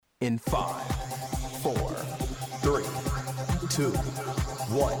in 5, 4, 3, 2,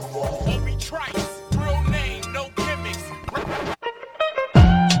 1. Obi Trice, real name, no gimmicks.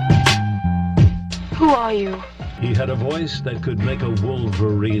 Who are you? He had a voice that could make a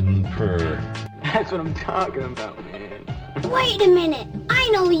wolverine purr. That's what I'm talking about, man. Wait a minute. I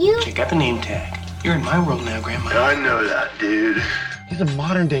know you. You got the name tag. You're in my world now, Grandma. I know that, dude. He's a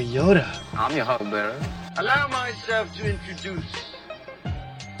modern-day Yoda. I'm your huckleberry. Allow myself to introduce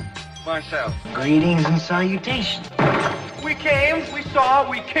myself. Greetings and salutations. We came, we saw,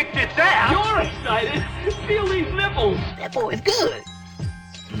 we kicked its ass. You're excited. Feel these nipples. That boy's good.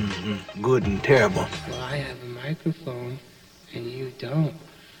 Mm-hmm. Good and terrible. Well, I have a microphone, and you don't.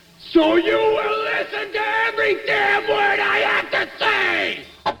 So you will listen to every damn word I have to say!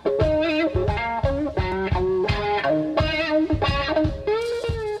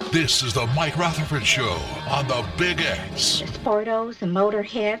 This is the Mike Rutherford Show on the Big X. Sportos,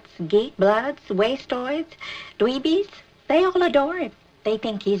 motorheads, geek bloods, wastoids, dweebies, they all adore him. They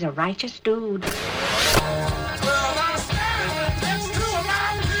think he's a righteous dude.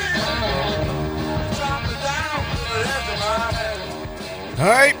 All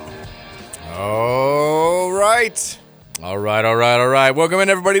right. Welcome in,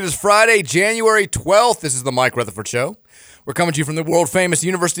 everybody. This is Friday, January 12th. This is the Mike Rutherford Show. We're coming to you from the world-famous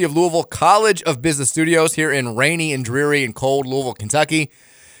University of Louisville College of Business Studios here in rainy and dreary and cold Louisville, Kentucky.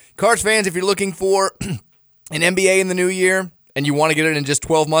 Cards fans, if you're looking for an MBA in the new year and you want to get it in just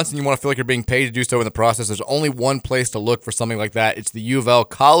 12 months and you want to feel like you're being paid to do so in the process, there's only one place to look for something like that. It's the U of L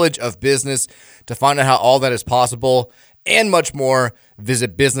College of Business. To find out how all that is possible and much more,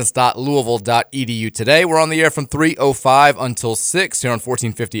 visit business.louisville.edu today. We're on the air from 3:05 until 6 here on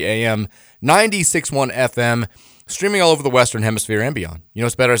 1450 AM, 96.1 FM, streaming all over the Western Hemisphere and beyond. You know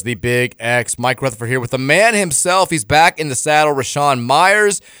what's better as the Big X. Mike Rutherford here with the man himself. He's back in the saddle, Rashawn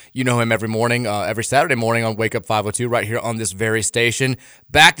Myers. You know him every morning, every Saturday morning on Wake Up 502 right here on this very station.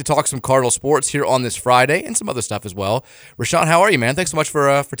 Back to talk some Cardinal sports here on this Friday and some other stuff as well. Rashawn, how are you, man? Thanks so much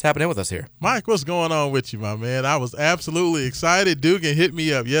for tapping in with us here. Mike, what's going on with you, my man? I was absolutely excited. Dugan hit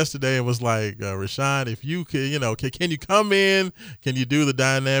me up yesterday and was like, Rashawn, if you could, can you come in? Can you do the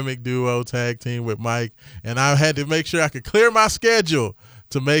dynamic duo tag team with Mike? And I had to make sure I could clear my schedule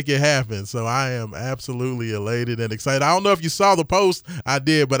to make it happen. So I am absolutely elated and excited. I don't know if you saw the post I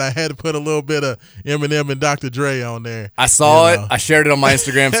did, but I had to put a little bit of Eminem and Dr. Dre on there. I saw it. I shared it on my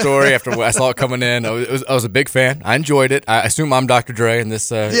Instagram story after I saw it coming in. I was a big fan. I enjoyed it. I assume I'm Dr. Dre in this.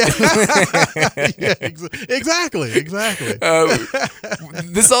 Yeah, exactly.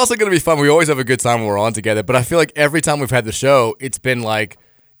 This is also going to be fun. We always have a good time when we're on together, but I feel like every time we've had the show, it's been like,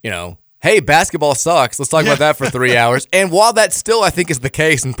 hey, basketball sucks. Let's talk about that for 3 hours. And while that still, I think, is the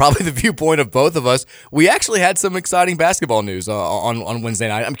case and probably the viewpoint of both of us, we actually had some exciting basketball news on Wednesday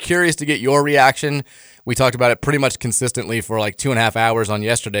night. I'm curious to get your reaction. We talked about it pretty much consistently for like 2.5 hours on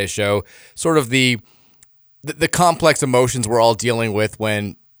yesterday's show. Sort of the complex emotions we're all dealing with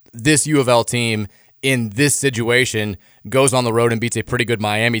when this U of L team in this situation goes on the road and beats a pretty good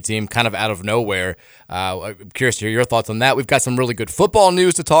Miami team kind of out of nowhere. I'm curious to hear your thoughts on that. We've got some really good football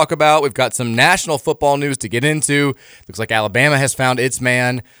news to talk about. We've got some national football news to get into. Looks like Alabama has found its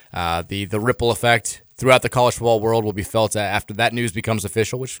man. The ripple effect throughout the college football world will be felt after that news becomes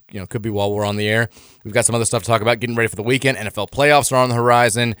official, which could be while we're on the air. We've got some other stuff to talk about, getting ready for the weekend. NFL playoffs are on the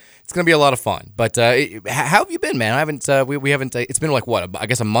horizon. It's going to be a lot of fun. But how have you been, man? I haven't. We haven't. It's been like what? I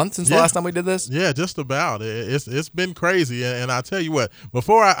guess a month since the last time we did this. Yeah, just about. It's been crazy, and I tell you what.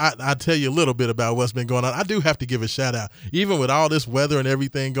 Before I tell you a little bit about what's been going on, I do have to give a shout out. Even with all this weather and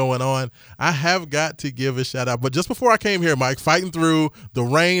everything going on, I have got to give a shout out. But just before I came here, Mike, fighting through the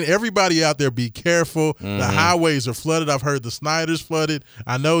rain, everybody out there, be careful. Mm-hmm. The highways are flooded. I've heard the Snyder's flooded.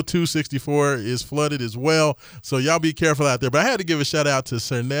 I know 264 is flooded as well. So y'all be careful out there. But I had to give a shout out to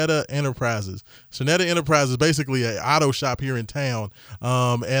Cernetta Enterprises. Cernetta Enterprises is basically an auto shop here in town.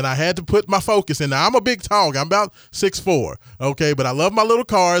 And I had to put my focus in. Now, I'm a big dog. I'm about 6'4", okay? But I love my little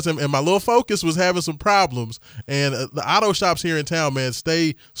cars, and my little Focus was having some problems. And the auto shops here in town, man,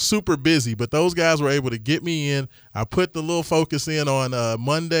 stay super busy. But those guys were able to get me in. I put the little Focus in on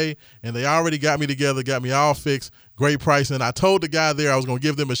Monday, and they already got me together, got me all fixed. Great pricing. I told the guy there I was going to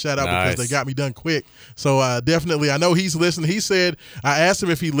give them a shout out because they got me done quick. So definitely, I know he's listening. He said, I asked him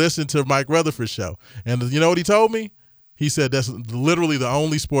if he listened to Mike Rutherford show. And you know what he told me? He said that's literally the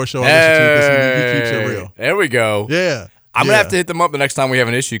only sports show I listen to because he keeps it real. There we go. Yeah. I'm going to have to hit them up the next time we have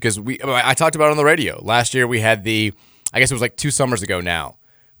an issue because I talked about it on the radio. Last year we had I guess it was like 2 summers ago now.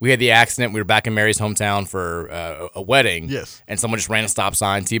 We had the accident. We were back in Mary's hometown for a wedding. Yes. And someone just ran a stop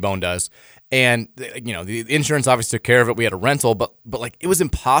sign, T-boned us. And the insurance obviously took care of it. We had a rental, but like it was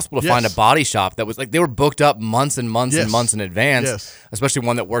impossible to find a body shop that was like, they were booked up months and months and months in advance, especially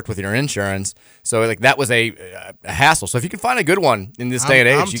one that worked with your insurance. So like that was a hassle. So if you can find a good one in this day and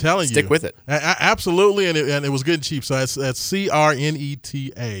age, stick with it. Absolutely, and it was good and cheap. So that's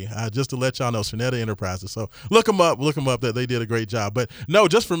CRNETA, just to let y'all know, Cernetta Enterprises. So look them up. That they did a great job. But no,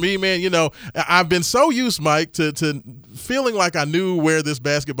 just for me, man, I've been so used, Mike, to feeling like I knew where this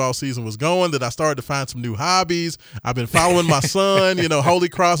basketball season was going, that I started to find some new hobbies. I've been following my son, Holy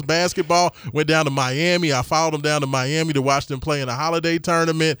Cross basketball, went down to Miami. I followed him down to Miami to watch them play in a holiday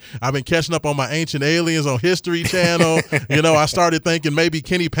tournament. I've been catching up on my Ancient Aliens on History Channel. I started thinking maybe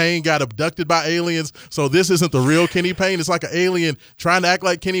Kenny Payne got abducted by aliens, so this isn't the real Kenny Payne. It's like an alien trying to act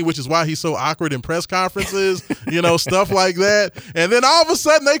like Kenny, which is why he's so awkward in press conferences, stuff like that. And then all of a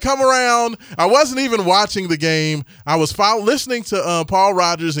sudden they come around. I wasn't even watching the game. I was listening to Paul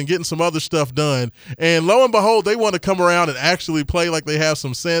Rogers and getting some other stuff done, and lo and behold, they want to come around and actually play like they have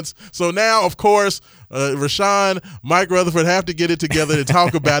some sense. So now, of course, Rashawn, Mike Rutherford have to get it together to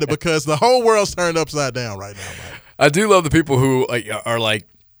talk about it, because the whole world's turned upside down right now, Mike. I do love the people who are like,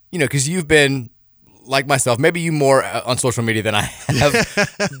 because you've been like myself, maybe you more on social media than I have,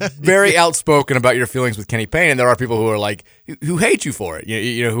 very outspoken about your feelings with Kenny Payne, and there are people who are like, who hate you for it.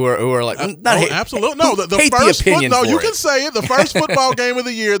 Who are like, absolutely no. The first opinion. You can say it. The first football game of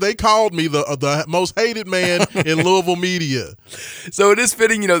the year, they called me the most hated man in Louisville media. So it is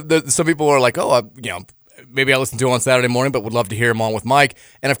fitting. Some people are like, maybe I listen to him on Saturday morning, but would love to hear him on with Mike.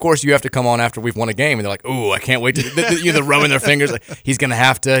 And of course, you have to come on after we've won a game, and they're like, "Ooh, I can't wait to." They're rubbing their fingers. Like, he's gonna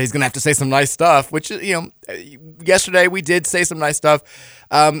have to say some nice stuff. Which yesterday we did say some nice stuff.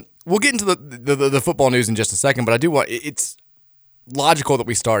 We'll get into the football news in just a second, but I do want it's logical that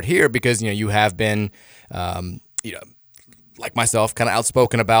we start here because you have been like myself, kind of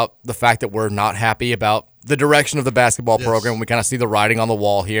outspoken about the fact that we're not happy about the direction of the basketball program. We kind of see the writing on the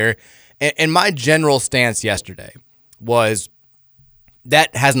wall here. And my general stance yesterday was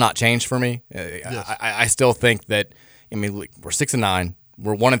that has not changed for me. I still think that, we're 6-9,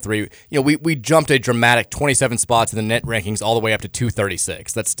 we're 1-3. We jumped a dramatic 27 spots in the net rankings all the way up to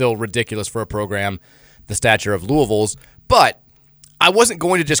 236. That's still ridiculous for a program the stature of Louisville's. But I wasn't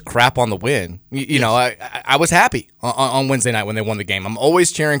going to just crap on the win. I was happy on Wednesday night when they won the game. I'm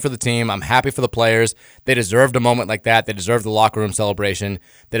always cheering for the team. I'm happy for the players. They deserved a moment like that. They deserved the locker room celebration.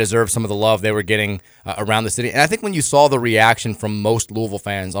 They deserved some of the love they were getting around the city. And I think when you saw the reaction from most Louisville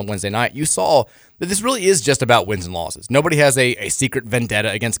fans on Wednesday night, you saw that this really is just about wins and losses. Nobody has a secret vendetta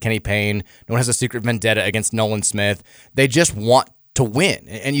against Kenny Payne. No one has a secret vendetta against Nolan Smith. They just want to win.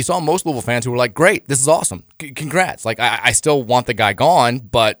 And you saw most Louisville fans who were like, great, this is awesome. Congrats. Like, I still want the guy gone,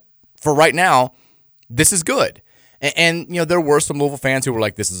 but for right now, this is good. And there were some Louisville fans who were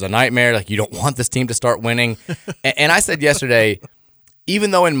like, this is a nightmare. Like, you don't want this team to start winning. And I said yesterday,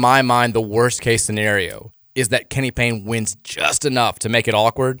 even though in my mind, the worst case scenario is that Kenny Payne wins just enough to make it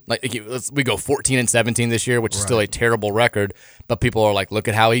awkward. Like, we go 14-17 this year, which is still a terrible record, but people are like, look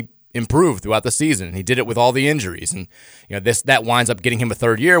at how he improved throughout the season. He did it with all the injuries, and that winds up getting him a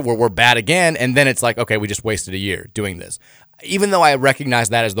third year where we're bad again, and then it's like, okay, we just wasted a year doing this. Even though I recognize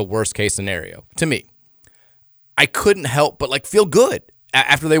that as the worst case scenario, to me, I couldn't help but feel good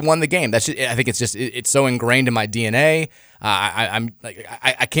after they won the game. I think it's so ingrained in my DNA.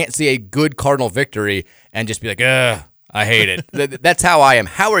 I can't see a good Cardinal victory and just be like, ugh, I hate it. That's how I am.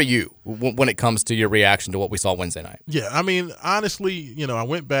 How are you when it comes to your reaction to what we saw Wednesday night? Yeah, honestly, I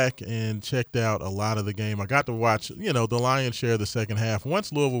went back and checked out a lot of the game. I got to watch, the lion's share of the second half.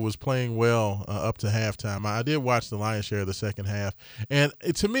 Once Louisville was playing well up to halftime, I did watch the lion's share of the second half. And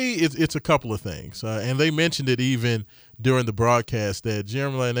to me, it's a couple of things. And they mentioned it even during the broadcast that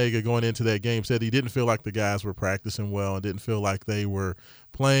Jeremy Lanega going into that game said he didn't feel like the guys were practicing well and didn't feel like they were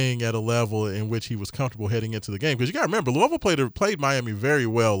playing at a level in which he was comfortable heading into the game. Because you got to remember, Louisville played Miami very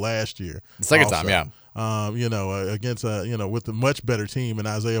well last year. The second time, yeah. Against with a much better team in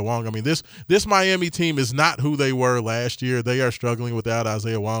Isaiah Wong. This Miami team is not who they were last year. They are struggling without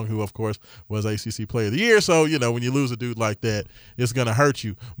Isaiah Wong, who of course was ACC Player of the Year. So when you lose a dude like that, it's going to hurt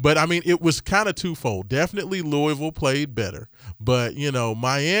you. But it was kind of twofold. Definitely Louisville played better, but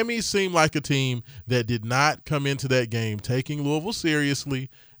Miami seemed like a team that did not come into that game taking Louisville seriously.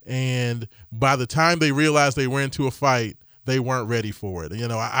 And by the time they realized they were into a fight, they weren't ready for it.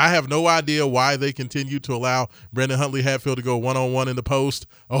 I have no idea why they continue to allow Brendan Huntley Hatfield to go one-on-one in the post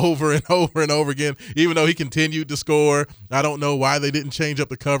over and over and over again, even though he continued to score. I don't know why they didn't change up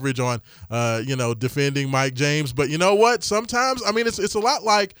the coverage on, defending Mike James. But you know what? Sometimes, it's a lot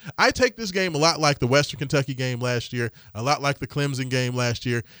like – I take this game a lot like the Western Kentucky game last year, a lot like the Clemson game last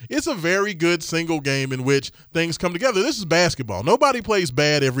year. It's a very good single game in which things come together. This is basketball. Nobody plays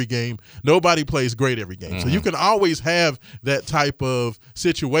bad every game. Nobody plays great every game. So you can always have that type of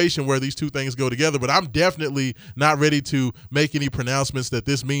situation where these two things go together. But I'm definitely not ready to make any pronouncements that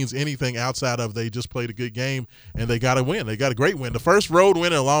this means anything outside of they just played a good game and they got a win. They got a great win. The first road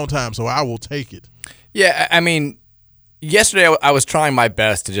win in a long time, so I will take it. Yeah, yesterday I was trying my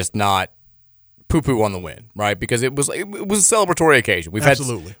best to just not poo-poo on the win, right? Because it was a celebratory occasion. We've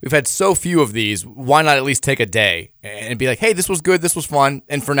had so few of these. Why not at least take a day and be like, hey, this was good, this was fun,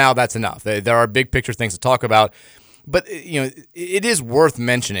 and for now that's enough. There are big picture things to talk about, but it is worth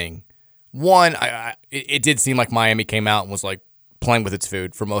mentioning. One, it did seem like Miami came out and was like playing with its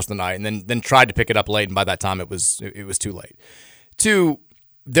food for most of the night, and then tried to pick it up late, and by that time it was too late. Two,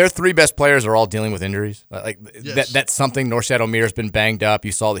 their three best players are all dealing with injuries. That's something. Norchad Omir's been banged up.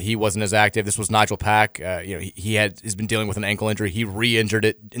 You saw that he wasn't as active. This was Nigel Pack. He's been dealing with an ankle injury. He re-injured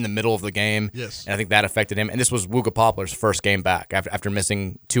it in the middle of the game. Yes. And I think that affected him. And this was Wooga Poplar's first game back after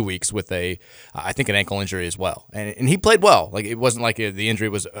missing 2 weeks with an ankle injury as well. And he played well. It wasn't like the injury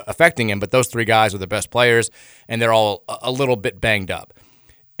was affecting him, but those three guys are the best players, and they're all a little bit banged up.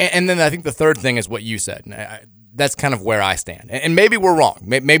 And then I think the third thing is what you said. That's kind of where I stand. And maybe we're wrong.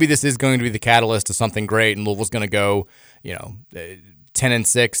 Maybe this is going to be the catalyst to something great, and Louisville's going to go,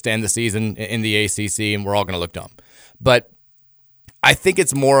 10-6 to end the season in the ACC, and we're all going to look dumb. But I think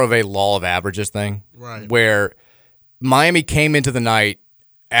it's more of a law of averages thing, right? Where Miami came into the night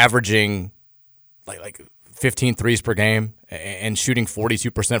averaging like 15 threes per game and shooting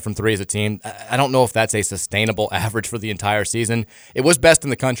 42% from three as a team. I don't know if that's a sustainable average for the entire season. It was best in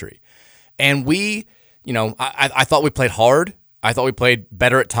the country. And we... I thought we played hard. I thought we played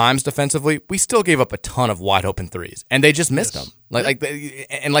better at times defensively. We still gave up a ton of wide open threes, and they just missed them.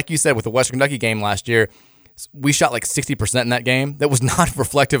 Like you said with the Western Kentucky game last year, we shot like 60% in that game. That was not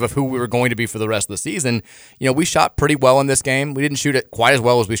reflective of who we were going to be for the rest of the season. We shot pretty well in this game. We didn't shoot it quite as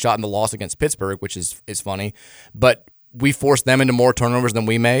well as we shot in the loss against Pittsburgh, which is funny, but we forced them into more turnovers than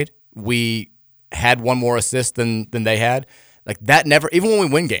we made. We had one more assist than they had. Like that never, even when we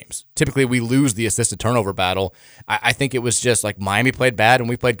win games, typically we lose the assisted turnover battle. I think it was just like Miami played bad and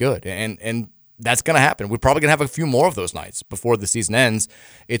we played good. And that's going to happen. We're probably going to have a few more of those nights before the season ends.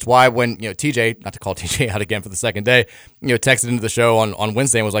 It's why when, TJ, not to call TJ out again for the second day, texted into the show on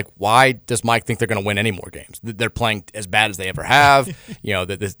Wednesday and was like, why does Mike think they're going to win any more games? They're playing as bad as they ever have.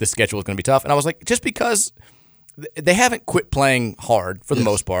 That the schedule is going to be tough. And I was like, just because they haven't quit playing hard for the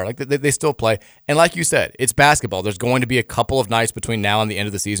most part. Like they still play. And like you said, it's basketball. There's going to be a couple of nights between now and the end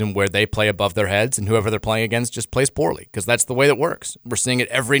of the season where they play above their heads and whoever they're playing against just plays poorly because that's the way that works. We're seeing it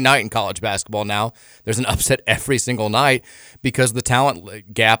every night in college basketball now. There's an upset every single night because the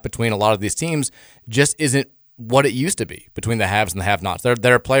talent gap between a lot of these teams just isn't what it used to be between the haves and the have-nots.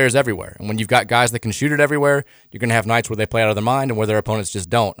 There are players everywhere. And when you've got guys that can shoot it everywhere, you're going to have nights where they play out of their mind and where their opponents just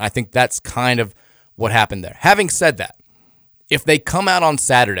don't. And I think that's kind of what happened there. Having said that, if they come out on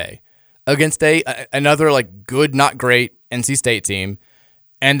Saturday against another like good, not great NC State team,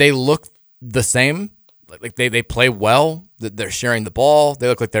 and they look the same, like they play well, they're sharing the ball, they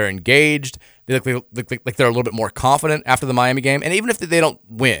look like they're engaged, they look like they're a little bit more confident after the Miami game, and even if they don't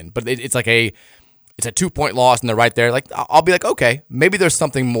win, but it's like it's a 2-point loss and they're right there, like I'll be like, okay, maybe there's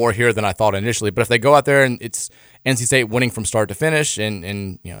something more here than I thought initially. But if they go out there and it's NC State winning from start to finish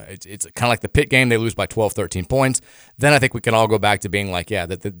and it's kind of like the Pitt game, they lose by 12, 13 points, then I think we can all go back to being like, yeah,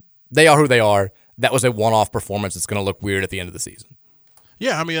 that they are who they are. That was a one-off performance. It's going to look weird at the end of the season.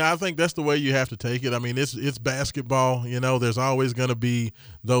 Yeah, I think that's the way you have to take it. It's basketball. There's always going to be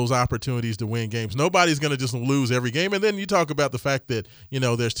those opportunities to win games. Nobody's going to just lose every game. And then you talk about the fact that,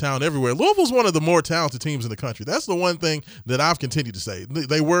 there's talent everywhere. Louisville's one of the more talented teams in the country. That's the one thing that I've continued to say.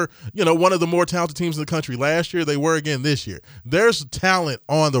 They were, one of the more talented teams in the country last year. They were again this year. There's talent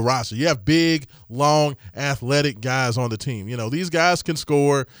on the roster. You have big, long, athletic guys on the team. These guys can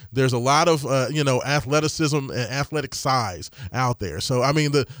score. There's a lot of, athleticism and athletic size out there. So,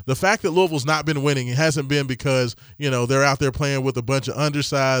 the fact that Louisville's not been winning, it hasn't been because, they're out there playing with a bunch of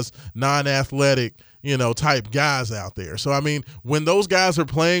undersized, non-athletic, type guys out there. So, when those guys are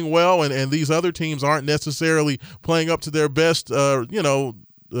playing well and these other teams aren't necessarily playing up to their best, ability, then, they're going to have a chance. And that's the way you have to take it. It's basketball. There's always going to be those opportunities to win games. Nobody's going to just lose every game. And then you talk about the fact that, there's talent everywhere. Louisville's one of the more talented teams in the country. That's the one thing that I've continued to say. They were, one of the more talented teams in the country last year. They were again this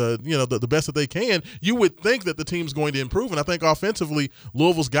year. There's the best that they can, you would think that the team's going to improve. And I think offensively,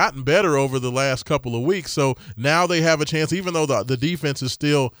 Louisville's gotten better over the last couple of weeks. So now they have a chance, even though the defense is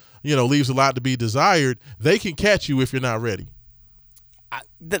still, leaves a lot to be desired, they can catch you if you're not ready.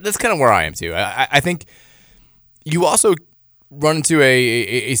 That's kind of where I am too. I think you also run into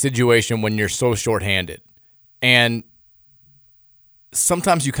a situation when you're so shorthanded, and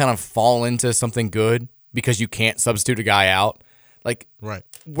sometimes you kind of fall into something good because you can't substitute a guy out. Like, right.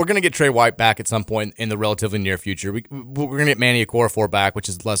 We're going to get Trey White back at some point in the relatively near future. We're going to get Manny Okorafor back, which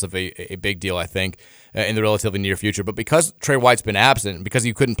is less of a big deal, I think, in the relatively near future. But because Trey White's been absent, because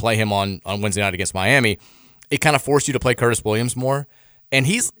you couldn't play him on Wednesday night against Miami, it kind of forced you to play Curtis Williams more. And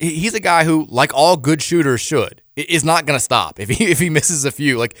he's a guy who, like all good shooters should, is not going to stop if he misses a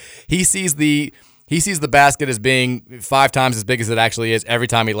few. Like, he sees the basket as being 5 times as big as it actually is every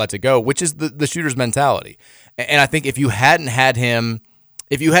time he lets it go, which is the shooter's mentality. And I think if you hadn't had him,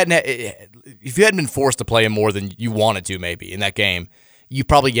 if you hadn't been forced to play him more than you wanted to, maybe in that game, you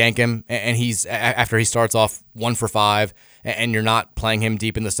probably yank him. And he's after he starts off 1 for 5, and you're not playing him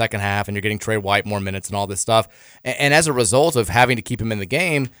deep in the second half, and you're getting Trey White more minutes and all this stuff. And as a result of having to keep him in the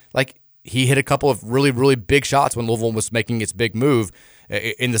game, like, he hit a couple of really, really big shots when Louisville was making its big move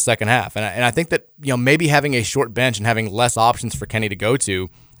in the second half. And I think that, maybe having a short bench and having less options for Kenny to go to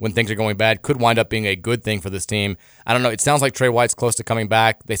when things are going bad could wind up being a good thing for this team. I don't know. It sounds like Trey White's close to coming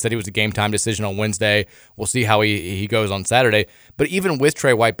back. They said it was a game time decision on Wednesday. We'll see how he goes on Saturday. But even with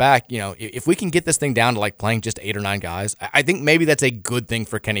Trey White back, if we can get this thing down to like playing just 8 or 9 guys, I think maybe that's a good thing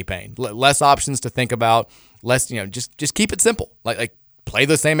for Kenny Payne. Less options to think about. Less, just keep it simple. Like play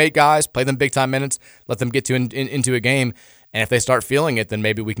the same 8 guys, play them big time minutes, let them get into a game. And if they start feeling it, then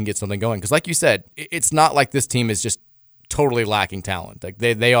maybe we can get something going. Because like you said, it's not like this team is just totally lacking talent. Like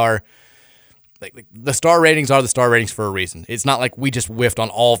they are, like the star ratings are the star ratings for a reason. It's not like we just whiffed on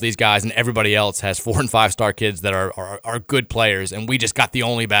all of these guys and everybody else has 4 and 5 star kids that are good players and we just got the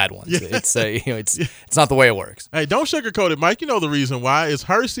only bad ones. Yeah. It's not the way it works. Hey, don't sugarcoat it, Mike. You know the reason why. It's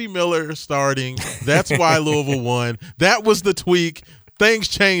Hersey Miller starting. That's why Louisville won. That was the tweak. Things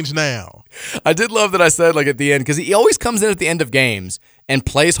change now. I did love that I said, like, at the end, because he always comes in at the end of games and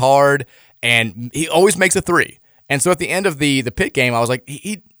plays hard, and he always makes a 3. And so at the end of the Pitt game, I was like,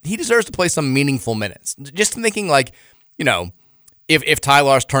 he deserves to play some meaningful minutes. Just thinking, like, if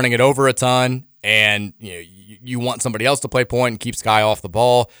Tyler's turning it over a ton and you want somebody else to play point and keep Sky off the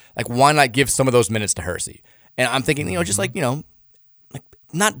ball, like, why not give some of those minutes to Hersey? And I'm thinking, just like,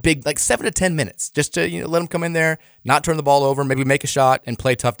 not big, like 7 to 10 minutes, just to let him come in there, not turn the ball over, maybe make a shot and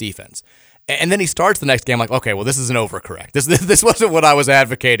play tough defense. And then he starts the next game like, okay, well, this is an overcorrect. This wasn't what I was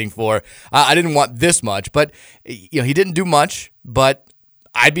advocating for. I didn't want this much, but he didn't do much. But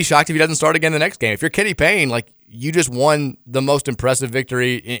I'd be shocked if he doesn't start again the next game. If you're Kenny Payne, like, you just won the most impressive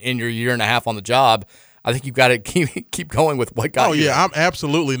victory in your year and a half on the job. I think you've got to keep going with what got you. Oh, yeah, I'm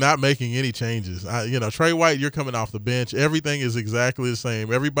absolutely not making any changes. Trey White, you're coming off the bench. Everything is exactly the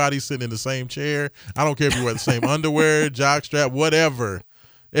same. Everybody's sitting in the same chair. I don't care if you wear the same underwear, jockstrap, whatever.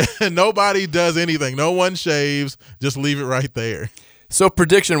 Nobody does anything. No one shaves. Just leave it right there. So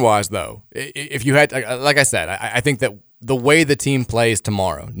prediction-wise, though, if you had, like I said, I think that the way the team plays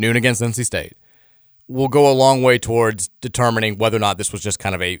tomorrow, noon against NC State, will go a long way towards determining whether or not this was just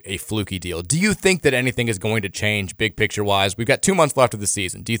kind of a fluky deal. Do you think that anything is going to change big picture-wise? We've got 2 months left of the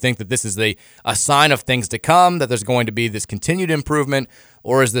season. Do you think that this is a sign of things to come, that there's going to be this continued improvement,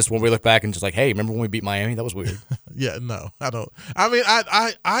 or is this when we look back and just like, hey, remember when we beat Miami? That was weird. Yeah, no, I don't. I mean,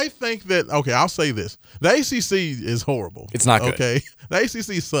 I think that, okay, I'll say this. The ACC is horrible. It's not good. Okay? The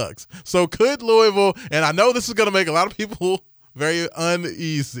ACC sucks. So could Louisville, and I know this is going to make a lot of people very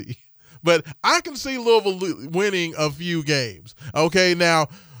uneasy, but I can see Louisville winning a few games. Okay, now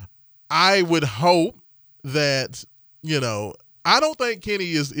I would hope that, I don't think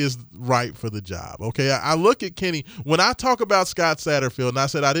Kenny is right for the job. Okay, I look at Kenny when I talk about Scott Satterfield, and I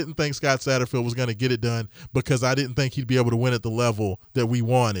said I didn't think Scott Satterfield was going to get it done because I didn't think he'd be able to win at the level that we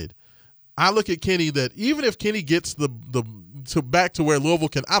wanted. I look at Kenny that even if Kenny gets back to where Louisville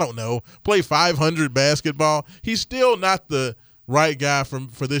can, I don't know, play 500 basketball, he's still not the right guy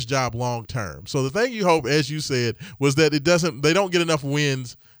for this job long term. So the thing you hope, as you said, was that they don't get enough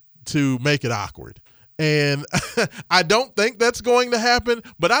wins to make it awkward. And I don't think that's going to happen,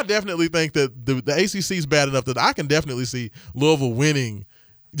 but I definitely think that the ACC is bad enough that I can definitely see Louisville winning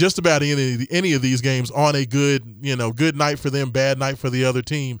just about any of these games on a good night for them, bad night for the other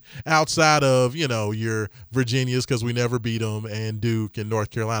team, outside of, your Virginias, because we never beat them, and Duke and North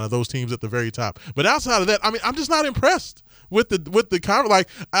Carolina, those teams at the very top. But outside of that, I mean, I'm just not impressed with the conference. Like,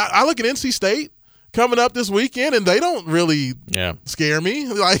 I look at NC State. coming up this weekend, and they don't really scare me.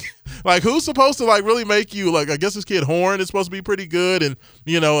 Like who's supposed to like really make you like? I guess this kid Horn is supposed to be pretty good, and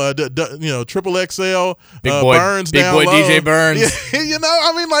Triple XL big boy, Burns big down boy low. DJ Burns.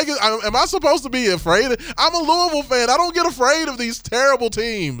 I mean, like, am I supposed to be afraid? I'm a Louisville fan. I don't get afraid of these terrible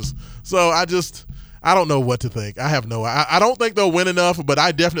teams. So I don't know what to think. I don't think they'll win enough, but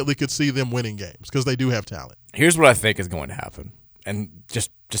I definitely could see them winning games because they do have talent. Here's what I think is going to happen. And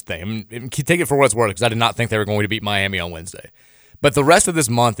just think, take it for what it's worth, because I did not think they were going to beat Miami on Wednesday. But the rest of this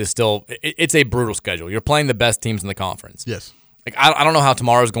month is still, it's a brutal schedule. You're playing the best teams in the conference. Yes. Like I don't know how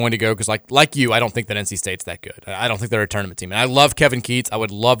tomorrow's going to go, because like you, I don't think that NC State's that good. I don't think they're a tournament team. And I love Kevin Keats. I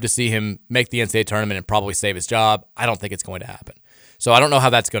would love to see him make the NCAA tournament and probably save his job. I don't think it's going to happen. So I don't know how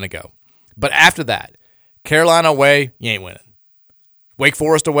that's going to go. But after that, Carolina away, you ain't winning. Wake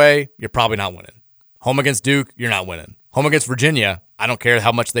Forest away, you're probably not winning. Home against Duke, you're not winning. Home against Virginia, I don't care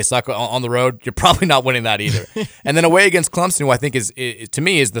how much they suck on the road, you're probably not winning that either. And then away against Clemson, who I think is to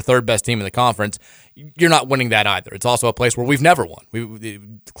me is the third best team in the conference, you're not winning that either. It's also a place where we've never won.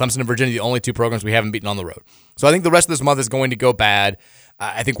 Clemson and Virginia, the only two programs we haven't beaten on the road. So I think the rest of this month is going to go bad.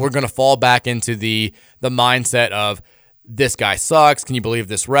 I think we're going to fall back into the mindset of, this guy sucks. Can you believe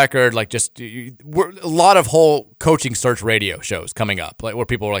this record? Like, a lot of whole coaching search radio shows coming up, like where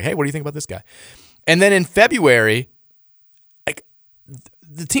people are like, hey, what do you think about this guy? And then in February, like,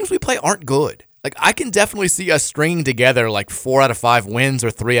 the teams we play aren't good. Like, I can definitely see us stringing together like 4 out of 5 wins or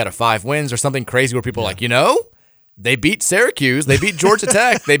 3 out of 5 wins or something crazy where people are like, they beat Syracuse, they beat Georgia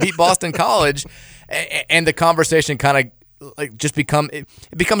Tech, they beat Boston College, and the conversation kind of like just it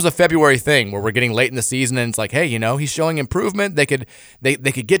becomes a February thing where we're getting late in the season and it's like, hey, he's showing improvement. They could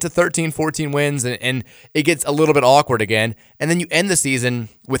get to 13, 14 wins and it gets a little bit awkward again. And then you end the season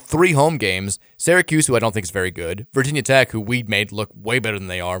with 3 home games: Syracuse, who I don't think is very good; Virginia Tech, who we made look way better than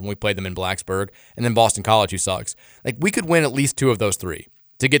they are when we played them in Blacksburg; and then Boston College, who sucks. Like, we could win at least 2 of those 3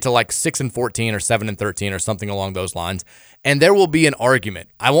 to get to like 6-14 or 7-13 or something along those lines. And there will be an argument.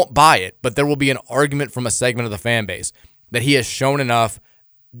 I won't buy it, but there will be an argument from a segment of the fan base that he has shown enough.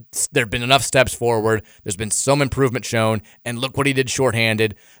 There have been enough steps forward. There's been some improvement shown, and look what he did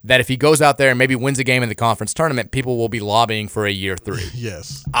shorthanded, that if he goes out there and maybe wins a game in the conference tournament, people will be lobbying for a year 3.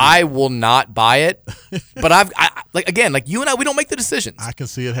 Yes. I will not buy it, but like you and I, we don't make the decisions. I can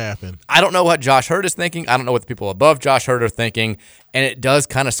see it happen. I don't know what Josh Hurd is thinking. I don't know what the people above Josh Hurd are thinking, and it does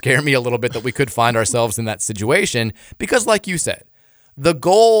kind of scare me a little bit that we could find ourselves in that situation because, like you said, the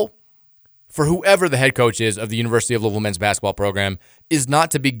goal for whoever the head coach is of the University of Louisville men's basketball program is not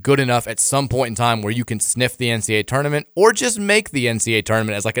to be good enough at some point in time where you can sniff the NCAA tournament or just make the NCAA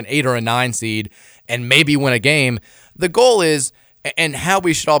tournament as like an 8 or a 9 seed and maybe win a game. The goal is, and how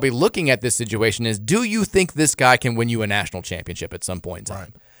we should all be looking at this situation is, do you think this guy can win you a national championship at some point in time?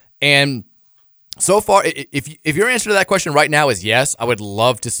 Right. And so far, if your answer to that question right now is yes, I would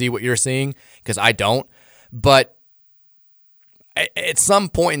love to see what you're seeing because I don't. But at some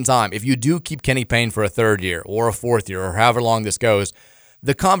point in time, if you do keep Kenny Payne for a 3rd year or a 4th year or however long this goes,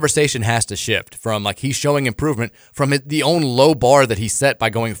 the conversation has to shift from like he's showing improvement from the own low bar that he set by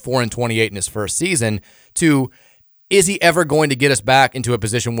going 4-28 in his first season to, is he ever going to get us back into a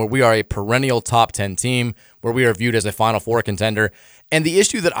position where we are a perennial top 10 team, where we are viewed as a Final Four contender? And the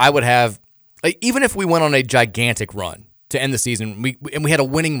issue that I would have, like, even if we went on a gigantic run to end the season, we had a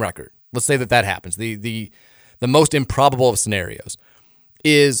winning record, let's say that happens, the most improbable of scenarios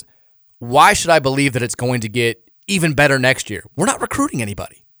is, why should I believe that it's going to get even better next year? We're not recruiting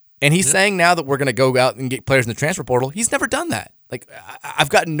anybody. And he's saying now that we're going to go out and get players in the transfer portal. He's never done that. Like, I've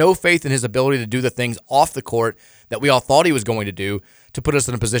got no faith in his ability to do the things off the court that we all thought he was going to do to put us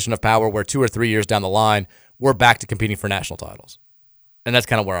in a position of power where 2 or 3 years down the line, we're back to competing for national titles. And that's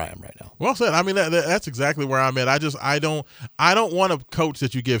kind of where I am right now. Well said. I mean, that's exactly where I'm at. I don't want a coach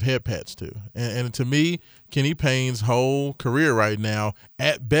that you give head pats to. And to me, Kenny Payne's whole career right now,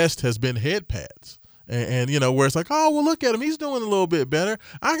 at best, has been head pats. And where it's like, oh, well, look at him. He's doing a little bit better.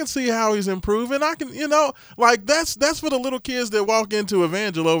 I can see how he's improving. I can, like that's for the little kids that walk into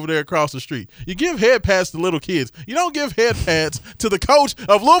Evangel over there across the street. You give head pats to little kids. You don't give head pats to the coach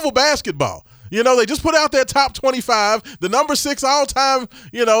of Louisville basketball. They just put out their top 25, the number 6 all-time,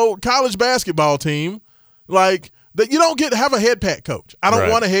 college basketball team. Like, that you don't have a head pat coach. I don't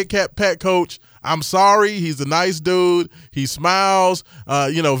want a head pat coach. I'm sorry. He's a nice dude. He smiles,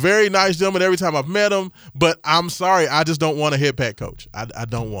 very nice gentleman every time I've met him. But I'm sorry. I just don't want a head pat coach. I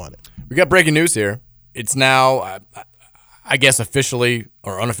don't want it. We got breaking news here. It's now, I guess officially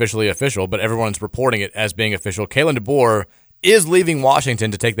or unofficially official, but everyone's reporting it as being official. Kalen DeBoer is leaving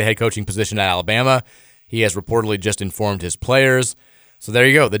Washington to take the head coaching position at Alabama. He has reportedly just informed his players. So there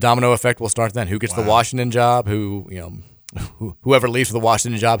you go. The domino effect will start then. Who gets the Washington job? Whoever leaves for the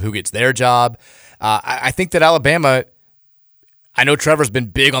Washington job, who gets their job? I think that Alabama. I know Trevor's been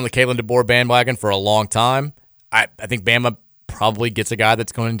big on the Kalen DeBoer bandwagon for a long time. I think Bama probably gets a guy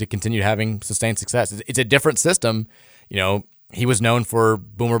that's going to continue having sustained success. It's a different system. He was known for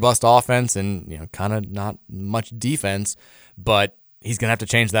boomer bust offense and kind of not much defense, but he's going to have to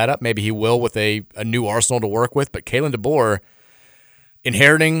change that up. Maybe he will with a new arsenal to work with. But Kalen DeBoer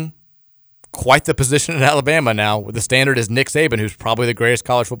inheriting quite the position in Alabama now, where the standard is Nick Saban, who's probably the greatest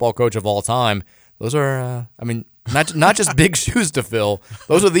college football coach of all time. Those are, not just big shoes to fill.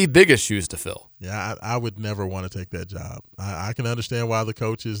 Those are the biggest shoes to fill. Yeah, I would never want to take that job. I can understand why the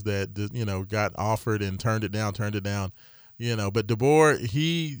coaches that got offered and turned it down. But DeBoer,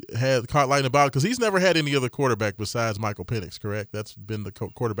 he had caught lightning about it because he's never had any other quarterback besides Michael Penix, correct? That's been the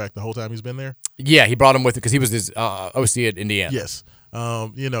quarterback the whole time he's been there? Yeah, he brought him with it because he was his OC at Indiana. Yes.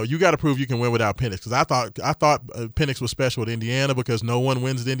 You got to prove you can win without Penix because I thought Penix was special at Indiana because no one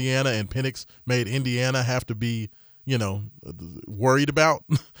wins at Indiana, and Penix made Indiana have to be worried about.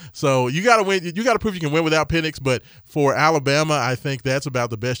 So you got to win. You got to prove you can win without Penix. But for Alabama, I think that's about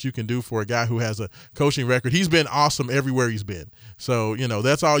the best you can do for a guy who has a coaching record. He's been awesome everywhere he's been. So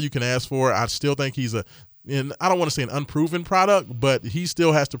that's all you can ask for. I still think he's and I don't want to say an unproven product, but he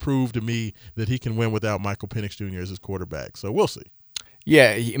still has to prove to me that he can win without Michael Penix Jr. as his quarterback. So we'll see.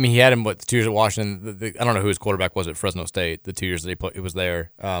 Yeah, he had him, the 2 years at Washington. I don't know who his quarterback was at Fresno State, the 2 years that he was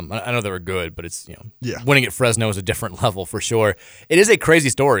there. I know they were good, but it's, winning at Fresno is a different level for sure. It is a crazy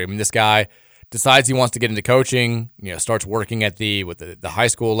story. This guy decides he wants to get into coaching, starts working at the high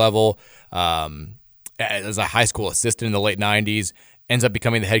school level as a high school assistant in the late 90s, ends up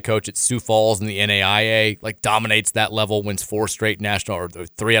becoming the head coach at Sioux Falls in the NAIA, dominates that level, wins 4 straight national or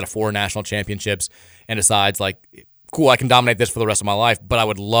 3 out of 4 national championships, and decides, cool, I can dominate this for the rest of my life, but I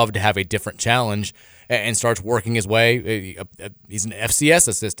would love to have a different challenge, and starts working his way. He's an FCS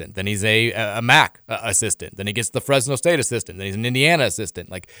assistant, then he's a MAC assistant, then he gets the Fresno State assistant, then he's an Indiana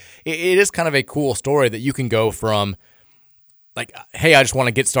assistant. It is kind of a cool story that you can go from, hey, I just want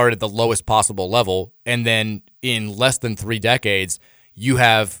to get started at the lowest possible level, and then in less than 3 decades, you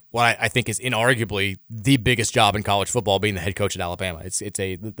have what I think is inarguably the biggest job in college football, being the head coach at Alabama. It's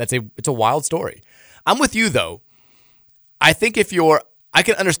a wild story. I'm with you though. I think I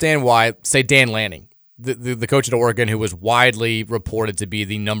can understand why, say, Dan Lanning, the coach at Oregon, who was widely reported to be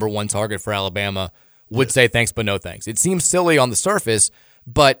the number 1 target for Alabama, would say thanks but no thanks. It seems silly on the surface,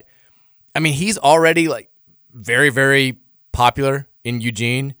 but he's already very, very popular in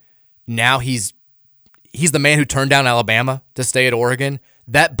Eugene. Now he's the man who turned down Alabama to stay at Oregon.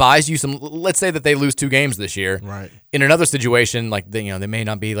 That buys you some. Let's say that they lose 2 games this year. Right. In another situation, they may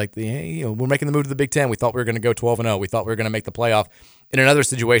not be we're making the move to the Big Ten. We thought we were going to go 12-0. We thought we were going to make the playoff. In another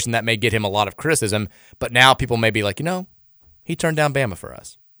situation, that may get him a lot of criticism. But now people may be he turned down Bama for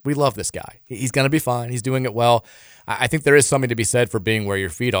us. We love this guy. He's going to be fine. He's doing it well. I think there is something to be said for being where your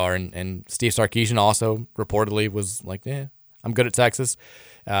feet are. And Steve Sarkisian also reportedly was I'm good at Texas.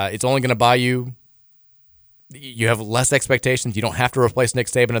 It's only going to buy you. You have less expectations. You don't have to replace Nick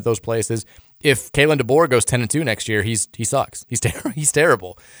Saban at those places. If Kalen DeBoer goes 10-2 next year, he sucks. He's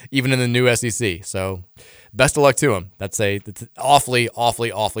terrible, even in the new SEC. So, best of luck to him. That's an awfully,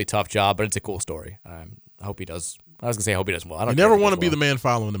 awfully, awfully tough job, but it's a cool story. I hope he does. I was gonna say I hope he does well. You never want to be the man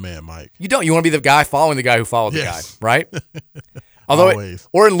following the man, Mike. You don't. You want to be the guy following the guy who followed the guy, right?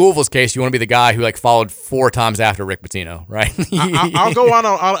 Or in Louisville's case, you want to be the guy who followed 4 times after Rick Pitino, right? I'll go out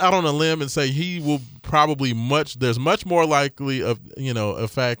on a limb and say he will probably there's much more likely of a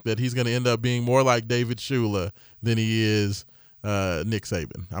fact that he's going to end up being more like David Shula than he is Nick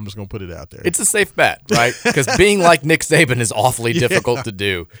Saban. I'm just going to put it out there. It's a safe bet, right? Because being like Nick Saban is awfully difficult to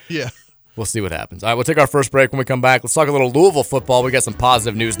do. Yeah. We'll see what happens. All right, we'll take our first break. When we come back, let's talk a little Louisville football. We got some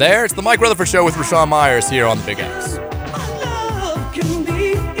positive news there. It's the Mike Rutherford Show with Rashawn Myers here on the Big X.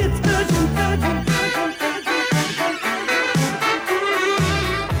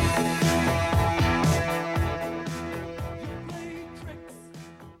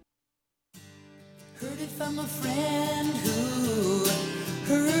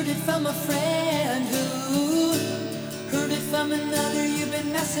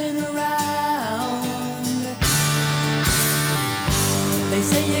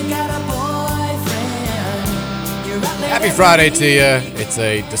 Happy Friday to you. It's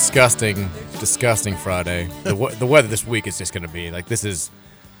a disgusting Friday. The weather this week is just going to be this is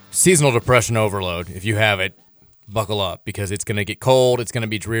seasonal depression overload. If you have it, buckle up because it's going to get cold. It's going to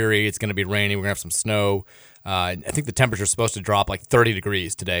be dreary. It's going to be rainy. We're going to have some snow. I think the temperature's supposed to drop like 30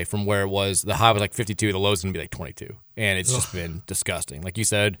 degrees today from where it was. The high was like 52. The low's going to be like 22. And it's just been disgusting. Like you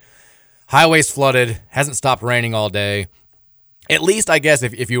said, highways flooded. Hasn't stopped raining all day. At least, I guess,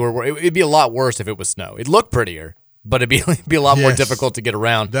 if you were, it'd be a lot worse if it was snow. It'd look prettier, but it'd be a lot more difficult to get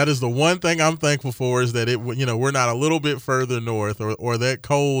around. That is the one thing I'm thankful for, is that we're not a little bit further north or that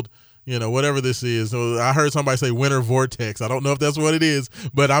cold, whatever this is. So I heard somebody say winter vortex. I don't know if that's what it is,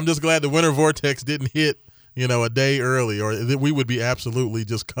 but I'm just glad the winter vortex didn't hit, a day early, or that we would be absolutely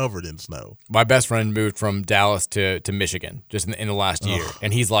just covered in snow. My best friend moved from Dallas to Michigan just in the last year,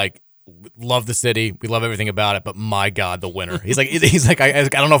 and he's like, love the city. We love everything about it, but my God, the winter. He's like, I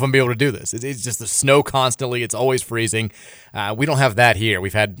don't know if I'm gonna be able to do this. It's just the snow constantly. It's always freezing. We don't have that here. We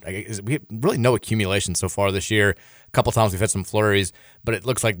have really no accumulation so far this year. A couple times we've had some flurries, but it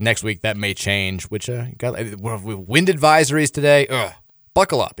looks like next week that may change. Which got wind advisories today.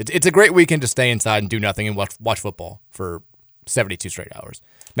 Buckle up. It's a great weekend to stay inside and do nothing and watch football for 72 straight hours.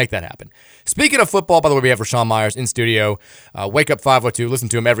 Make that happen. Speaking of football, by the way, we have Rashawn Myers in studio. Wake Up 502. Listen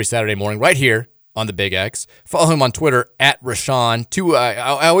to him every Saturday morning right here on the Big X. Follow him on Twitter at Rashawn.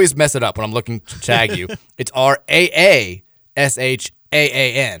 I always mess it up when I'm looking to tag you. It's RAASHAAN.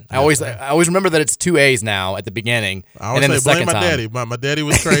 I always remember that it's 2 A's now at the beginning. I always say blame my daddy. My daddy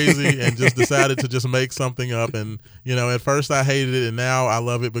was crazy and just decided to just make something up. And, at first I hated it, and now I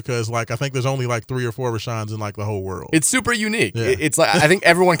love it because, I think there's only 3 or 4 Rashans in, the whole world. It's super unique. Yeah. It's like, I think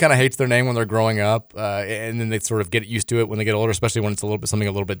everyone kind of hates their name when they're growing up, and then they sort of get used to it when they get older, especially when it's something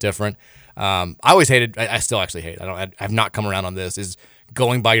a little bit different. I always hated, I still actually hate, I've not come around on this, is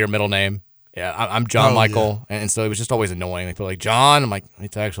going by your middle name. Yeah, I'm John Michael, and so it was just always annoying. They put like John, I'm like,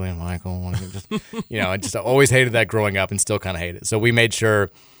 it's actually Michael. I just always hated that growing up, and still kind of hate it. So we made sure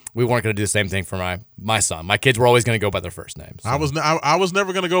we weren't going to do the same thing for my son. My kids were always going to go by their first name. So. I was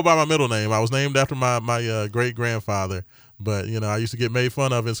never going to go by my middle name. I was named after my great grandfather, but I used to get made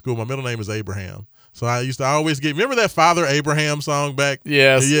fun of in school. My middle name is Abraham. So I always remember that Father Abraham song back?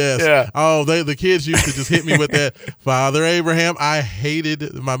 Yes. Yeah. Oh, the kids used to just hit me with that Father Abraham. I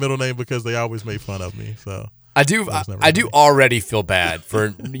hated my middle name because they always made fun of me. So I do already feel bad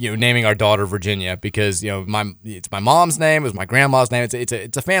for naming our daughter Virginia because it's my mom's name, it was my grandma's name.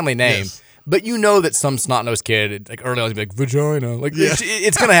 It's a family name. Yes. But that some snot-nosed kid, early on, he'd be like, vagina.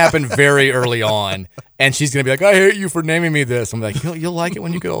 It's going to happen very early on. And she's going to be like, I hate you for naming me this. I'm like, you'll like it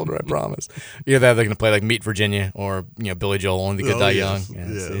when you get older, I promise. Either that, they're going to play Meet Virginia or, Billy Joel, Only the Good Die Young. Yeah,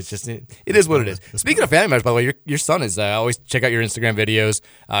 yes. It's just, it is what it is. Speaking of family members, by the way, your son is, I always check out your Instagram videos.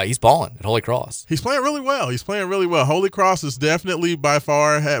 He's balling at Holy Cross. He's playing really well. Holy Cross is definitely by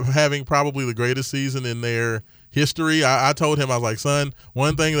far having probably the greatest season in their history. I told him, I was like, son,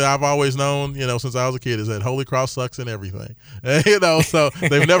 one thing that I've always known, since I was a kid is that Holy Cross sucks in everything. So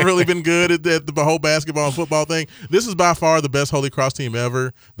they've never really been good at the whole basketball and football thing. This is by far the best Holy Cross team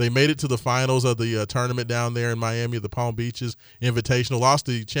ever. They made it to the finals of the tournament down there in Miami, the Palm Beaches Invitational. Lost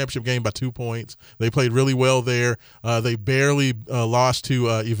the championship game by 2 points. They played really well there. They barely lost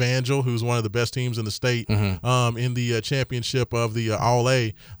to Evangel, who's one of the best teams in the state, in the championship of the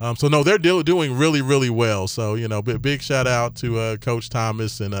All-A. So no, they're doing really, really well. So, big shout out to Coach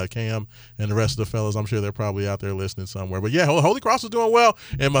Thomas and Cam and the rest of the fellas. I'm sure they're probably out there listening somewhere. But yeah, Holy Cross is doing well,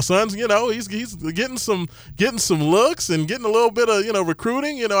 and my son's, he's getting some looks and getting a little bit of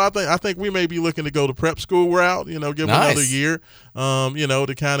recruiting. I think we may be looking to go to prep school route. Give him another year,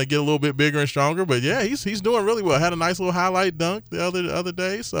 to kind of get a little bit bigger and stronger. But yeah, he's doing really well. Had a nice little highlight dunk the other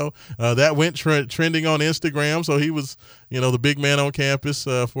day, so that went trending on Instagram. So he was the big man on campus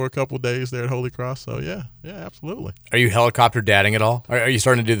for a couple days there at Holy Cross. So yeah, absolutely. Are you helicopter dadding at all? Are you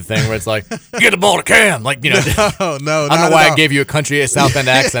starting to do the thing where it's like, get the ball to Cam? No, I don't know why I gave you a country South End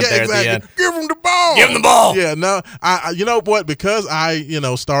accent there exactly. at the end. Give him the ball. Give him the ball. Yeah, no, I you know what? Because I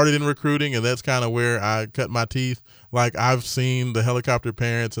started in recruiting, and that's kind of where I cut my teeth. I've seen the helicopter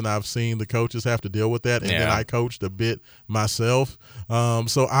parents, and I've seen the coaches have to deal with that, and then I coached a bit myself.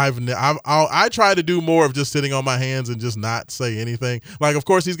 So I try to do more of just sitting on my hands and just not say anything. Of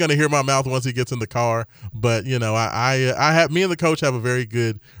course, he's going to hear my mouth once he gets in the car, but I have me and the coach have a very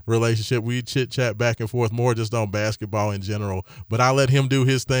good relationship. We chit chat back and forth more just on basketball in general, but I let him do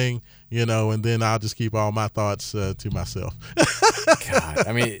his thing, and then I'll just keep all my thoughts to myself.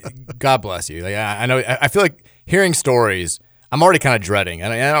 God, God bless you. I know. I feel like hearing stories, I'm already kind of dreading.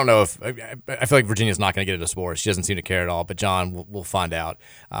 And I don't know if – I feel like Virginia's not going to get into sports. She doesn't seem to care at all. But John, we'll find out.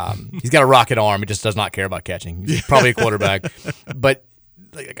 He's got a rocket arm. He just does not care about catching. He's probably a quarterback. But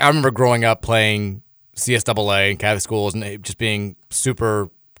I remember growing up playing CSAA in Catholic schools and just being super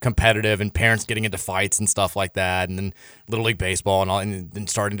competitive and parents getting into fights and stuff like that, and then Little League Baseball and all, and then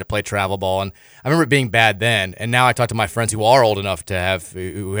starting to play travel ball. And I remember it being bad then, and now I talk to my friends who are old enough to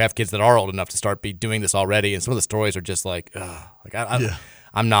who have kids that are old enough to start doing this already, and some of the stories are just like, ugh,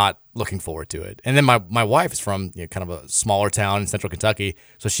 I'm not looking forward to it. And then my wife is from kind of a smaller town in central Kentucky,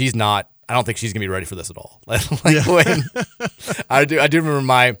 so she's not. I don't think she's gonna be ready for this at all. When I do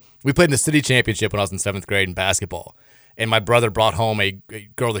remember we played in the city championship when I was in 7th grade in basketball, and my brother brought home a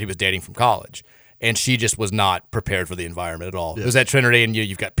girl that he was dating from college. And she just was not prepared for the environment at all. Yeah. It was at Trinity, and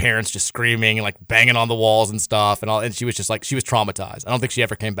you've got parents just screaming and like banging on the walls and stuff, and all. And she was just like, she was traumatized. I don't think she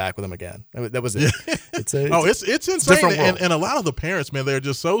ever came back with him again. That was it. Yeah. It's insane. And a lot of the parents, man, they're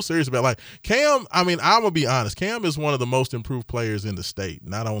just so serious about like Cam. I mean, I'm gonna be honest. Cam is one of the most improved players in the state,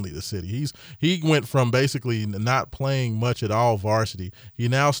 not only the city. He went from basically not playing much at all varsity. He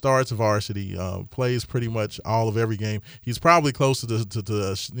now starts varsity, plays pretty much all of every game. He's probably close to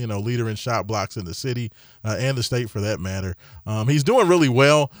the leader in shot blocks in the city and the state for that matter. He's doing really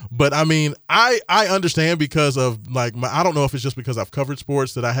well, but I mean, I understand because of like I don't know if it's just because I've covered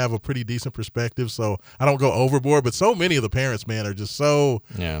sports that I have a pretty decent perspective, so I don't go overboard. But so many of the parents, man, are just so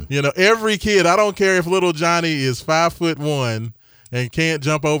every kid. I don't care if little Johnny is 5'1" and can't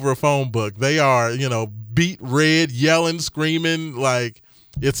jump over a phone book. They are beat red, yelling, screaming like.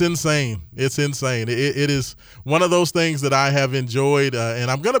 It's insane. It's insane. It is one of those things that I have enjoyed, and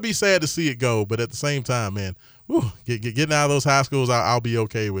I'm going to be sad to see it go. But at the same time, man, getting out of those high schools, I'll be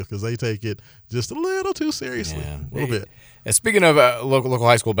okay with because they take it just a little too seriously. Yeah. A little bit. And speaking of local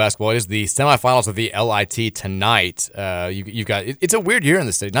high school basketball, it is the semifinals of the LIT tonight. You've got it's a weird year in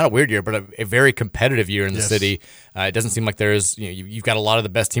the city, not a weird year, but a very competitive year in the city. It doesn't seem like there's you've got a lot of the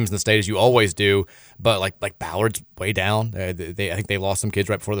best teams in the state as you always do, but like Ballard's way down. I think they lost some kids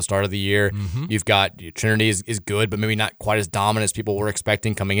right before the start of the year. Mm-hmm. You've got Trinity is good, but maybe not quite as dominant as people were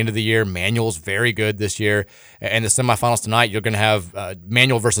expecting coming into the year. Manual's very good this year, and the semifinals tonight you're going to have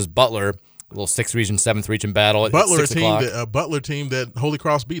Manual versus Butler. A little 6th region, 7th region battle. Butler team that Holy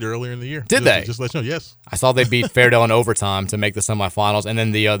Cross beat earlier in the year. Did they? Just let you know, yes. I saw they beat Fairdale in overtime to make the semifinals, and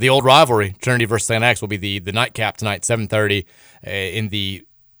then the old rivalry, Trinity versus St. X, will be the nightcap tonight, 7:30, in the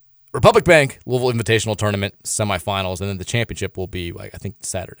Republic Bank Louisville Invitational Tournament semifinals, and then the championship will be I think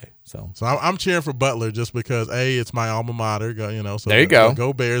Saturday. So I'm cheering for Butler just because it's my alma mater, So there you go.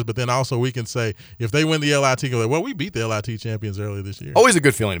 Go Bears. But then also we can say if they win the LIT, go well, we beat the LIT champions earlier this year. Always a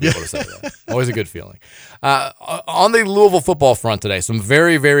good feeling to be able to say that. Always a good feeling. On the Louisville football front today, some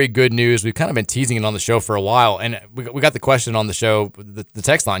very, very good news. We've kind of been teasing it on the show for a while, and we got the question on the show, the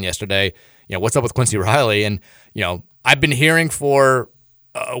text line yesterday. What's up with Quincy Riley? And I've been hearing for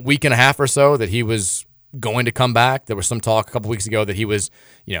a week and a half or so that he was going to come back. There was some talk a couple weeks ago that he was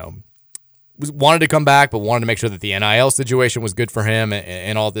wanted to come back, but wanted to make sure that the NIL situation was good for him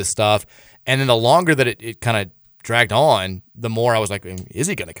and all this stuff. And then the longer that it kind of dragged on, the more I was like, is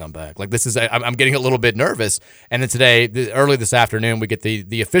he going to come back? Like I'm getting a little bit nervous. And then today, early this afternoon, we get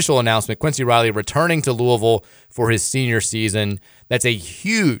the official announcement, Quincy Riley returning to Louisville for his senior season. That's a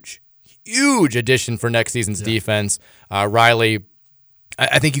huge, huge addition for next season's defense. Riley,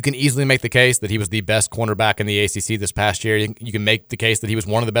 I think you can easily make the case that he was the best cornerback in the ACC this past year. You can make the case that he was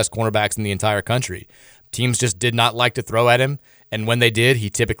one of the best cornerbacks in the entire country. Teams just did not like to throw at him, and when they did, he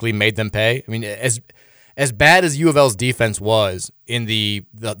typically made them pay. I mean, as bad as U of L's defense was in the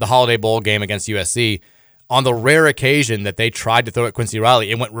Holiday Bowl game against USC, on the rare occasion that they tried to throw at Quincy Riley,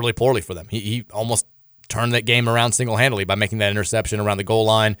 it went really poorly for them. He almost turned that game around single-handedly by making that interception around the goal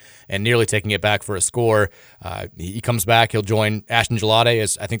line and nearly taking it back for a score. He comes back. He'll join Ashton Gelade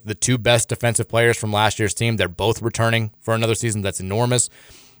as, I think, the two best defensive players from last year's team. They're both returning for another season. That's enormous.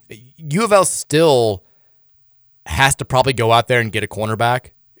 U of L still has to probably go out there and get a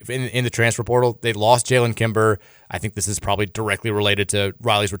cornerback in the transfer portal. They lost Jalen Kimber. I think this is probably directly related to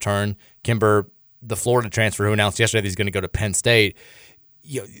Riley's return. Kimber, the Florida transfer who announced yesterday that he's going to go to Penn State.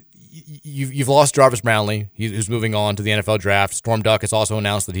 You've lost Jarvis Brownlee, who's moving on to the NFL draft. Storm Duck has also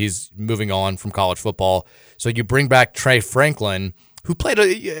announced that he's moving on from college football. So you bring back Trey Franklin, who played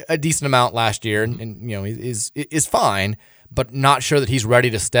a decent amount last year, and is fine, but not sure that he's ready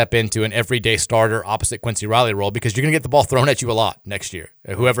to step into an everyday starter opposite Quincy Riley role because you're going to get the ball thrown at you a lot next year,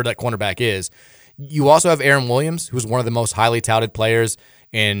 whoever that cornerback is. You also have Aaron Williams, who's one of the most highly touted players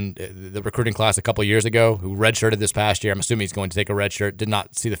in the recruiting class a couple of years ago, who redshirted this past year. I'm assuming he's going to take a redshirt. Did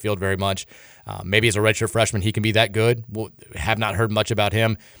not see the field very much. Maybe as a redshirt freshman, he can be that good. We'll have not heard much about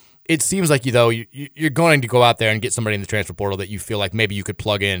him. It seems like you're going to go out there and get somebody in the transfer portal that you feel like maybe you could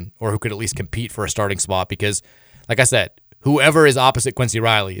plug in or who could at least compete for a starting spot because, like I said, whoever is opposite Quincy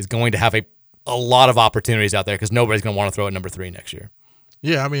Riley is going to have a lot of opportunities out there because nobody's going to want to throw at number 3 next year.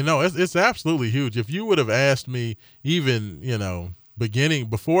 Yeah, I mean, no, it's absolutely huge. If you would have asked me even, beginning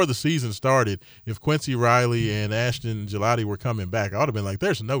before the season started, if Quincy Riley and Ashton Gelati were coming back, I would have been like,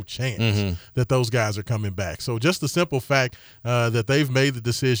 there's no chance that those guys are coming back. So just the simple fact that they've made the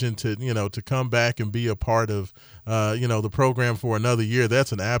decision to come back and be a part of the program for another year,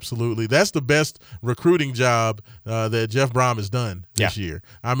 that's the best recruiting job that Jeff Brom has done this year.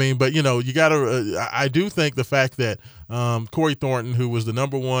 I mean, but you got to I do think the fact that Corey Thornton, who was the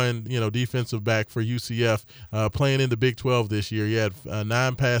number one defensive back for UCF, playing in the Big 12 this year, he had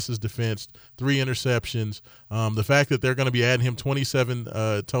 9 passes defensed, 3 interceptions. The fact that they're going to be adding him 27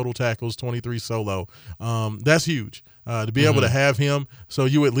 total tackles, 23 solo, that's huge. To be able to have him, so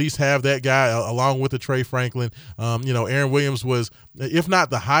you at least have that guy along with the Trey Franklin. Aaron Williams was, if not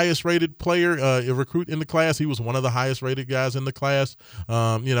the highest rated player, a recruit in the class, he was one of the highest rated guys in the class.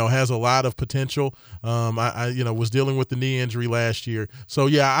 Has a lot of potential. I was dealing with the knee injury last year. So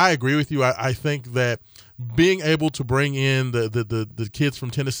yeah, I agree with you. I think that being able to bring in the kids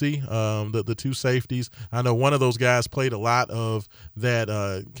from Tennessee, the 2 safeties, I know one of those guys played a lot of that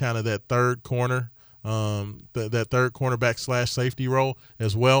kind of that third corner. That third cornerback / safety role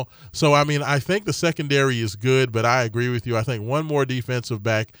as well. So, I mean, I think the secondary is good, but I agree with you. I think one more defensive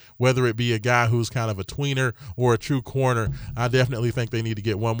back, whether it be a guy who's kind of a tweener or a true corner, I definitely think they need to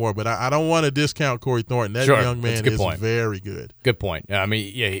get one more. But I don't want to discount Corey Thornton. That young man is very good. Good point. I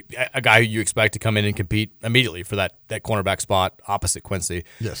mean, yeah, a guy who you expect to come in and compete immediately for that cornerback spot opposite Quincy.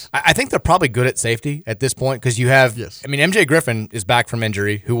 Yes. I think they're probably good at safety at this point because you have, I mean, MJ Griffin is back from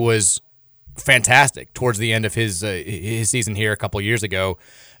injury, who was fantastic towards the end of his season here a couple of years ago.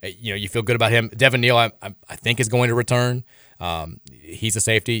 You feel good about him. Devin Neal, I think, is going to return. He's a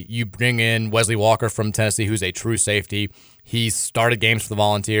safety. You bring in Wesley Walker from Tennessee, who's a true safety. He's started games for the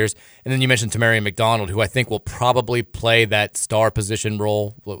Volunteers. And then you mentioned Tamarion McDonald, who I think will probably play that star position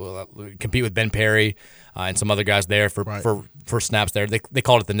role, compete with Ben Perry and some other guys there for snaps there. They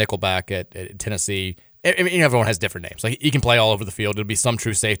called it the nickelback at Tennessee. I mean, everyone has different names. Like, he can play all over the field. It'll be some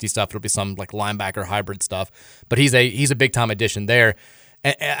true safety stuff. It'll be some like linebacker hybrid stuff. But he's a big time addition there.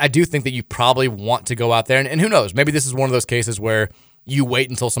 And I do think that you probably want to go out there. And who knows? Maybe this is one of those cases where you wait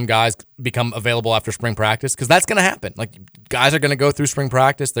until some guys become available after spring practice, because that's going to happen. Like, guys are going to go through spring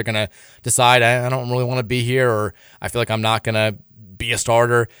practice. They're going to decide, I don't really want to be here, or I feel like I'm not going to be a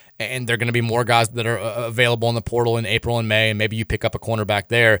starter, and there are going to be more guys that are available in the portal in April and May, and maybe you pick up a cornerback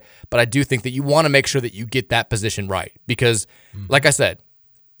there. But I do think that you want to make sure that you get that position right, because, like I said,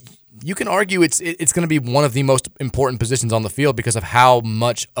 you can argue it's going to be one of the most important positions on the field because of how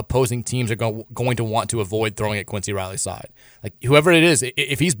much opposing teams are going to want to avoid throwing at Quincy Riley's side. Like, whoever it is,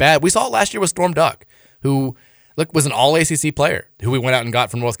 if he's bad, we saw it last year with Storm Duck, who was an all-ACC player who we went out and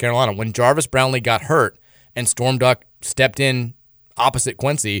got from North Carolina. When Jarvis Brownlee got hurt and Storm Duck stepped in opposite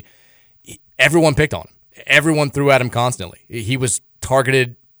Quincy, everyone picked on him. Everyone threw at him constantly. He was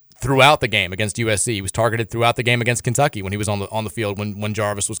targeted throughout the game against USC. He was targeted throughout the game against Kentucky when he was on the field when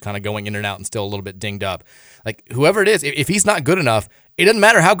Jarvis was kind of going in and out and still a little bit dinged up. Like, whoever it is, if he's not good enough, it doesn't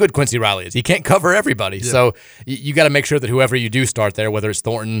matter how good Quincy Riley is. He can't cover everybody. Yeah. So you got to make sure that whoever you do start there, whether it's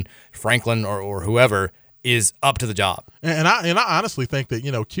Thornton, Franklin, or whoever, is up to the job. And I honestly think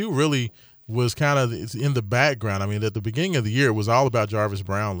that Q really was kind of in the background. I mean, at the beginning of the year, it was all about Jarvis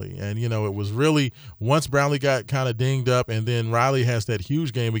Brownlee. And, it was really, once Brownlee got kind of dinged up and then Riley has that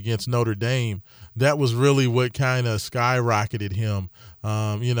huge game against Notre Dame, that was really what kind of skyrocketed him,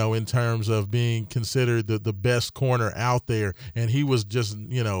 in terms of being considered the best corner out there. And he was just,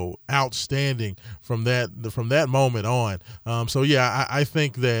 outstanding from that moment on. So, yeah, I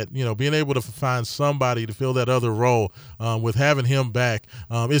think that, being able to find somebody to fill that other role with having him back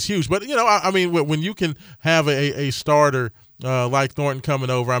is huge. But, I mean, when you can have a starter like Thornton coming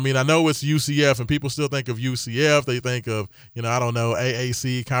over. I mean, I know it's UCF, and people still think of UCF. They think of, I don't know,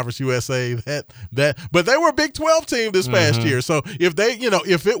 AAC, Conference USA, that. But they were a Big 12 team this past year. So if they,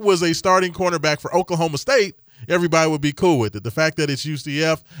 if it was a starting cornerback for Oklahoma State, everybody would be cool with it. The fact that it's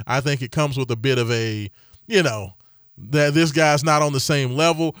UCF, I think it comes with a bit of a, that this guy's not on the same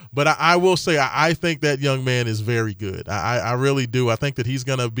level. But I will say I think that young man is very good. I really do. I think that he's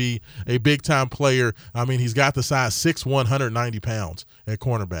going to be a big-time player. I mean, he's got the size 6'1", 190 pounds at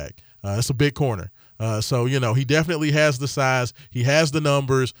cornerback. That's a big corner. So, he definitely has the size. He has the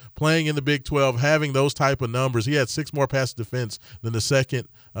numbers. Playing in the Big 12, having those type of numbers. He had 6 more pass defense than the second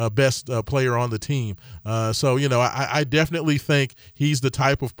best player on the team. So, I definitely think he's the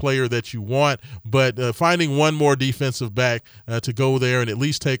type of player that you want. But finding one more defensive back to go there and at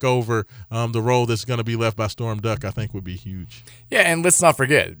least take over the role that's going to be left by Storm Duck, I think would be huge. Yeah, and let's not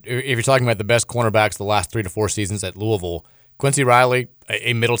forget, if you're talking about the best cornerbacks the last 3 to 4 seasons at Louisville, Quincy Riley,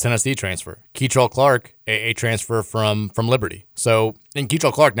 a Middle Tennessee transfer. Keitrell Clark, a transfer from Liberty. So, and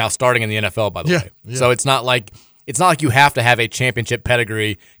Keitrell Clark now starting in the NFL, by the way. Yeah. So it's not like you have to have a championship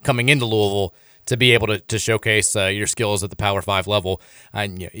pedigree coming into Louisville to be able to showcase your skills at the Power 5 level.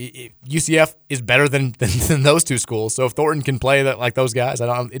 And UCF is better than those two schools. So if Thornton can play like those guys,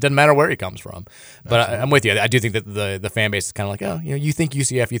 it doesn't matter where he comes from. But I'm with you. I do think that the fan base is kind of like, you think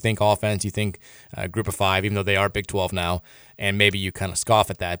UCF, you think offense, you think Group of 5, even though they are Big 12 now, and maybe you kind of scoff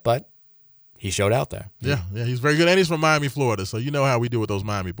at that. But he showed out there. Yeah, he's very good. And he's from Miami, Florida, so you know how we do with those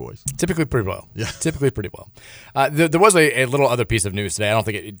Miami boys. Typically pretty well. Yeah. Typically pretty well. There was a little other piece of news today. I don't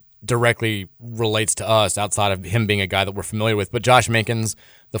think it directly relates to us outside of him being a guy that we're familiar with, but Josh Minkins,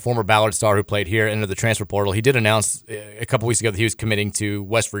 the former Ballard star who played here, entered the transfer portal. He did announce a couple weeks ago that he was committing to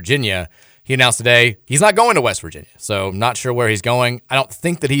West Virginia. He announced today he's not going to West Virginia, so not sure where he's going. I don't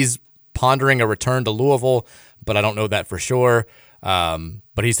think that he's pondering a return to Louisville, but I don't know that for sure.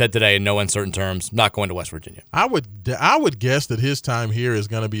 But he said today in no uncertain terms, not going to West Virginia. I would guess that his time here is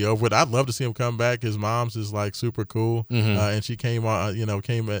going to be over with. I'd love to see him come back. His mom's is like super cool, and she came on,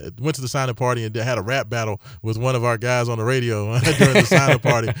 went to the signing party and had a rap battle with one of our guys on the radio during the signing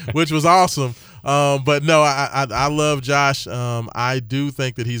party, which was awesome. But no, I love Josh. I do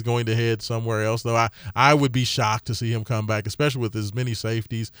think that he's going to head somewhere else, though. I would be shocked to see him come back, especially with as many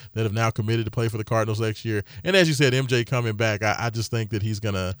safeties that have now committed to play for the Cardinals next year. And as you said, MJ coming back, I just think that he's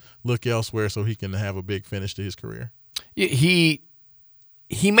going to look elsewhere so he can have a big finish to his career. He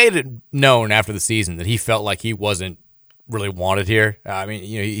made it known after the season that he felt like he wasn't really wanted here.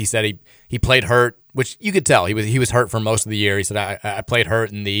 He said he played hurt, which you could tell. He was hurt for most of the year. He said, I played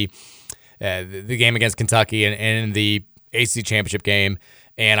hurt in the game against Kentucky and in the ACC championship game,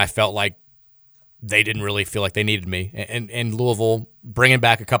 and I felt like they didn't really feel like they needed me. And Louisville bringing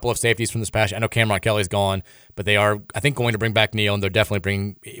back a couple of safeties from this past year. I know Cameron Kelly's gone, but they are, I think, going to bring back Neal, and they're definitely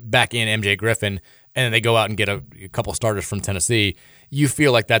bringing back in MJ Griffin, and then they go out and get a couple starters from Tennessee. You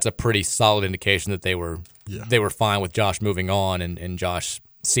feel like that's a pretty solid indication that they were fine with Josh moving on, and Josh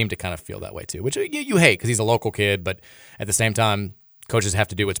seemed to kind of feel that way too, which you hate because he's a local kid, but at the same time, coaches have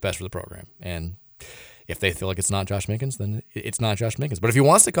to do what's best for the program. And if they feel like it's not Josh Minkins, then it's not Josh Minkins. But if he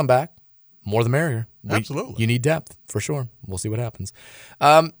wants to come back, more the merrier. Absolutely. You need depth, for sure. We'll see what happens.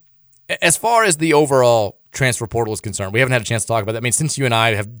 As far as the overall transfer portal is concerned, we haven't had a chance to talk about that. I mean, since you and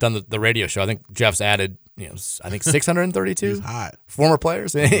I have done the radio show, I think Jeff's added, 632 former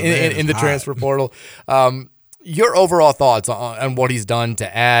players in the transfer portal. Your overall thoughts on what he's done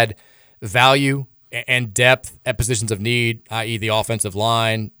to add value and depth at positions of need, i.e. the offensive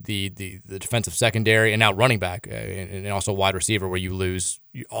line, the defensive secondary, and now running back, and also wide receiver, where you lose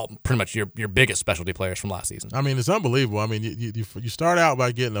pretty much your biggest specialty players from last season. I mean, it's unbelievable. I mean, you start out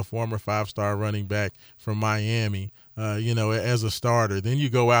by getting a former 5-star running back from Miami, as a starter. Then you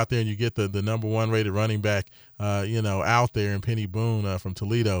go out there and you get the number 1 rated running back, out there in Penny Boone from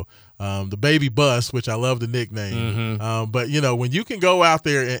Toledo. The baby bus, which I love the nickname. But, when you can go out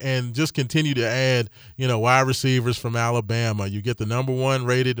there and just continue to add, wide receivers from Alabama, you get the number 1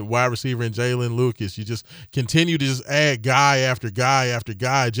 rated wide receiver in Jalen Lucas. You just continue to just add guy after guy after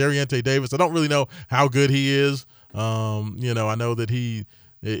guy. Jerriante Davis, I don't really know how good he is. I know that he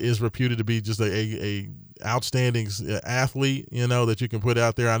is reputed to be just a outstanding athlete, that you can put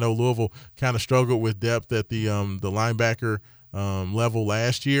out there. I know Louisville kind of struggled with depth at the linebacker level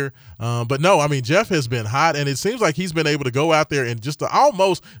last year. But no, I mean, Jeff has been hot, and it seems like he's been able to go out there and just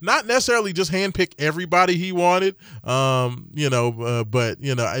almost not necessarily just handpick everybody he wanted, but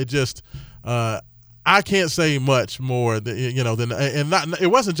it just I can't say much more than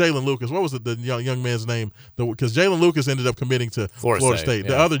it wasn't Jalen Lucas. What was the young man's name? Because Jalen Lucas ended up committing to Florida State.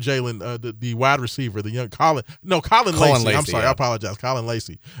 The other Jalen, the wide receiver, the young Colin Lacey. I'm sorry, I apologize, Colin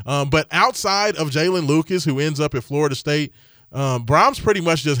Lacey. But outside of Jalen Lucas, who ends up at Florida State, Brahms pretty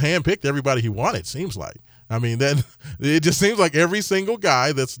much just handpicked everybody he wanted. Seems like. I mean, that it just seems like every single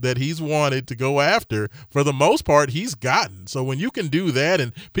guy that he's wanted to go after, for the most part, he's gotten. So when you can do that,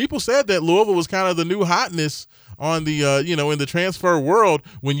 and people said that Louisville was kind of the new hotness on the in the transfer world.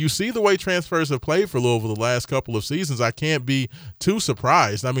 When you see the way transfers have played for Louisville the last couple of seasons, I can't be too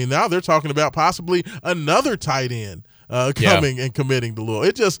surprised. I mean, now they're talking about possibly another tight end coming and committing to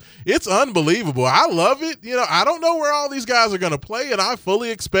Louisville. It's unbelievable. I love it. I don't know where all these guys are going to play, and I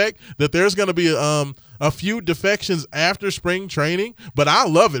fully expect that there's going to be a few defections after spring training, but I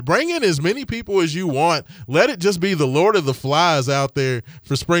love it. Bring in as many people as you want. Let it just be the Lord of the Flies out there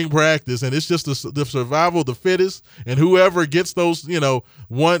for spring practice, and it's just the survival of the fittest, and whoever gets those,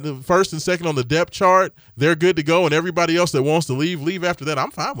 first and second on the depth chart, they're good to go, and everybody else that wants to leave after that.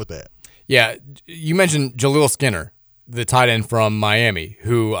 I'm fine with that. Yeah, you mentioned Jaleel Skinner. the tight end from Miami,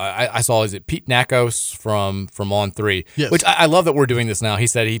 who I saw, is it Pete Nakos from On3? Yes. Which I love that we're doing this now. He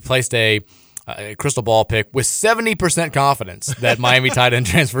said he placed a crystal ball pick with 70% confidence that Miami tight end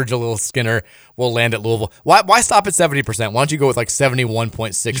transfer Jaleel Skinner will land at Louisville. Why stop at 70%? Why don't you go with like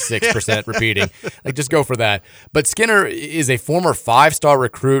 71.66% repeating? Like, just go for that. But Skinner is a former 5-star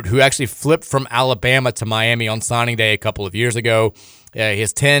recruit who actually flipped from Alabama to Miami on signing day a couple of years ago. He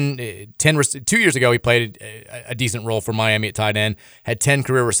has 2 years ago, he played a decent role for Miami at tight end, had 10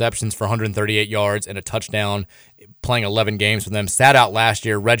 career receptions for 138 yards and a touchdown, playing 11 games for them. Sat out last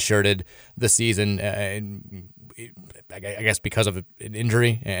year, redshirted the season, I guess because of an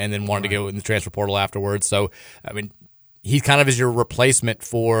injury, and then wanted to go in the transfer portal afterwards. So, I mean, he kind of is your replacement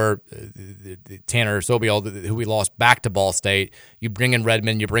for Tanner Sobiel, who we lost back to Ball State. You bring in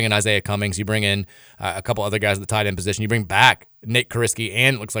Redmond, you bring in Isaiah Cummings, you bring in a couple other guys at the tight end position. You bring back Nate Kariski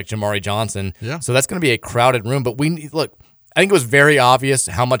and it looks like Jamari Johnson. Yeah. So that's going to be a crowded room. But I think it was very obvious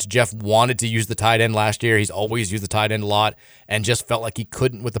how much Jeff wanted to use the tight end last year. He's always used the tight end a lot and just felt like he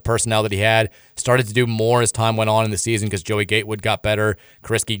couldn't with the personnel that he had. Started to do more as time went on in the season because Joey Gatewood got better.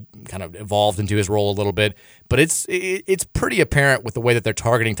 Kariski kind of evolved into his role a little bit. But it's pretty apparent with the way that they're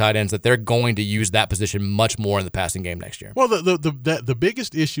targeting tight ends that they're going to use that position much more in the passing game next year. Well, the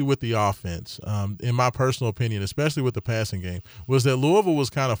biggest issue with the offense, in my personal opinion, especially with the passing game, was that Louisville was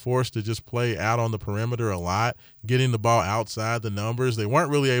kind of forced to just play out on the perimeter a lot, getting the ball outside the numbers. They weren't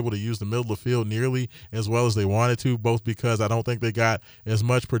really able to use the middle of the field nearly as well as they wanted to, both because I don't think they got as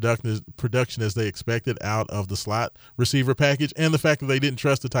much production as they expected out of the slot receiver package, and the fact that they didn't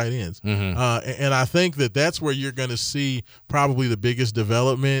trust the tight ends. Mm-hmm. And I think that's where you're going to see probably the biggest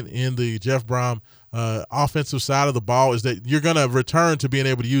development in the Jeff Brom offensive side of the ball, is that you're going to return to being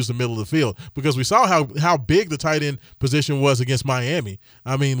able to use the middle of the field, because we saw how big the tight end position was against Miami.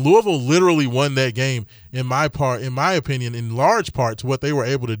 I mean, Louisville literally won that game in my opinion, in large part to what they were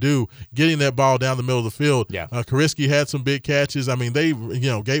able to do, getting that ball down the middle of the field. Yeah. Kariski had some big catches. I mean,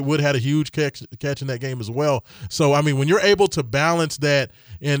 Gatewood had a huge catch in that game as well. So, I mean, when you're able to balance that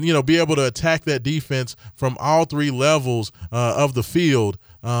and, be able to attack that defense from all 3 levels of the field,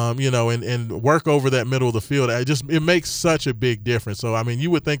 and work over that middle of the field, it makes such a big difference. So, I mean,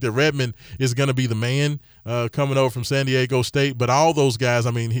 you would think that Redmond is going to be the man coming over from San Diego State, but all those guys,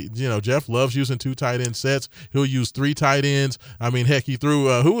 I mean, Jeff loves using 2 tight end sets. He'll use 3 tight ends. I mean, heck, he threw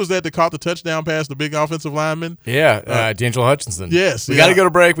who was that caught the touchdown pass, the big offensive lineman? Yeah, D'Angelo Hutchinson. Yes. We got to go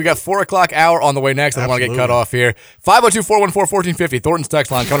to break. We got 4 o'clock hour on the way next. I don't want to get cut off here. 502-414-1450, Thornton's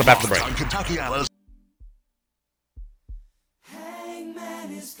text line, coming up after the break. Kentucky Islands.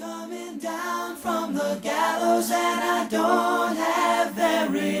 From the gallows, and I don't have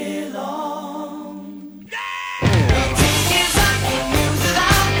very long. Yeah!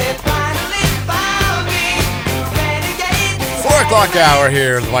 4 o'clock hour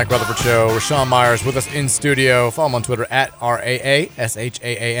here is the Mike Rutherford Show. Rashawn Myers with us in studio. Follow him on Twitter at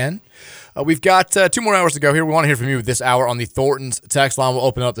RAASHAAN. We've got 2 more hours to go here. We want to hear from you this hour on the Thornton's text line. We'll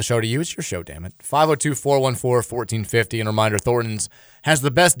open up the show to you. It's your show, damn it. 502-414-1450. And a reminder, Thornton's has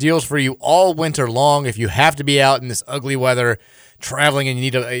the best deals for you all winter long. If you have to be out in this ugly weather, traveling, and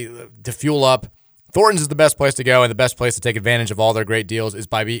you need to fuel up, Thornton's is the best place to go, and the best place to take advantage of all their great deals is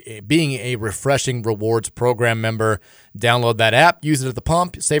by being a Refreshing Rewards program member. Download that app, use it at the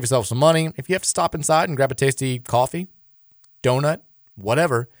pump, save yourself some money. If you have to stop inside and grab a tasty coffee, donut,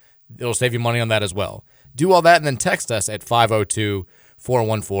 whatever, it'll save you money on that as well. Do all that and then text us at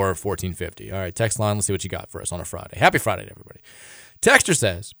 502-414-1450. All right, text line, let's see what you got for us on a Friday. Happy Friday to everybody. Texter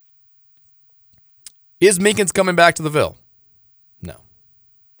says, is Meekins coming back to the Ville? No,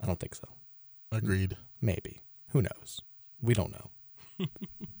 I don't think so. Agreed. Maybe. Who knows? We don't know.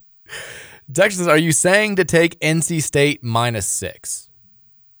 Texter says, are you saying to take NC State -6?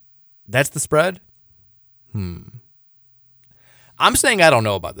 That's the spread? I'm saying I don't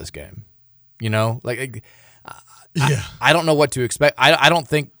know about this game. I don't know what to expect. I don't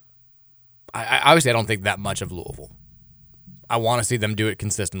think that much of Louisville. I want to see them do it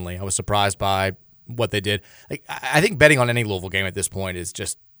consistently. I was surprised by what they did. I think betting on any Louisville game at this point is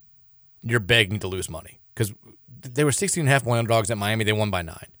just, you're begging to lose money, because they were 16.5-point underdogs at Miami. They won by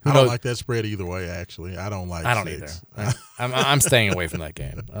 9. I don't like that spread either way, actually. I don't either. I'm staying away from that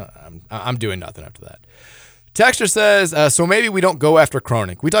game. I'm doing nothing after that. Texter says, so maybe we don't go after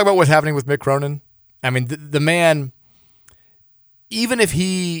Cronin. Can we talk about what's happening with Mick Cronin? I mean, the man, even if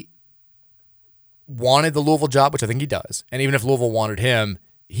he wanted the Louisville job, which I think he does, and even if Louisville wanted him,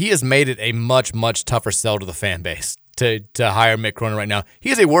 he has made it a much, much tougher sell to the fan base to hire Mick Cronin right now. He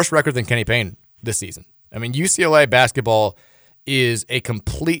has a worse record than Kenny Payne this season. I mean, UCLA basketball is a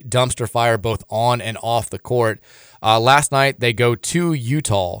complete dumpster fire both on and off the court. Last night they go to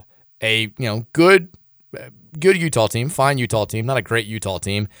Utah, a good Utah team, fine Utah team, not a great Utah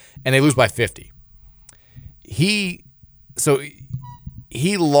team, and they lose by 50. He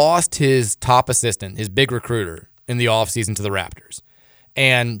lost his top assistant, his big recruiter, in the offseason to the Raptors.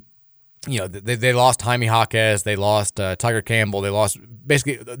 And, they lost Jaime Jaquez, they lost Tiger Campbell, they lost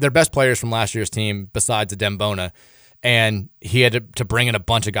basically their best players from last year's team besides Adembona. And he had to bring in a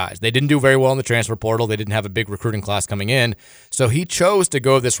bunch of guys. They didn't do very well in the transfer portal. They didn't have a big recruiting class coming in. So he chose to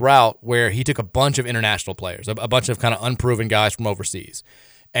go this route where he took a bunch of international players, a bunch of kind of unproven guys from overseas.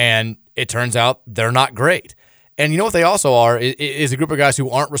 And it turns out they're not great. And you know what they also are is a group of guys who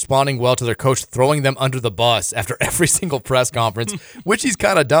aren't responding well to their coach throwing them under the bus after every single press conference, which he's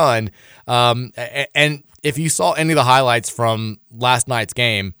kind of done. And if you saw any of the highlights from last night's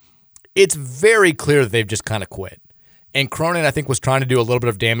game, it's very clear that they've just kind of quit. And Cronin, I think, was trying to do a little bit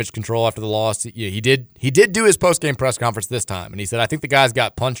of damage control after the loss. He did do his post-game press conference this time, and he said, I think the guys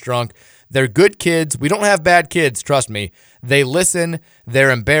got punch drunk. They're good kids. We don't have bad kids, trust me. They listen.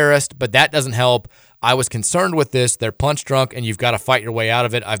 They're embarrassed, but that doesn't help. I was concerned with this. They're punch drunk, and you've got to fight your way out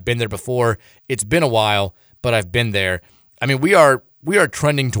of it. I've been there before. It's been a while, but I've been there. I mean, we are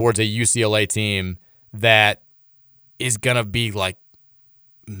trending towards a UCLA team that is going to be like,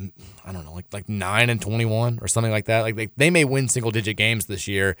 I don't know, like 9-21 or something like that. Like they may win single-digit games this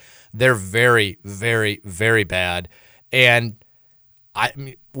year. They're very, very, very bad. And I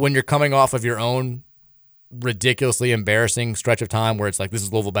mean, when you're coming off of your own ridiculously embarrassing stretch of time where it's like, this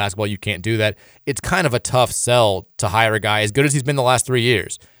is Louisville basketball, you can't do that, it's kind of a tough sell to hire a guy as good as he's been the last 3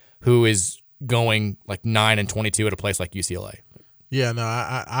 years who is going like 9-22 at a place like UCLA. Yeah, no,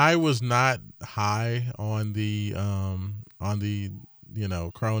 I was not high on the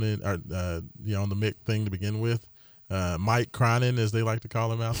Cronin, or on the Mick thing to begin with. Mike Cronin, as they like to call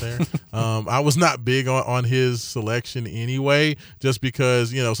him out there. I was not big on his selection anyway, just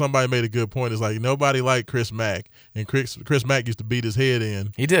because, somebody made a good point. It's like nobody liked Chris Mack, and Chris Mack used to beat his head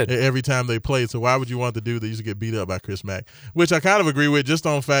in. He did. Every time they played. So why would you want the dude that used to get beat up by Chris Mack? Which I kind of agree with, just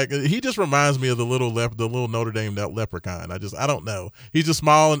on fact. He just reminds me of the little Notre Dame leprechaun. I don't know. He's just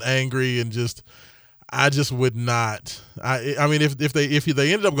small and angry and just – I just would not. I mean, if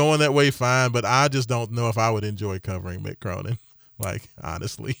they ended up going that way, fine. But I just don't know if I would enjoy covering Mick Cronin. Like,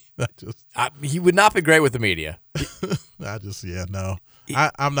 honestly, he would not be great with the media. No.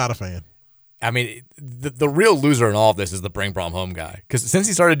 I'm not a fan. I mean, the real loser in all of this is the Bring Brom Home guy, because since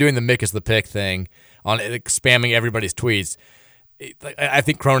he started doing the Mick is the pick thing on spamming everybody's tweets, I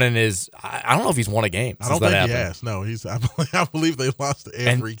think Cronin is. I don't know if he's won a game. I don't think he has. No, I believe they lost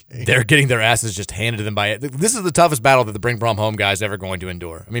every game. They're getting their asses just handed to them by it. This is the toughest battle that the Bring Brom Home guy is ever going to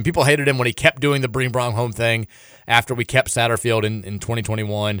endure. I mean, people hated him when he kept doing the Bring Brom Home thing after we kept Satterfield in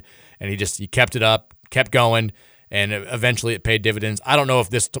 2021, and he kept it up, kept going, and eventually it paid dividends. I don't know if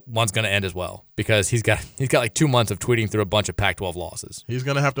this one's going to end as well, because he's got like 2 months of tweeting through a bunch of Pac-12 losses. He's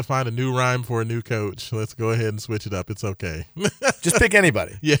going to have to find a new rhyme for a new coach. Let's go ahead and switch it up. It's okay. Just pick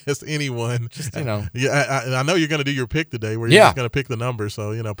anybody. Yes, anyone. Just, Yeah, I know you're going to do your pick today where you're just going to pick the number.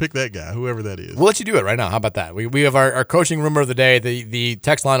 So, pick that guy, whoever that is. We'll let you do it right now. How about that? We have our coaching rumor of the day. The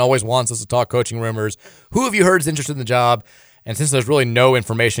text line always wants us to talk coaching rumors. Who have you heard is interested in the job? And since there's really no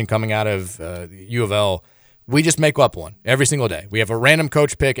information coming out of U of L, we just make up one every single day. We have a random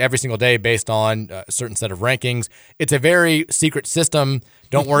coach pick every single day based on a certain set of rankings. It's a very secret system.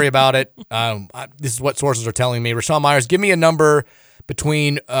 Don't worry about it. This is what sources are telling me. Rashawn Myers, give me a number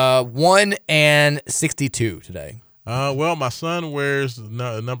between 1 and 62 today. Well, my son wears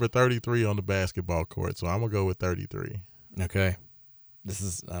number 33 on the basketball court, so I'm going to go with 33. Okay.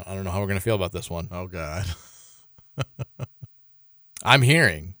 I don't know how we're going to feel about this one. Oh, God. I'm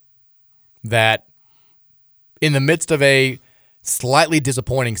hearing that in the midst of a slightly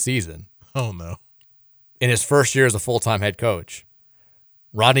disappointing season. Oh, no. In his first year as a full-time head coach,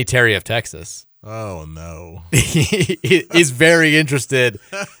 Rodney Terry of Texas. Oh, no. Is very interested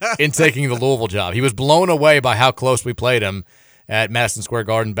in taking the Louisville job. He was blown away by how close we played him at Madison Square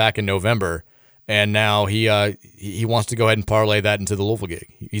Garden back in November. And now he wants to go ahead and parlay that into the Louisville gig.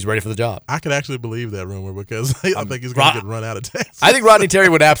 He's ready for the job. I could actually believe that rumor, because I think he's going to get run out of Texas. I think Rodney Terry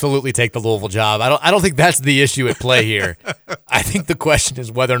would absolutely take the Louisville job. I don't think that's the issue at play here. I think the question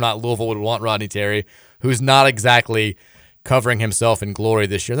is whether or not Louisville would want Rodney Terry, who's not exactly covering himself in glory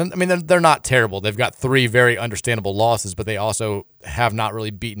this year. I mean, they're not terrible. They've got 3 very understandable losses, but they also have not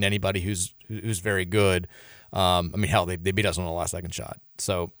really beaten anybody who's very good. I mean, hell, they beat us on the last second shot.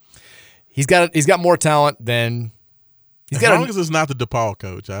 So He's got more talent than As long as it's not the DePaul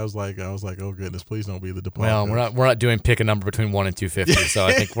coach, I was like, oh goodness, please don't be the DePaul. Well, coach. we're not doing pick a number between 1 and 250, so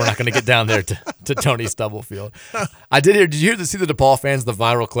I think we're not going to get down there to Tony Stubblefield. Did you see the DePaul fans, the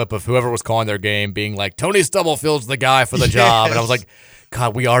viral clip of whoever was calling their game being like, Tony Stubblefield's the guy for the job, and I was like,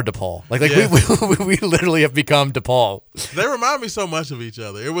 God, we are DePaul. We literally have become DePaul. They remind me so much of each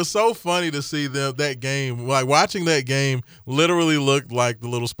other. It was so funny to see them that game. Like watching that game, literally looked like the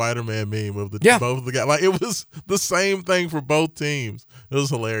little Spider-Man meme of both of the guys. Like it was the same thing for both teams. It was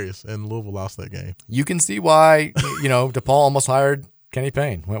hilarious, and Louisville lost that game. You can see why DePaul almost hired Kenny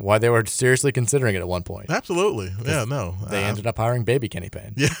Payne. Why they were seriously considering it at one point. Absolutely, yeah, no. They ended up hiring baby Kenny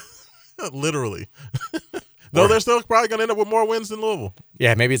Payne. Yeah, literally. Though they're still probably going to end up with more wins than Louisville.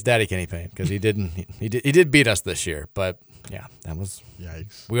 Yeah, maybe it's Daddy Kenny Payne because he did beat us this year. But yeah, that was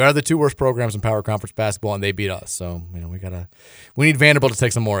yikes. We are the 2 worst programs in Power Conference basketball, and they beat us. So we need Vanderbilt to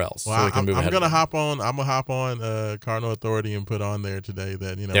take some more L's. Well, so we can move ahead. I'm gonna hop on Cardinal Authority and put on there today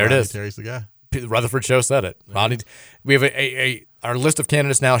that there it is. Terry's the guy. The Rutherford show said it. Rodney, we have our list of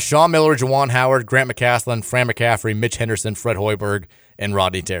candidates now: Sean Miller, Juwan Howard, Grant McCaslin, Fran McCaffrey, Mitch Henderson, Fred Hoiberg, and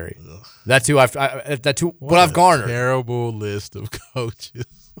Rodney Terry. Ugh. That's who I've garnered. Terrible list of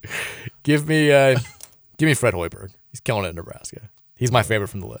coaches. Give me Fred Hoiberg. He's killing it in Nebraska. He's my favorite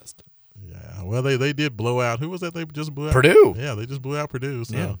from the list. Yeah. Well, they did blow out. Who was that? They just blew out Purdue. Yeah, they just blew out Purdue.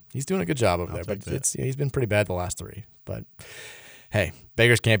 So. Yeah, he's doing a good job over there. But he's been pretty bad the last 3. But hey,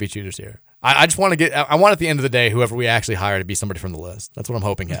 beggars can't be choosers here. I just want to I want at the end of the day, whoever we actually hire to be somebody from the list. That's what I'm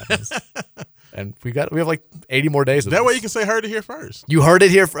hoping happens. And we have like 80 more days of that this. way you can say heard it here first. You heard it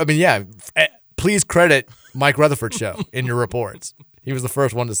here. Please credit Mike Rutherford show in your reports. He was the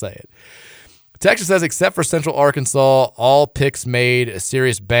first one to say it. Texas says, except for Central Arkansas, all picks made a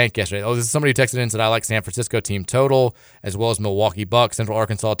serious bank yesterday. Oh, this is somebody who texted in and said, I like San Francisco team total, as well as Milwaukee Bucks, Central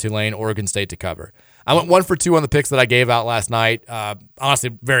Arkansas, Tulane, Oregon State to cover. I went 1 for 2 on the picks that I gave out last night. Honestly,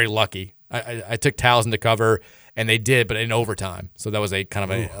 very lucky. I took Towson to cover, and they did, but in overtime. So that was a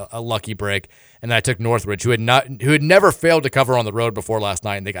kind of a lucky break. And then I took Northridge, who had never failed to cover on the road before last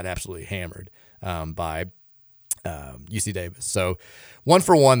night, and they got absolutely hammered by UC Davis. So 1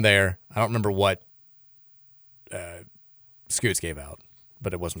 for 1 there. I don't remember what Scoots gave out,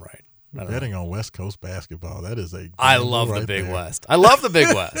 but it wasn't right. Betting on West Coast basketball, that is I love the Big West. I love the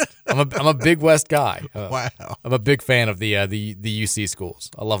Big West. I'm a Big West guy. Wow. I'm a big fan of the UC schools.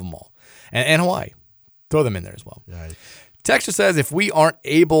 I love them all. And Hawaii. Throw them in there as well. Right. Texture says, if we aren't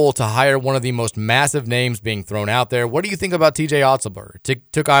able to hire one of the most massive names being thrown out there, what do you think about TJ Otzelberger?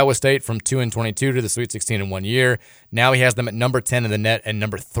 Took Iowa State from 2-22 to the Sweet 16 in 1 year. Now he has them at number 10 in the net and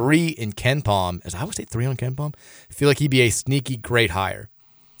number 3 in Ken Palm. Is Iowa State 3 on Ken Palm? I feel like he'd be a sneaky great hire.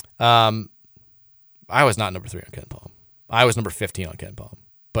 Iowa's not number 3 on Ken Palm. Iowa's number 15 on Ken Palm,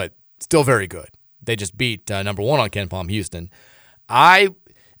 but still very good. They just beat number 1 on Ken Palm, Houston.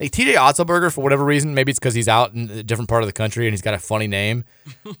 TJ Otzelberger, for whatever reason, maybe it's because he's out in a different part of the country and he's got a funny name,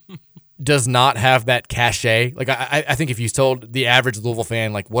 does not have that cachet. Like I think if you told the average Louisville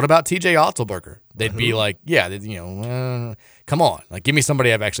fan, like, what about TJ Otzelberger? They'd be like, yeah, come on. Like, give me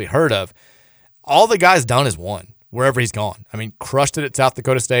somebody I've actually heard of. All the guy's done is won wherever he's gone. I mean, crushed it at South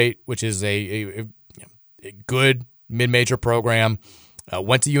Dakota State, which is a good mid-major program.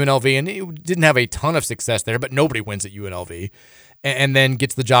 Went to UNLV, and he didn't have a ton of success there, but nobody wins at UNLV. And then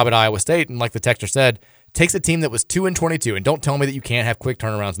gets the job at Iowa State, and like the texter said, takes a team that was 2-22, and don't tell me that you can't have quick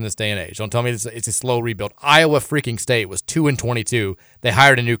turnarounds in this day and age. Don't tell me it's a slow rebuild. Iowa freaking State was 2-22. They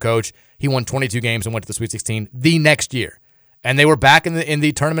hired a new coach. He won 22 games and went to the Sweet 16 the next year. And they were back in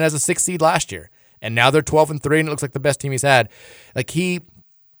the tournament as a 6th seed last year. And now they're 12-3, and it looks like the best team he's had. Like he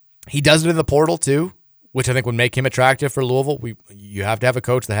does it in the portal too, which I think would make him attractive for Louisville. You have to have a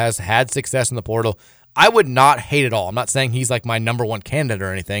coach that has had success in the portal. I would not hate it all. I'm not saying he's like my number 1 candidate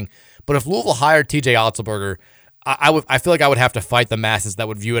or anything, but if Louisville hired TJ Otzelberger, I feel like I would have to fight the masses that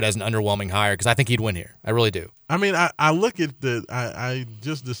would view it as an underwhelming hire because I think he'd win here. I really do. I mean, I look at I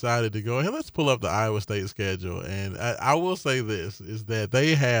just decided to go, hey, let's pull up the Iowa State schedule, and I will say this, is that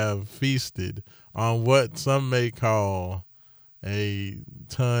they have feasted on what some may call a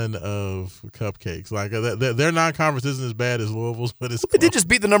ton of cupcakes. Like their non-conference isn't as bad as Louisville's, but it's. They did just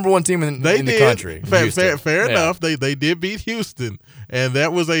beat the number 1 team in the country. Fair enough. They did beat Houston, and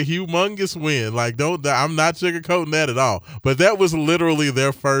that was a humongous win. Like I'm not sugarcoating that at all. But that was literally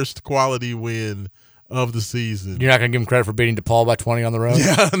their first quality win of the season. You're not going to give him credit for beating DePaul by 20 on the road?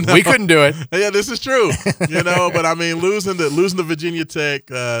 Yeah, no. We couldn't do it. Yeah, this is true. But I mean, losing to Virginia Tech,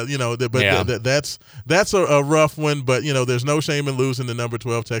 that's a rough one. But there's no shame in losing to number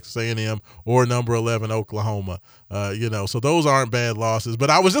 12 Texas A&M or number 11 Oklahoma. So those aren't bad losses. But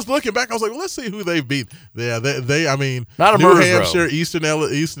I was just looking back. I was like, well, let's see who they've beat. Yeah, not a New murder's Hampshire, row.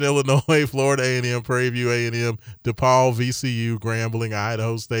 Eastern Illinois, Florida A&M, Prairie View A&M, DePaul, VCU, Grambling,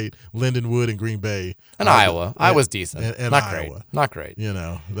 Idaho State, Lindenwood, and Green Bay. And Iowa. Iowa's decent. And not Iowa. great. Not great.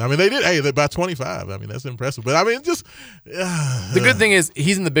 They did. Hey, by 25. I mean, that's impressive. But I mean, just the good thing is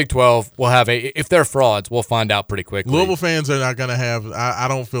he's in the Big 12. We'll have if they're frauds, we'll find out pretty quickly. Louisville fans are not going to have. I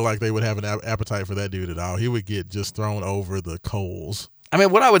don't feel like they would have an appetite for that dude at all. He would get just thrown over the coals. I mean,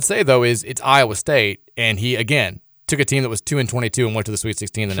 what I would say though is it's Iowa State, and he again took a team that was 2-22 and went to the Sweet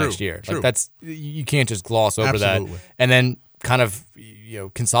 16 the next year. True. Like that's you can't just gloss over Absolutely. that, and then kind of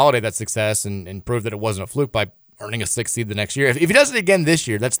consolidate that success and prove that it wasn't a fluke by earning a 6th seed the next year. If he does it again this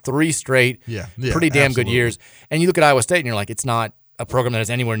year, that's 3 straight pretty damn good years. And you look at Iowa State and you're like, it's not a program that has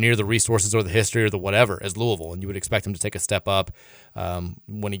anywhere near the resources or the history or the whatever as Louisville, and you would expect him to take a step up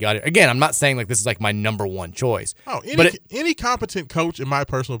when he got it. Again, I'm not saying like this is like my number one choice. Any competent coach, in my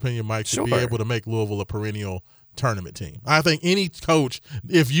personal opinion, Mike, should be able to make Louisville a perennial tournament team. I think any coach,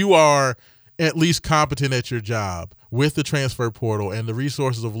 if you are at least competent at your job with the transfer portal and the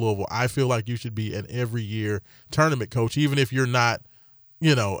resources of Louisville, I feel like you should be an every year tournament coach, even if you're not,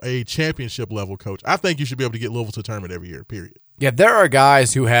 a championship level coach. I think you should be able to get Louisville to a tournament every year, period. Yeah, there are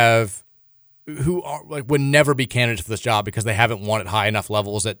guys who are like would never be candidates for this job because they haven't won at high enough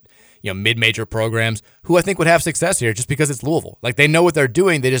levels at mid-major programs who I think would have success here just because it's Louisville. Like they know what they're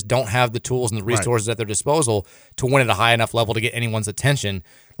doing, they just don't have the tools and the resources at their disposal to win at a high enough level to get anyone's attention.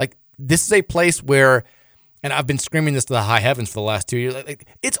 Like this is a place where, and I've been screaming this to the high heavens for the last 2 years, like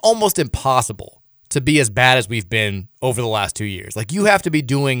it's almost impossible to be as bad as we've been over the last 2 years. Like you have to be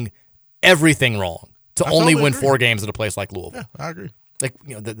doing everything wrong to only win 4 games at a place like Louisville. Yeah, I agree. Like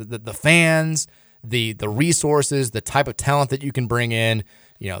the fans, the resources, the type of talent that you can bring in,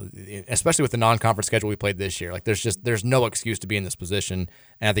 especially with the non-conference schedule we played this year. Like there's no excuse to be in this position.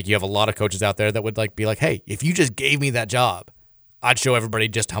 And I think you have a lot of coaches out there that would be like, hey, if you just gave me that job, I'd show everybody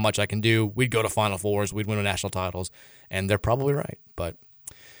just how much I can do. We'd go to Final Fours, we'd win national titles, and they're probably right. But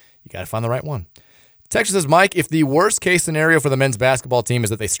you got to find the right one. Texas says, Mike, if the worst case scenario for the men's basketball team is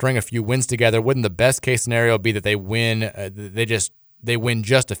that they string a few wins together, wouldn't the best case scenario be that they win? They win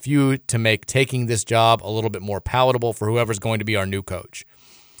just a few to make taking this job a little bit more palatable for whoever's going to be our new coach.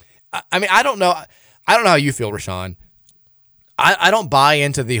 I mean, I don't know how you feel, Rashawn. I don't buy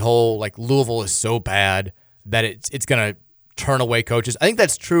into the whole like Louisville is so bad that it's going to turn away coaches. I think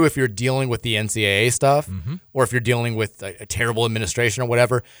that's true if you're dealing with the NCAA stuff or if you're dealing with a terrible administration or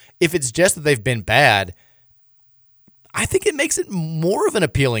whatever. If it's just that they've been bad, I think it makes it more of an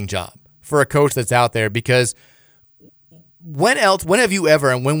appealing job for a coach that's out there because when have you ever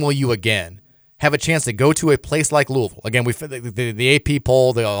and when will you again have a chance to go to a place like Louisville? Again, the AP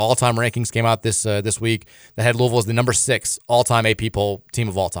poll, the all-time rankings came out this week that had Louisville as the number 6 all-time AP poll team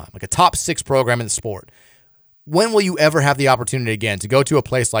of all time, like a top 6 program in the sport. When will you ever have the opportunity again to go to a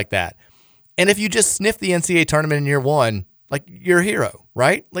place like that? And if you just sniff the NCAA tournament in year 1, like you're a hero,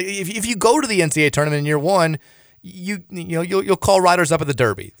 right? Like if you go to the NCAA tournament in year 1, you'll call riders up at the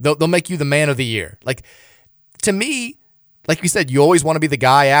Derby. They'll make you the man of the year. Like to me, like you said, you always want to be the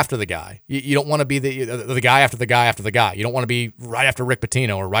guy after the guy. You don't want to be the guy after the guy after the guy. You don't want to be right after Rick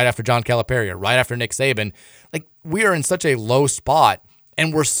Pitino or right after John Calipari or right after Nick Saban. Like we are in such a low spot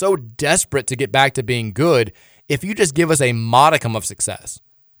and we're so desperate to get back to being good. If you just give us a modicum of success,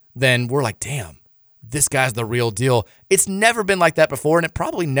 then we're like, damn, this guy's the real deal. It's never been like that before, and it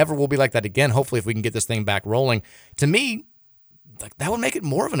probably never will be like that again, hopefully, if we can get this thing back rolling. To me, like that would make it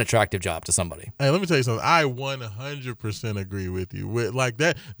more of an attractive job to somebody. Hey, let me tell you something. I 100% agree with you. With like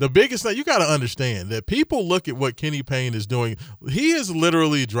that, the biggest thing you got to understand that people look at what Kenny Payne is doing. He is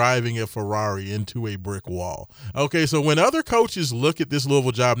literally driving a Ferrari into a brick wall. Okay, so when other coaches look at this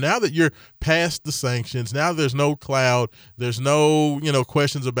Louisville job, now that you're past the sanctions, now there's no cloud, there's no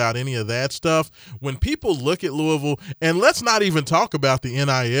questions about any of that stuff. When people look at Louisville, and let's not even talk about the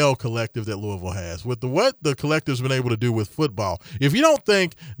NIL collective that Louisville has with what the collective's been able to do with football. If you don't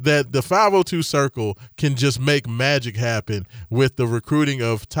think that the 502 Circle can just make magic happen with the recruiting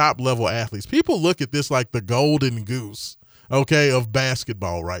of top-level athletes, people look at this like the golden goose, okay, of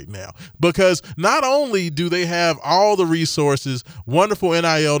basketball right now. Because not only do they have all the resources, wonderful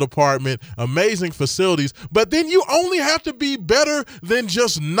NIL department, amazing facilities, but then you only have to be better than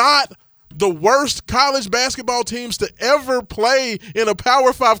just not the worst college basketball teams to ever play in a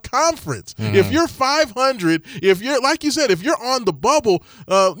Power 5 conference. If you're 500, if you're, like you said, if you're on the bubble,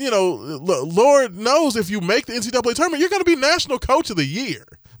 Lord knows if you make the NCAA tournament, you're going to be National Coach of the Year.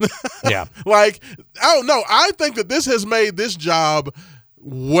 Yeah. Like, I don't know. I think that this has made this job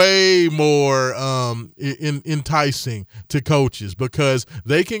way more enticing to coaches because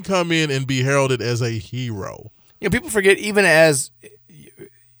they can come in and be heralded as a hero. People forget even as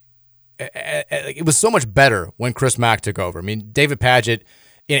it was so much better when Chris Mack took over. I mean, David Padgett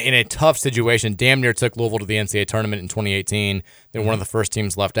in a tough situation damn near took Louisville to the NCAA tournament in 2018. They were one of the first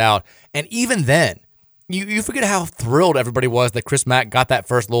teams left out. And even then, you forget how thrilled everybody was that Chris Mack got that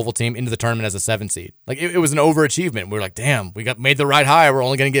first Louisville team into the tournament as a 7 seed. Like, it was an overachievement. We were like, damn, we made the right hire. We're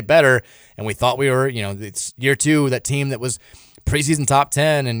only going to get better. And we thought we were, it's year 2, that team that was preseason top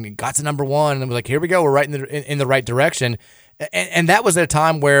 10 and got to number 1. And we're like, here we go. We're right in the right direction. And that was at a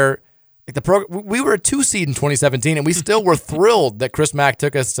time where we were a 2 seed in 2017, and we still were thrilled that Chris Mack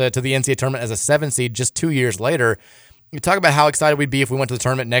took us to the NCAA tournament as a 7 seed just 2 years later. You talk about how excited we'd be if we went to the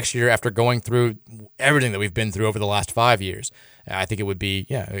tournament next year after going through everything that we've been through over the last 5 years. I think it would be,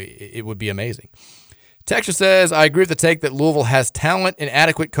 it would be amazing. Texture says, I agree with the take that Louisville has talent. An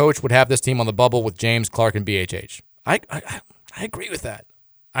adequate coach would have this team on the bubble with James, Clark, and BHH. I agree with that.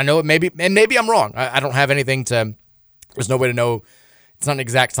 I know maybe I'm wrong. I don't have anything there's no way to know. It's not an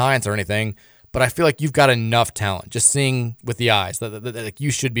exact science or anything, but I feel like you've got enough talent. Just seeing with the eyes that you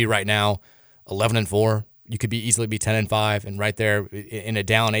should be right now 11-4. You could easily be 10-5, and right there in a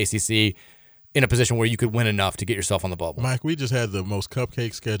down ACC, in a position where you could win enough to get yourself on the bubble. Mike, we just had the most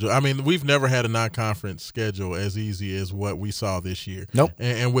cupcake schedule. I mean, we've never had a non-conference schedule as easy as what we saw this year. Nope.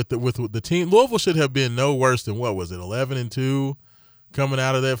 And with the team, Louisville should have been no worse than, what was it, 11-2 coming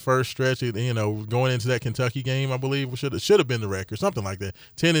out of that first stretch. Going into that Kentucky game, I believe should have been the record, something like that.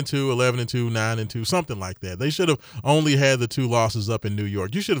 10-2, 11-2, 9-2, something like that. They should have only had the 2 losses up in New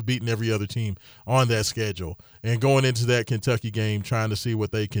York. You should have beaten every other team on that schedule. And going into that Kentucky game, trying to see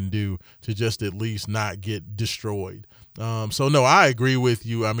what they can do to just at least not get destroyed. So no, I agree with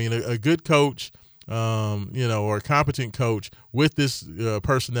you. I mean, a good coach, or a competent coach with this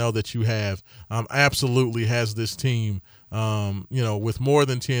personnel that you have, absolutely has this team, with more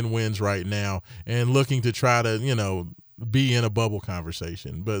than 10 wins right now and looking to try to, be in a bubble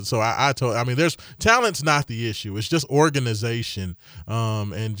conversation. But so there's talent's not the issue. It's just organization,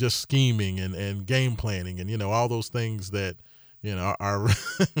 and just scheming and game planning and, all those things that, are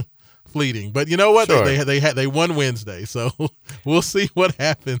fleeting. But you know what? Sure. They won Wednesday, so we'll see what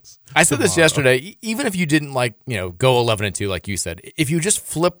happens. I said this tomorrow. yesterday. Even if you didn't go 11-2 like you said, if you just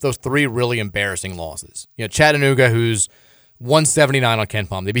flip those 3 really embarrassing losses, Chattanooga, who's 179 on Ken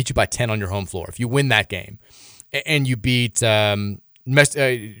Palm, they beat you by 10 on your home floor. If you win that game, and you beat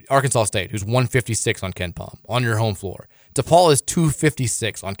Arkansas State, who's 156 on Ken Palm on your home floor. DePaul is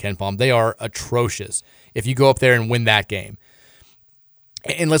 256 on Ken Palm. They are atrocious. If you go up there and win that game.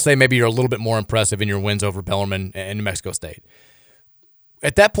 And let's say maybe you're a little bit more impressive in your wins over Bellarmine and New Mexico State.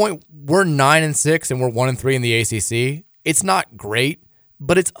 At that point, we're 9-6 and we're 1-3 in the ACC. It's not great,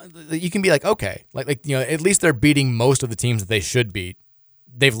 but you can be like, okay, at least they're beating most of the teams that they should beat.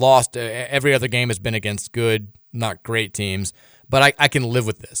 They've lost. Every other game has been against good, not great teams, but I can live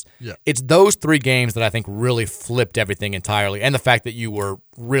with this. Yeah. It's those 3 games that I think really flipped everything entirely, and the fact that you were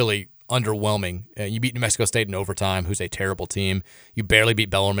really underwhelming. You beat New Mexico State in overtime, who's a terrible team. You barely beat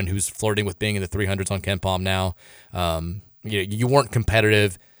Bellarmine, who's flirting with being in the 300s on Ken Palm now. You weren't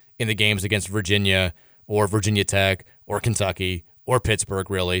competitive in the games against Virginia or Virginia Tech or Kentucky or Pittsburgh,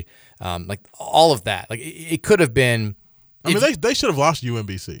 really. All of that. It could have been. I mean, they should have lost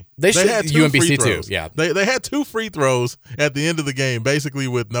UMBC. They had UMBC too. Yeah, they had 2 free throws at the end of the game, basically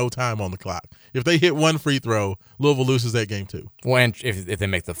with no time on the clock. If they hit 1 free throw, Louisville loses that game too. Well, and if they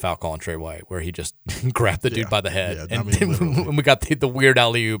make the foul call on Trey White, where he just grabbed the dude by the head, Yeah, and when we got the weird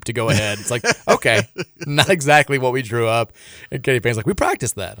alley-oop to go ahead, it's like, okay, not exactly what we drew up. And Katie Payne's like, we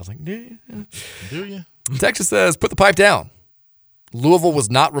practiced that. I was like, do you? Texas says, put the pipe down. Louisville was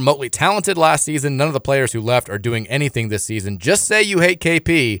not remotely talented last season. None of the players who left are doing anything this season. Just say you hate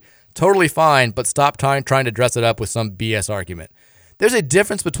KP. Totally fine, but stop trying to dress it up with some BS argument. There's a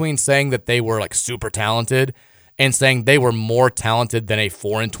difference between saying that they were super talented and saying they were more talented than a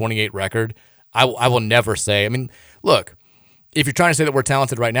 4-28 record. I will never say. I mean, look, if you're trying to say that we're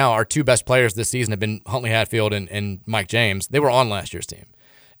talented right now, our 2 best players this season have been Huntley Hatfield and Mike James. They were on last year's team.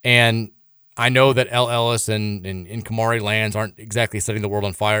 And I know that L. Ellis and Kamari Lands aren't exactly setting the world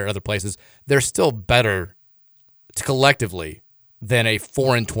on fire at other places. They're still better collectively than a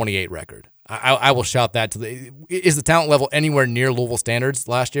 4-28 record. I will shout that is the talent level anywhere near Louisville standards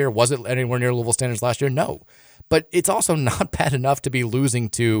last year? Was it anywhere near Louisville standards last year? No. But it's also not bad enough to be losing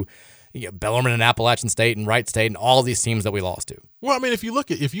to Bellarmine and Appalachian State and Wright State and all these teams that we lost to. Well, I mean, if you look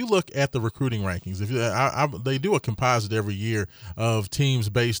at the recruiting rankings, they do a composite every year of teams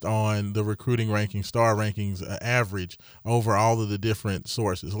based on the recruiting rankings, star rankings, average over all of the different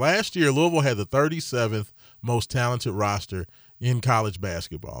sources. Last year, Louisville had the 37th most talented roster in college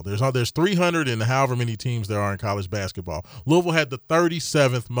basketball. There's 300 and however many teams there are in college basketball. Louisville had the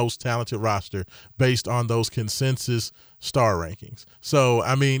 37th most talented roster based on those consensus star rankings. So,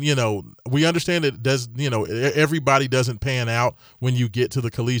 I mean, we understand it does, everybody doesn't pan out when you get to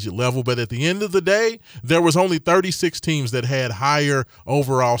the collegiate level, but at the end of the day, there was only 36 teams that had higher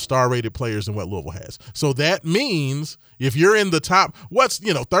overall star rated players than what Louisville has. So that means if you're in the top,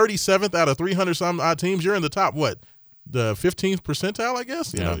 37th out of 300 some odd teams, you're in the top, the 15th percentile, I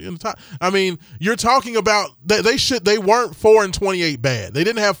guess, in the top. I mean, you're talking about they weren't 4 and 28 bad. They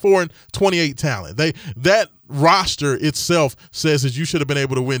didn't have 4 and 28 talent. That roster itself says that you should have been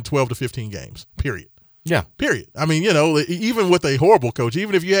able to win 12 to 15 games, period. Yeah. Period. I mean, even with a horrible coach,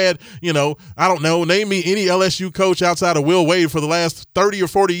 even if you had, I don't know, name me any LSU coach outside of Will Wade for the last 30 or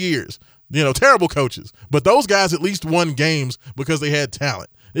 40 years, terrible coaches. But those guys at least won games because they had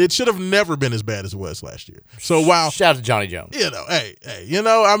talent. It should have never been as bad as it was last year. So while shout out to Johnny Jones,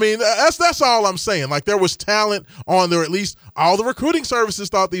 I mean, that's all I'm saying. Like there was talent on there. At least all the recruiting services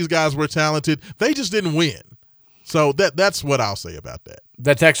thought these guys were talented. They just didn't win. So that's what I'll say about that.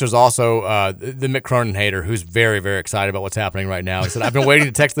 That texter's also the Mick Cronin hater who's very, very excited about what's happening right now. He said, I've been waiting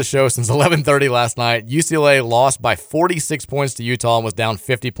to text the show since 11:30 last night. UCLA lost by 46 points to Utah and was down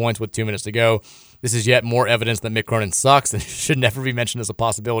 50 points with 2 minutes to go. This is yet more evidence that Mick Cronin sucks and should never be mentioned as a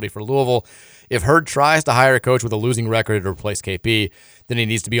possibility for Louisville. If Hurd tries to hire a coach with a losing record to replace KP, then he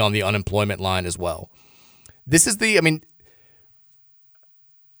needs to be on the unemployment line as well. This is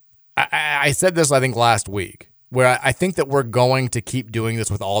I said this, I think, last week, where I think that we're going to keep doing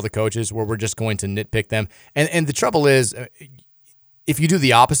this with all the coaches, where we're just going to nitpick them. And the trouble is, if you do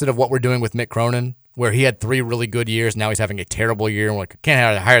the opposite of what we're doing with Mick Cronin, where he had 3 really good years, now he's having a terrible year, and we're like,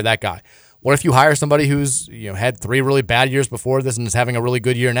 can't hire that guy. What if you hire somebody who's had 3 really bad years before this and is having a really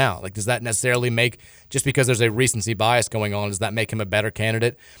good year now? Like, does that necessarily make, just because there's a recency bias going on, does that make him a better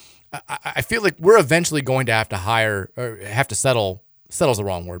candidate? I feel like we're eventually going to have to hire, or have to settle's the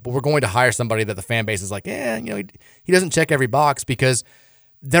wrong word, but we're going to hire somebody that the fan base is like, he doesn't check every box, because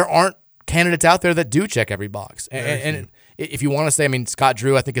there aren't candidates out there that do check every box. And if you want to say, Scott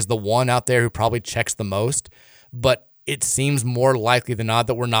Drew, I think, is the one out there who probably checks the most, but it seems more likely than not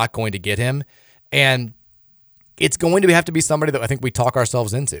that we're not going to get him. And it's going to have to be somebody that I think we talk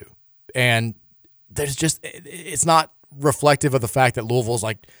ourselves into. And it's not reflective of the fact that Louisville's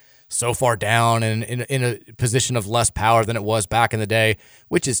like so far down and in a position of less power than it was back in the day,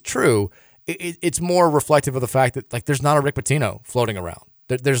 which is true. It's more reflective of the fact that there's not a Rick Pitino floating around.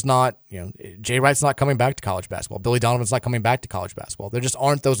 There's not, Jay Wright's not coming back to college basketball. Billy Donovan's not coming back to college basketball. There just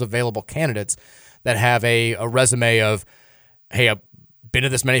aren't those available candidates that have a resume of, hey, I've been to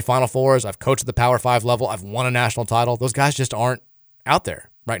this many Final Fours, I've coached at the Power 5 level, I've won a national title. Those guys just aren't out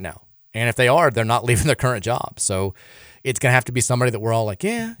there right now. And if they are, they're not leaving their current job. So it's going to have to be somebody that we're all like,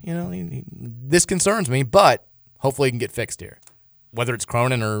 this concerns me, but hopefully it can get fixed here. Whether it's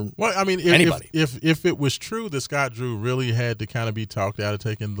Cronin or anybody. If it was true that Scott Drew really had to kind of be talked out of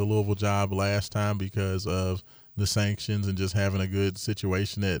taking the Louisville job last time because of the sanctions and just having a good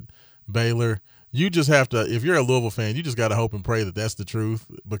situation at Baylor, you just have to, if you're a Louisville fan, you just got to hope and pray that that's the truth.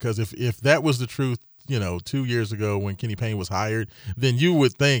 Because if that was the truth, 2 years ago when Kenny Payne was hired, then you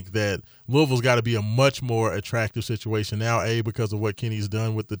would think that Louisville's got to be a much more attractive situation now, because of what Kenny's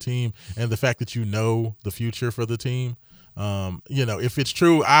done with the team and the fact that the future for the team. If it's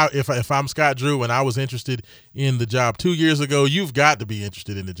true, if I'm Scott Drew and I was interested in the job 2 years ago, you've got to be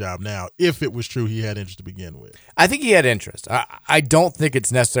interested in the job now. If it was true he had interest to begin with, I think he had interest. I don't think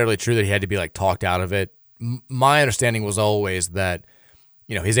it's necessarily true that he had to be talked out of it. My understanding was always that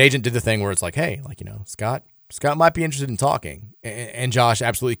his agent did the thing where it's like, hey, Scott might be interested in talking, and Josh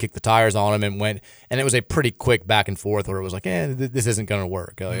absolutely kicked the tires on him and went, and it was a pretty quick back and forth where it was like, this isn't going to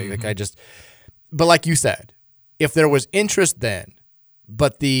work. But like you said, if there was interest then,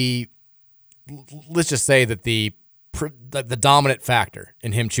 but let's just say that the dominant factor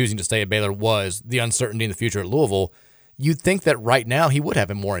in him choosing to stay at Baylor was the uncertainty in the future at Louisville, you'd think that right now he would have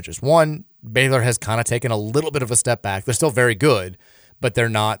more interest. One, Baylor has kind of taken a little bit of a step back. They're still very good, but they're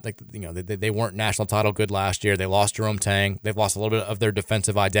not they weren't national title good last year. They lost Jerome Tang. They've lost a little bit of their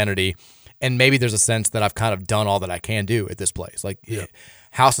defensive identity. And maybe there's a sense that I've kind of done all that I can do at this place. Like,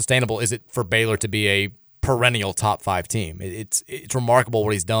 how sustainable is it for Baylor to be a perennial top 5 team? It's remarkable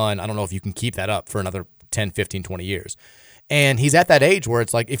what he's done. I don't know if you can keep that up for another 10, 15, 20 years. And he's at that age where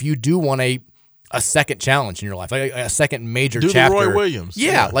it's like, if you do want a second challenge in your life, like a second major chapter. Do the Roy Williams.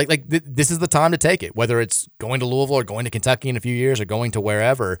 Yeah. This is the time to take it, whether it's going to Louisville or going to Kentucky in a few years or going to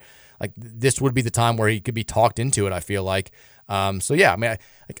wherever. Like, this would be the time where he could be talked into it, I feel like. So, yeah, I mean,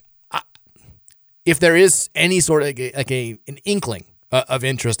 if there is any sort of an inkling of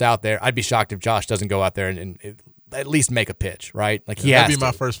interest out there, I'd be shocked if Josh doesn't go out there and at least make a pitch, right? Like, he has that'd be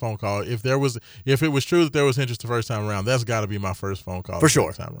my first phone call. If it was true that there was interest the first time around, that's got to be my first phone call. For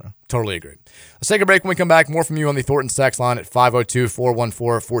sure. Time around. Totally agree. Let's take a break. When we come back, more from you on the Thornton Sex line at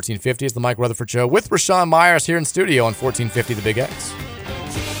 502-414-1450. It's the Mike Rutherford Show with Rashawn Myers here in studio on 1450 The Big X.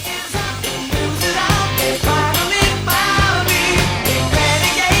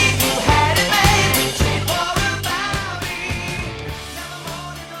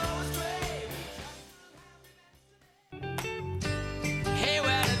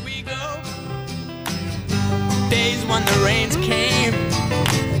 Days when the rains came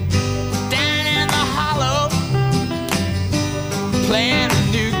down in the hollow, playing a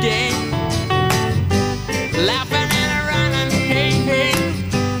new game, laughing and running, hey, hey,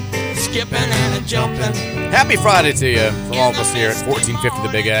 skipping and a jumping. Happy Friday to you from all of us here at 1450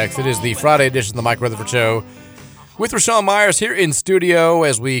 The Big X. It is the Friday edition of the Mike Rutherford Show with Rashawn Myers here in studio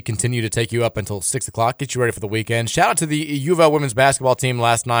as we continue to take you up until 6 o'clock, get you ready for the weekend. Shout out to the U of L women's basketball team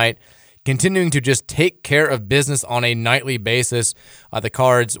last night, continuing to just take care of business on a nightly basis. The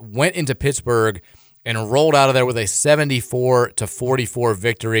Cards went into Pittsburgh and rolled out of there with a 74-44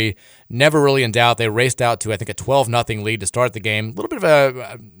 victory. Never really in doubt. They raced out to, I think, a 12-0 lead to start the game. A little bit of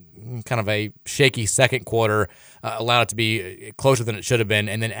a kind of a shaky second quarter, allowed it to be closer than it should have been,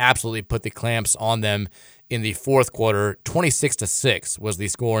 and then absolutely put the clamps on them in the fourth quarter. 26-6 was the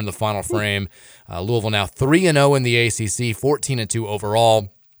score in the final frame. Louisville now 3-0 in the ACC, 14-2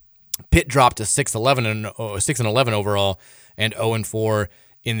 overall. Pitt dropped to 6-11 overall, and 0-4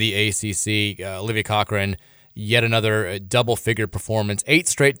 in the ACC. Olivia Cochran, yet another double-figure performance. 8th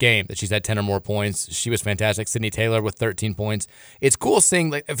straight game that she's had 10 or more points. She was fantastic. Sydney Taylor with 13 points. It's cool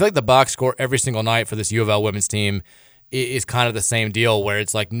seeing, I feel like the box score every single night for this U of L women's team is kind of the same deal, where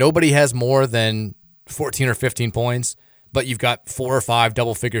it's like nobody has more than 14 or 15 points, but you've got 4 or 5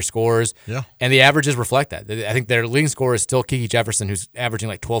 double-figure scores, and the averages reflect that. I think their leading scorer is still Kiki Jefferson, who's averaging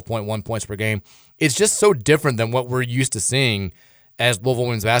like 12.1 points per game. It's just so different than what we're used to seeing as Louisville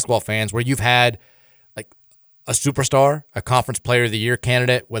women's basketball fans, where you've had like a superstar, a conference player of the year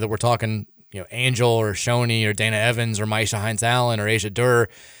candidate, whether we're talking Angel or Shoney or Dana Evans or Maisha Hines-Allen or Asia Durr,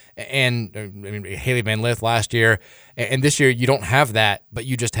 and Haley Van Lith last year. And this year you don't have that, but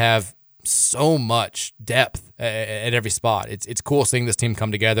you just have so much depth at every spot. It's cool seeing this team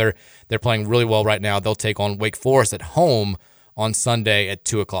come together. They're playing really well right now. They'll take on Wake Forest at home on Sunday at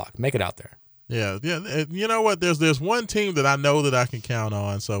 2 o'clock. Make it out there. Yeah. You know what? There's one team that I know that I can count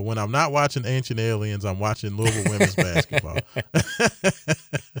on. So when I'm not watching Ancient Aliens, I'm watching Louisville women's basketball.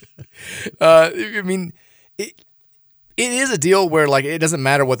 I mean, it is a deal where like it doesn't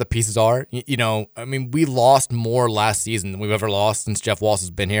matter what the pieces are. I mean, we lost more last season than we've ever lost since Jeff Walsh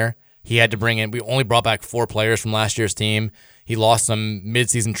has been here. He had to bring in – we only brought back 4 players from last year's team. He lost some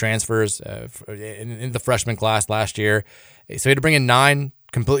midseason transfers in the freshman class last year. So he had to bring in 9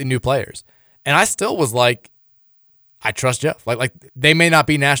 completely new players. And I still was like, I trust Jeff. Like they may not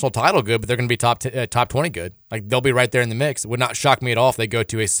be national title good, but they're going to be top 20 good. Like they'll be right there in the mix. It would not shock me at all if they go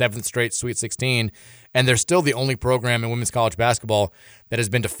to a 7th straight Sweet 16, and they're still the only program in women's college basketball that has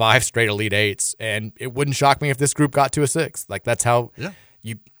been to 5 straight Elite Eights. And it wouldn't shock me if this group got to a 6th. Like that's how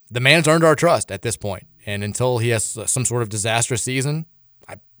the man's earned our trust at this point. And until he has some sort of disastrous season,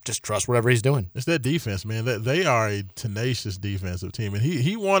 I just trust whatever he's doing. It's that defense, man. They are a tenacious defensive team. And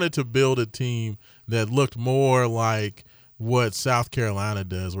he wanted to build a team that looked more like what South Carolina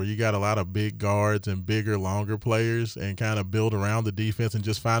does, where you got a lot of big guards and bigger, longer players, and kind of build around the defense and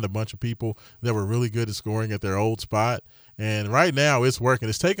just find a bunch of people that were really good at scoring at their old spot. And right now it's working.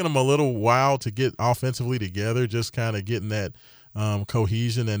 It's taken them a little while to get offensively together, just kind of getting that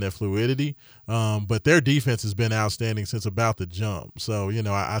cohesion and that fluidity. But their defense has been outstanding since about the jump. So,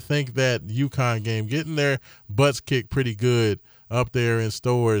 I think that UConn game, getting their butts kicked pretty good up there in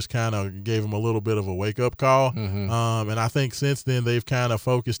Stores kind of gave them a little bit of a wake-up call. Mm-hmm. And I think since then they've kind of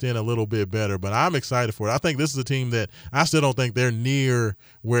focused in a little bit better. But I'm excited for it. I think this is a team that I still don't think they're near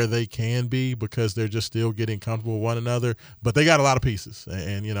where they can be because they're just still getting comfortable with one another. But they got a lot of pieces.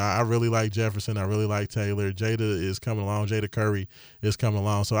 And you know, I really like Jefferson. I really like Taylor. Jada is coming along. Jada Curry is coming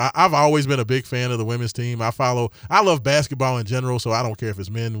along. So I've always been a big fan of the women's team. I love basketball in general, so I don't care if it's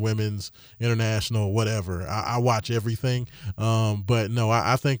men, women's, international, whatever. I watch everything. But no,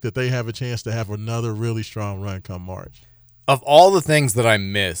 I think that they have a chance to have another really strong run come March. Of all the things that I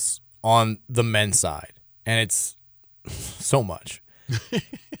miss on the men's side, and it's so much,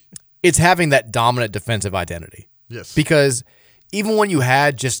 it's having that dominant defensive identity. Yes. Because even when you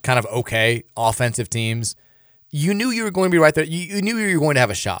had just kind of okay offensive teams, you knew you were going to be right there. You knew you were going to have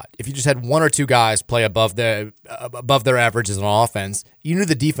a shot. If you just had one or two guys play above their averages on offense, you knew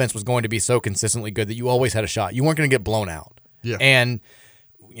the defense was going to be so consistently good that you always had a shot. You weren't going to get blown out. Yeah. And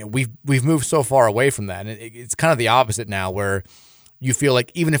you know, we've moved so far away from that, and it's kind of the opposite now, where you feel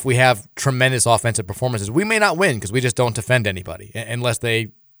like even if we have tremendous offensive performances, we may not win because we just don't defend anybody unless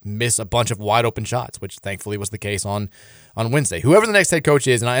they miss a bunch of wide open shots, which thankfully was the case on Wednesday. Whoever the next head coach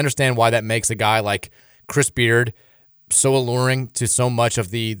is, and I understand why that makes a guy like Chris Beard so alluring to so much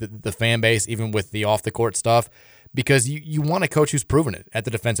of the fan base, even with the off the court stuff, because you want a coach who's proven it at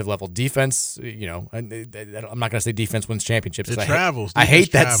the defensive level. Defense, you know, I'm not going to say defense wins championships. It travels. I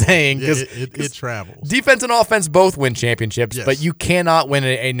hate that saying because it travels. Defense and offense both win championships, yes. But you cannot win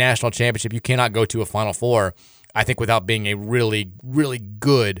a national championship. You cannot go to a Final Four, I think, without being a really, really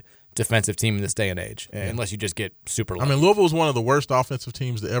good defensive team in this day and age, unless you just get super lucky. I mean, Louisville was one of the worst offensive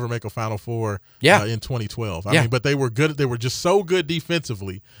teams to ever make a Final Four in 2012. I mean, but they were good. They were just so good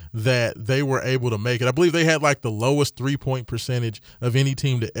defensively that they were able to make it. I believe they had like the lowest 3-point percentage of any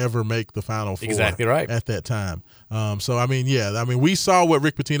team to ever make the Final Four. Exactly right. At that time. So, I mean, we saw what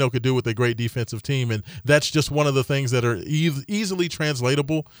Rick Pitino could do with a great defensive team, and that's just one of the things that are easily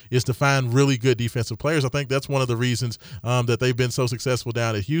translatable is to find really good defensive players. I think that's one of the reasons that they've been so successful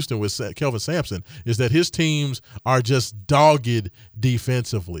down at Houston with Kelvin Sampson, is that his teams are just dogged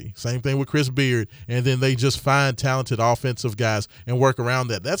defensively. Same thing with Chris Beard, and then they just find talented offensive guys and work around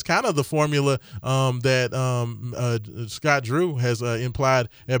that. That's kind of the formula that Scott Drew has implied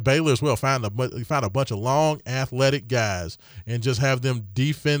at Baylor as well. Find a bunch of long, athletic guys and just have them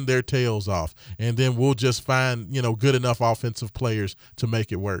defend their tails off, and then we'll just find good enough offensive players to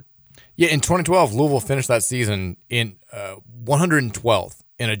make it work. Yeah, in 2012, Louisville finished that season in 112th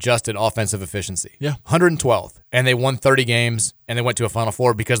in adjusted offensive efficiency. Yeah. 112th. And they won 30 games, and they went to a Final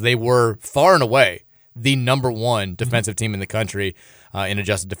Four because they were far and away the number one defensive team in the country in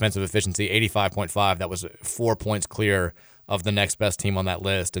adjusted defensive efficiency, 85.5. That was 4 points clear of the next best team on that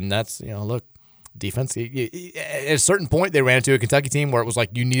list. And that's, look, defense. At a certain point, they ran into a Kentucky team where it was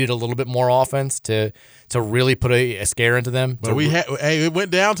like you needed a little bit more offense to really put a scare into them. But it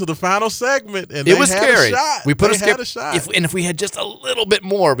went down to the final segment, and it was scary. A shot. We put a shot. If we had just a little bit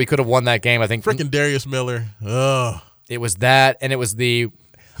more, we could have won that game. I think. Freaking Darius Miller. Ugh. It was that, and it was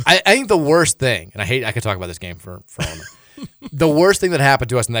I think the worst thing, and I could talk about this game for a moment. The worst thing that happened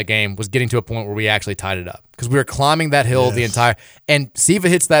to us in that game was getting to a point where we actually tied it up because we were climbing that hill the entire. And Siva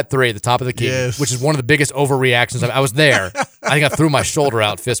hits that three at the top of the key, which is one of the biggest overreactions. I was there. I think I threw my shoulder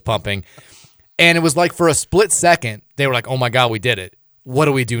out, fist pumping, and it was like for a split second they were like, "Oh my God, we did it! What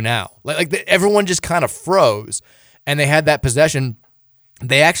do we do now?" Everyone just kind of froze, and they had that possession.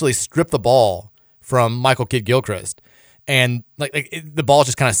 They actually stripped the ball from Michael Kidd-Gilchrist. And the ball's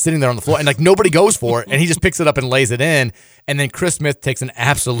just kind of sitting there on the floor, and nobody goes for it, and he just picks it up and lays it in. And then Chris Smith takes an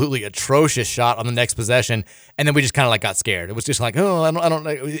absolutely atrocious shot on the next possession, and then we just kind of got scared. It was just like, oh, I don't.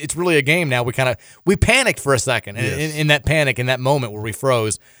 It's really a game now. We panicked for a second, and in that panic, in that moment where we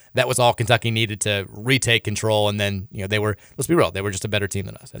froze, that was all Kentucky needed to retake control. And then they were, let's be real, they were just a better team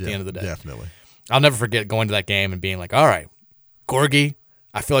than us at the end of the day. Definitely. I'll never forget going to that game and being like, all right, Gorgie,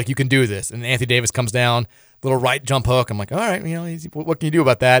 I feel like you can do this. And Anthony Davis comes down. Little right jump hook. I'm like, all right, what can you do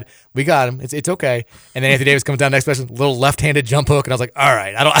about that? We got him. It's okay. And then Anthony Davis comes down next question, little left-handed jump hook, and I was like, all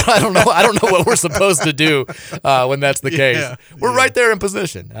right, I don't know what we're supposed to do when that's the case. We're right there in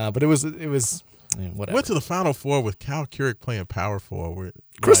position, but it was whatever. Went to the Final Four with Cal Keurig playing power forward.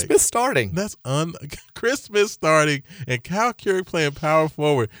 Chris Smith starting. Chris Smith starting and Cal Keurig playing power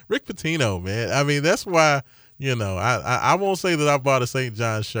forward. Rick Pitino, man. I mean, that's why. I won't say that I bought a St.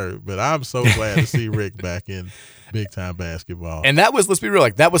 John's shirt, but I'm so glad to see Rick back in big-time basketball. And that was, let's be real,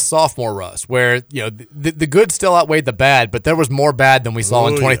 that was sophomore Russ, where the good still outweighed the bad, but there was more bad than we saw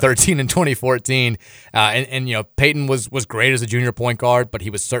in 2013 and 2014. And Peyton was great as a junior point guard, but he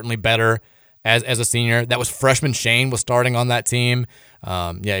was certainly better as a senior. That was freshman Shane was starting on that team.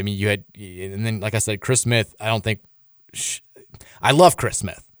 You had, and then like I said, Chris Smith. I don't think I love Chris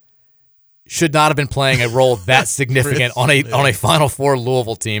Smith. Should not have been playing a role that significant on a Final Four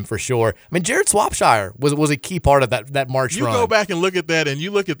Louisville team for sure. I mean, Jared Swapshire was a key part of that March run. You go back and look at that, and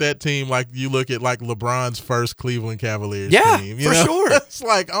you look at that team like you look at like LeBron's first Cleveland Cavaliers team. For sure. It's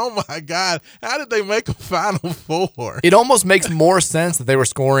like, oh my God, how did they make a Final Four? It almost makes more sense that they were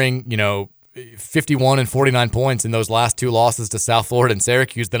scoring, 51 and 49 points in those last two losses to South Florida and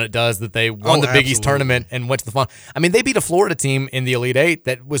Syracuse than it does that they won the Big East tournament and went to the final. I mean, they beat a Florida team in the Elite Eight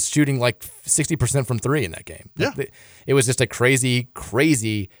that was shooting like 60% from three in that game. Yeah. It was just a crazy,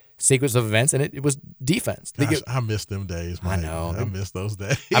 crazy sequence of events, and it was defense. Gosh, I miss them days, Mike. I know. I miss those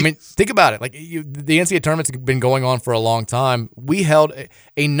days. I mean, think about it. Like the NCAA tournament's been going on for a long time. We held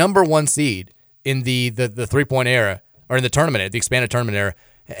a number one seed in the 3-point era, or in the tournament, the expanded tournament era,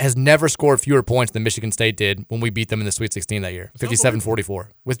 has never scored fewer points than Michigan State did when we beat them in the Sweet 16 that year, 57-44,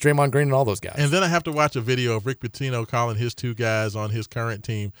 with Draymond Green and all those guys. And then I have to watch a video of Rick Pitino calling his two guys on his current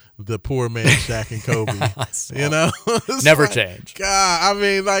team the poor man Shaq and Kobe. Never change. God, I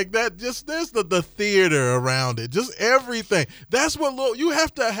mean, like that. Just there's the theater around it. Just everything. That's what you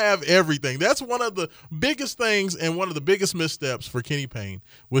have to have everything. That's one of the biggest things and one of the biggest missteps for Kenny Payne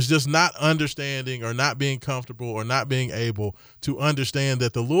was just not understanding or not being comfortable or not being able to understand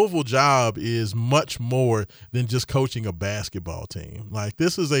that the Louisville job is much more than just coaching a basketball team. Like,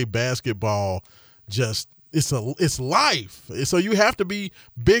 this is a basketball, it's life. So you have to be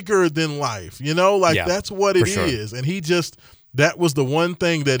bigger than life, that's what it is. And that was the one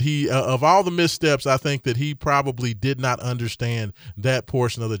thing that he, of all the missteps, I think that he probably did not understand that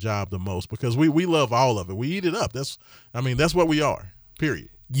portion of the job the most, because we love all of it. We eat it up. That's what we are, period.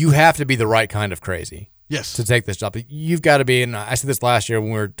 You have to be the right kind of crazy. Yes. To take this job. You've got to be, and I said this last year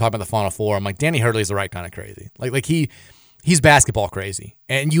when we were talking about the Final Four, I'm like, Danny Hurley's the right kind of crazy. Like he's basketball crazy.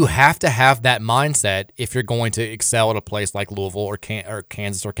 And you have to have that mindset if you're going to excel at a place like Louisville or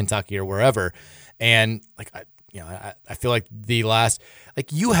Kansas or Kentucky or wherever. And I feel like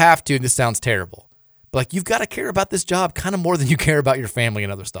you have to, and this sounds terrible, but you've got to care about this job kind of more than you care about your family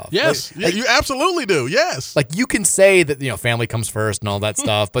and other stuff. Yes, you absolutely do. Yes. You can say that family comes first and all that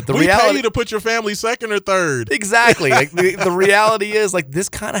stuff, but the we reality, pay you to put your family second or third. Exactly. The reality is this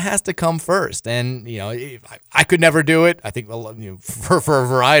kind of has to come first, and I could never do it. I think for a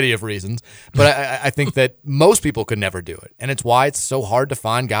variety of reasons, but I think that most people could never do it, and it's why it's so hard to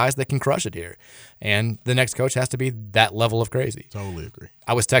find guys that can crush it here. And the next coach has to be that level of crazy. Totally agree.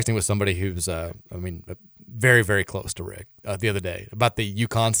 I was texting with somebody who's, very, very close to Rick the other day about the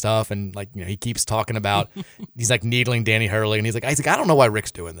UConn stuff, and he keeps talking about he's needling Danny Hurley, and he's like, I don't know why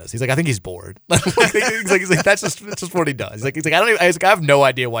Rick's doing this. He's like, I think he's bored. he's like that's just what he does. He's like I have no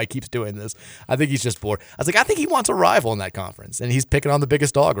idea why he keeps doing this. I think he's just bored. I was like, I think he wants a rival in that conference, and he's picking on the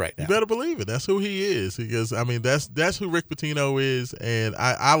biggest dog right now. You better believe it. That's who he is. Because that's who Rick Pitino is, and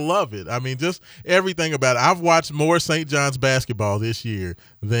I love it. Just everything about it. I've watched more St. John's basketball this year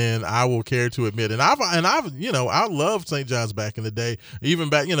than I will care to admit, and I loved St. John's back in the day, even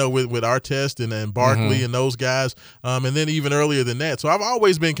back with Artest and Barkley and those guys, and then even earlier than that. So I've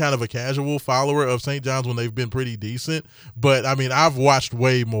always been kind of a casual follower of St. John's when they've been pretty decent. But I've watched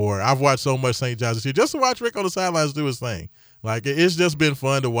way more. I've watched so much St. John's this year just to watch Rick on the sidelines do his thing. It's just been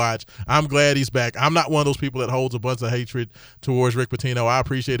fun to watch. I'm glad he's back. I'm not one of those people that holds a bunch of hatred towards Rick Pitino. I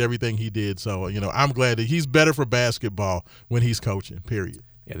appreciate everything he did. So, I'm glad that he's better for basketball when he's coaching, period.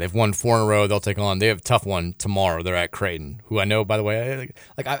 Yeah, they've won 4 in a row. They have a tough one tomorrow. They're at Creighton, who I know, by the way,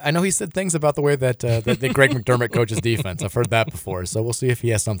 I know he said things about the way that Greg McDermott coaches defense. I've heard that before, so we'll see if he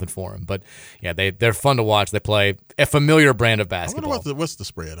has something for him. But yeah, they're fun to watch. They play a familiar brand of basketball. I wonder what's the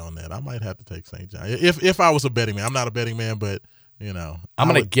spread on that. I might have to take St. John if I was a betting man. I'm not a betting man, but I'm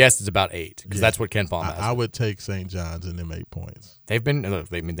going to guess it's about 8 because that's what Ken Palm has. I would take St. John's and them 8 points. They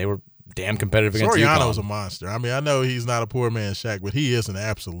were damn competitive against UConn. Soriano's a monster. I know he's not a poor man's Shaq, but he is an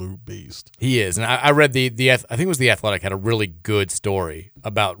absolute beast. He is. And I read I think it was The Athletic had a really good story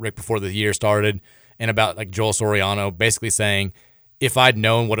about Rick before the year started and about Joel Soriano basically saying, if I'd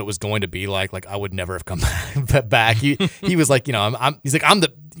known what it was going to be like I would never have come back. He was like,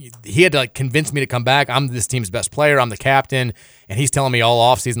 he had to convince me to come back. I'm this team's best player. I'm the captain. And he's telling me all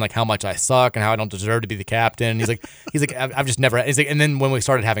offseason how much I suck and how I don't deserve to be the captain. And he's like, I've just never. He's like, and then when we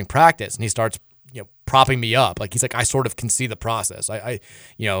started having practice, and he starts, propping me up. He's like, I sort of can see the process.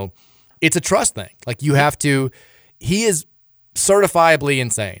 It's a trust thing. You have to. He is certifiably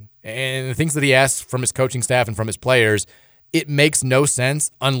insane, and the things that he asks from his coaching staff and from his players, it makes no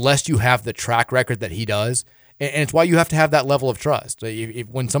sense unless you have the track record that he does. And it's why you have to have that level of trust.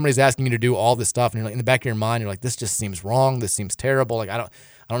 When somebody's asking you to do all this stuff and you're like, in the back of your mind, you're like, this just seems wrong. This seems terrible. Like, I don't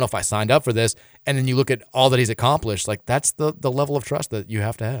know if I signed up for this. And then you look at all that he's accomplished. Like, that's the level of trust that you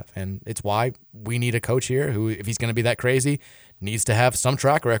have to have. And it's why we need a coach here who, if he's going to be that crazy, needs to have some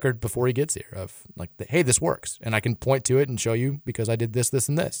track record before he gets here of like, hey, this works. And I can point to it and show you because I did this, this,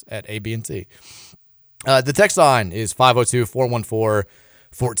 and this at A, B, and C. The text line is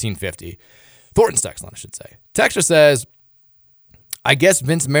 502-414-1450. Thornton's text line, I should say. Texter says, I guess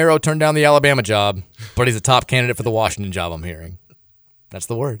Vince Marrow turned down the Alabama job, but he's a top candidate for the Washington job, I'm hearing. That's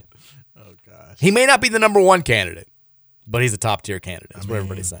the word. Oh, gosh. He may not be the number one candidate, but he's a top-tier candidate. That's what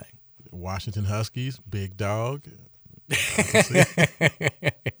everybody's saying. Washington Huskies, big dog.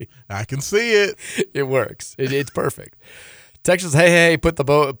 I can see it. It works. It's perfect. Texas, hey,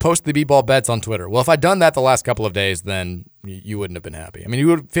 post the B-ball bets on Twitter. Well, if I'd done that the last couple of days, then you wouldn't have been happy. I mean, you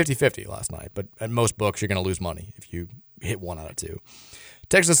would 50-50 last night, but at most books, you're going to lose money if you hit 1 out of 2.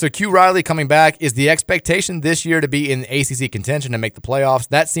 Texas, so Q Riley coming back. Is the expectation this year to be in ACC contention and make the playoffs?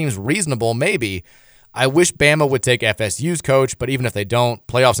 That seems reasonable, maybe. I wish Bama would take FSU's coach, but even if they don't,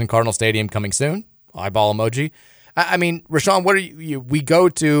 playoffs in Cardinal Stadium coming soon. Eyeball emoji. I mean, Rashawn, what are you? We go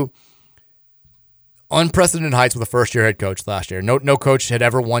to unprecedented heights with a first-year head coach last year. No coach had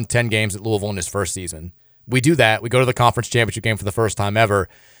ever won 10 games at Louisville in his first season. We do that. We go to the conference championship game for the first time ever,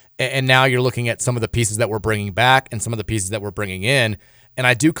 and now you're looking at some of the pieces that we're bringing back and some of the pieces that we're bringing in, and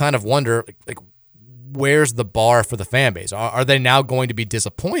I do kind of wonder, like where's the bar for the fan base? Are they now going to be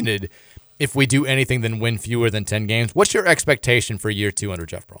disappointed if we do anything than win fewer than 10 games? What's your expectation for year 2 under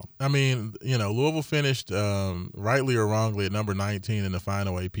Jeff Brom? I mean, Louisville finished rightly or wrongly at number 19 in the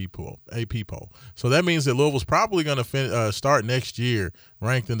final AP poll. So that means that Louisville's probably going to start next year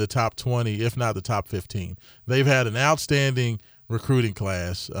ranked in the top 20, if not the top 15. They've had an outstanding recruiting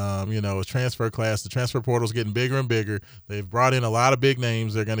class, a transfer class. The transfer portal's getting bigger and bigger. They've brought in a lot of big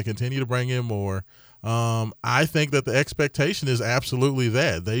names. They're going to continue to bring in more. I think that the expectation is absolutely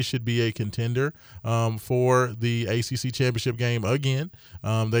that they should be a contender for the ACC championship game again.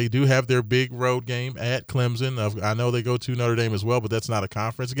 They do have their big road game at Clemson. I know they go to Notre Dame as well, but that's not a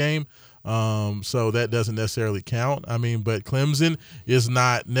conference game. So that doesn't necessarily count. I mean, but Clemson is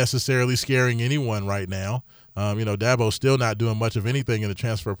not necessarily scaring anyone right now. Dabo's still not doing much of anything in the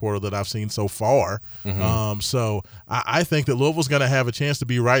transfer portal that I've seen so far. Mm-hmm. So I think that Louisville's going to have a chance to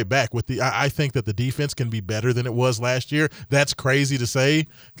be right back. I think that the defense can be better than it was last year. That's crazy to say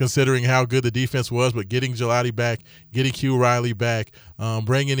considering how good the defense was, but getting Gelati back, getting Q Riley back,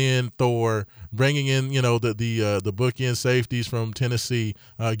 bringing in Thor, bringing in the bookend safeties from Tennessee,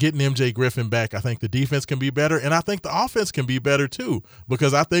 getting MJ Griffin back. I think the defense can be better, and I think the offense can be better too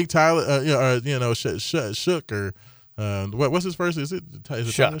because I think Tyler, Shook or what's his first? Is it Tyler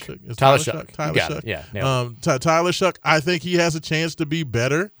Shook? Tyler Shook. Tyler Shook. Yeah. Tyler Shook. I think he has a chance to be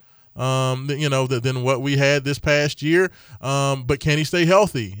better. Than what we had this past year. But can he stay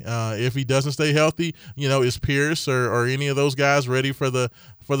healthy? If he doesn't stay healthy, is Pierce or any of those guys ready for the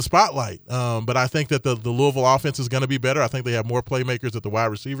spotlight? But I think that the Louisville offense is going to be better. I think they have more playmakers at the wide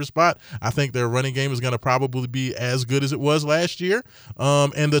receiver spot. I think their running game is going to probably be as good as it was last year.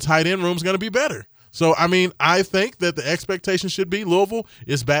 And the tight end room is going to be better. So, I mean, I think that the expectation should be Louisville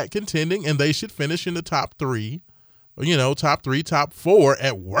is back contending, and they should finish in the top 3. Top 3, top 4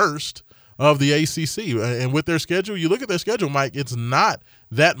 at worst of the ACC. And with their schedule, you look at their schedule, Mike, it's not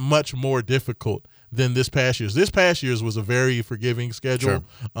that much more difficult than this past year's. This past year's was a very forgiving schedule. Sure.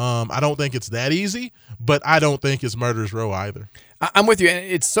 I don't think it's that easy, but I don't think it's murder's row either. I'm with you. And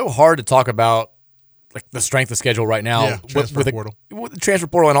it's so hard to talk about like the strength of schedule right now with the transfer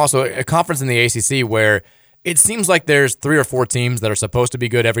portal and also a conference in the ACC where it seems like there's 3 or 4 teams that are supposed to be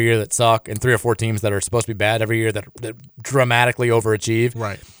good every year that suck and 3 or 4 teams that are supposed to be bad every year that dramatically overachieve.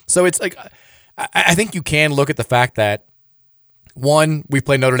 Right. So it's like I think you can look at the fact that, one, we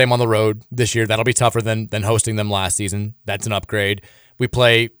play Notre Dame on the road this year. That'll be tougher than hosting them last season. That's an upgrade. We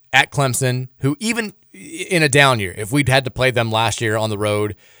play at Clemson, who even in a down year, if we'd had to play them last year on the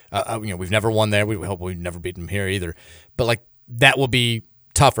road, we've never won there. We hope we've never beaten them here either. But like that will be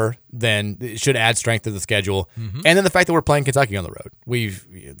tougher, then it should add strength to the schedule. Mm-hmm. And then the fact that we're playing Kentucky on the road.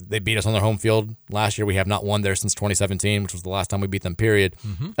 They beat us on their home field last year. We have not won there since 2017, which was the last time we beat them, period.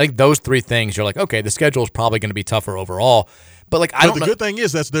 Mm-hmm. I think those 3 things, you're like, okay, the schedule is probably going to be tougher overall. But like, I don't know. The good thing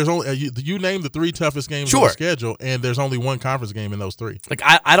is that there's only you name the 3 toughest games on the schedule, and there's only 1 conference game in those 3. Like,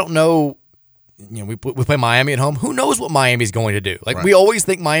 I don't know. We play Miami at home. Who knows what Miami's going to do? Like we always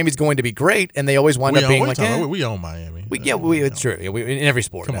think Miami's going to be great, and they always wind up being like, we own Miami. It's true. In every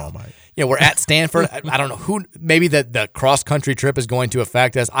sport. Come now. on, Mike. we're at Stanford. I don't know who. Maybe the cross country trip is going to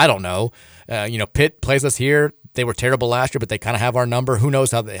affect us. I don't know. Pitt plays us here. They were terrible last year, but they kind of have our number. Who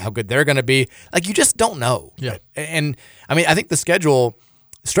knows how good they're going to be? Like, you just don't know. Yeah. And I mean, I think the schedule,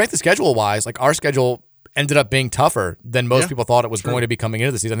 strength of schedule wise, like our schedule ended up being tougher than most people thought it was going to be coming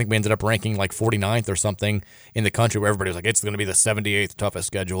into the season. I think we ended up ranking like 49th or something in the country, where everybody was like, it's going to be the 78th toughest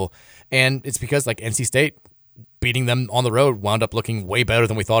schedule. And it's because like NC State beating them on the road wound up looking way better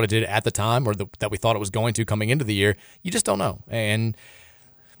than we thought it did at the time, or that we thought it was going to coming into the year. You just don't know. And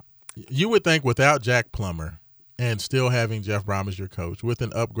you would think without Jack Plummer and still having Jeff Brom as your coach, with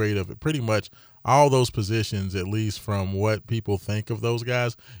an upgrade of pretty much all those positions, at least from what people think of those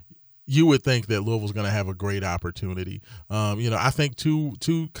guys, you would think that Louisville's going to have a great opportunity. I think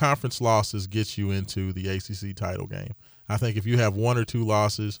two conference losses gets you into the ACC title game. I think if you have one or two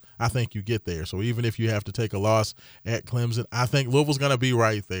losses, I think you get there. So even if you have to take a loss at Clemson, I think Louisville's going to be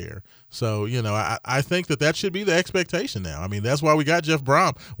right there. So, I think that should be the expectation now. I mean, that's why we got Jeff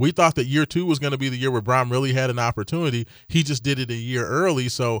Brom. We thought that year 2 was going to be the year where Brom really had an opportunity. He just did it a year early.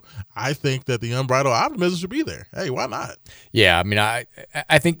 So I think that the unbridled optimism should be there. Hey, why not? Yeah, I mean, I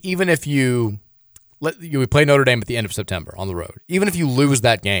think even if we play Notre Dame at the end of September on the road, even if you lose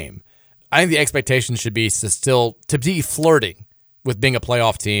that game, I think the expectation should be to be flirting with being a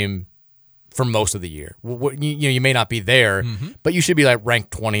playoff team for most of the year. You may not be there, but you should be like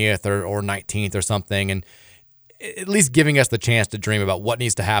ranked 20th or 19th or something, and at least giving us the chance to dream about what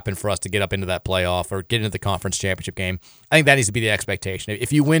needs to happen for us to get up into that playoff or get into the conference championship game. I think that needs to be the expectation.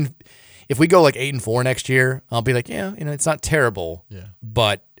 If we go like 8-4 next year, I'll be like, it's not terrible,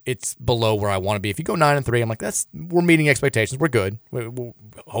 but it's below where I want to be. If you go 9-3, I'm like, we're meeting expectations. We're good.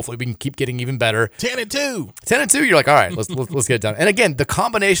 Hopefully we can keep getting even better. 10-2. 10-2, you're like, all right, let's get it done. And again, the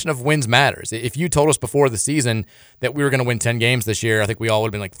combination of wins matters. If you told us before the season that we were going to win 10 games this year, I think we all would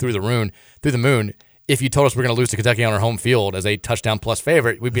have been like through the moon. If you told us we're going to lose to Kentucky on our home field as a touchdown plus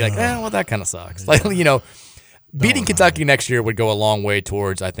favorite, we'd be like, well, that kind of sucks. Like, beating Kentucky next year would go a long way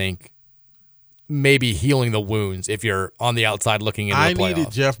towards, I think, maybe healing the wounds if you're on the outside looking into the playoffs. I needed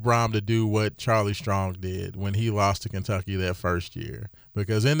Jeff Brom to do what Charlie Strong did when he lost to Kentucky that first year,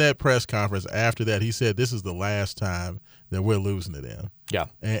 because in that press conference after that, he said this is the last time that we're losing to them. Yeah.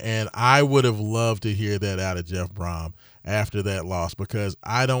 And I would have loved to hear that out of Jeff Brom after that loss, because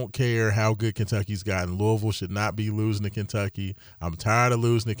I don't care how good Kentucky's gotten. Louisville should not be losing to Kentucky. I'm tired of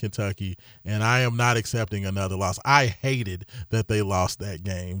losing to Kentucky, and I am not accepting another loss. I hated that they lost that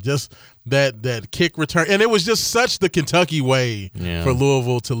game. Just that kick return. And it was just such the Kentucky way for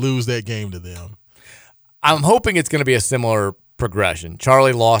Louisville to lose that game to them. I'm hoping it's going to be a similar progression.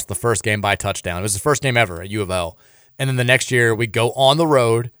 Charlie lost the first game by a touchdown. It was his first game ever at U of L. And then the next year we go on the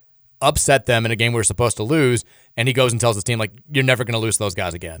road, upset them in a game we were supposed to lose, and he goes and tells his team, like, you're never going to lose to those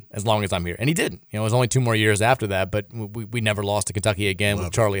guys again as long as I'm here. And he didn't. It was only 2 more years after that, but we never lost to Kentucky again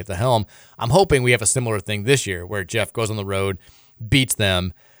with Charlie at the helm. I'm hoping we have a similar thing this year where Jeff goes on the road, beats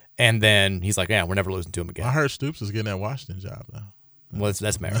them, and then he's like, we're never losing to them again. I heard Stoops is getting that Washington job, though. Well,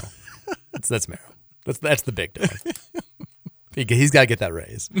 that's Merrill. That's Merrill. That's the big dog. He's got to get that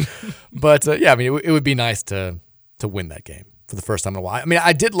raise. But, I mean, it would be nice to win that game for the first time in a while. I mean,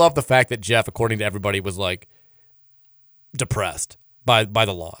 I did love the fact that Jeff, according to everybody, was like depressed by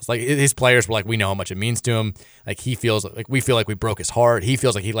the loss. Like, his players were like, we know how much it means to him. Like, he feels like we feel like we broke his heart. He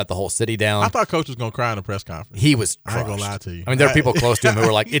feels like he let the whole city down. I thought Coach was going to cry in the press conference. He was crushed. I ain't going to lie to you. I mean, there are people close to him who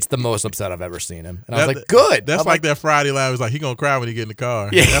were like, it's the most upset I've ever seen him. And I was like, good. That's like that Friday live. It was like, he going to cry when he get in the car.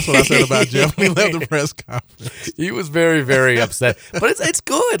 Yeah. That's what I said about Jeff when he left the press conference. He was very, very upset. But it's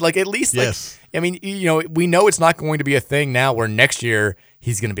good. Like, at least, yes. I mean, we know it's not going to be a thing now where next year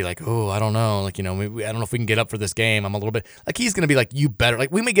he's going to be like, oh, I don't know. Like, I don't know if we can get up for this game. I'm a little bit like, he's going to be like, you better.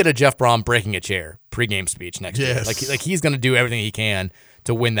 Like, we may get a Jeff Brom breaking a chair pregame speech next year. Like he's going to do everything he can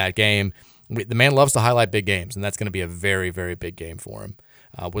to win that game. The man loves to highlight big games, and that's going to be a very, very big game for him.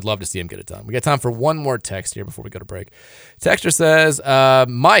 Would love to see him get it done. We got time for one more text here before we go to break. Texter says,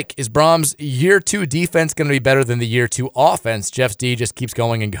 Mike, is Brom's year 2 defense going to be better than the year 2 offense? Jeff's D just keeps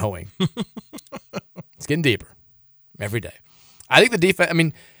going and going. It's getting deeper every day. I think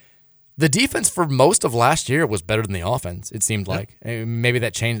the defense for most of last year was better than the offense, it seemed like. Maybe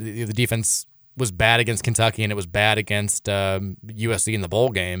that changed. The defense was bad against Kentucky, and it was bad against USC in the bowl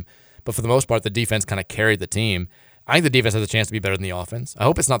game. But for the most part, the defense kind of carried the team. I think the defense has a chance to be better than the offense. I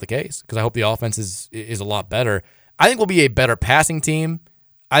hope it's not the case, because I hope the offense is a lot better. I think we'll be a better passing team.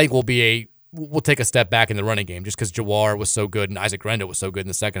 I think we'll take a step back in the running game just because Jawar was so good and Isaac Grenda was so good in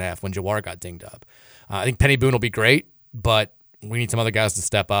the second half when Jawar got dinged up. I think Penny Boone will be great, but we need some other guys to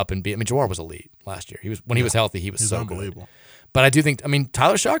step up and be. I mean, Jawar was elite last year. He was healthy. He was so unbelievable. Good. But I do think. I mean,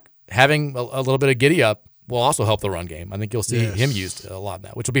 Tyler Shuck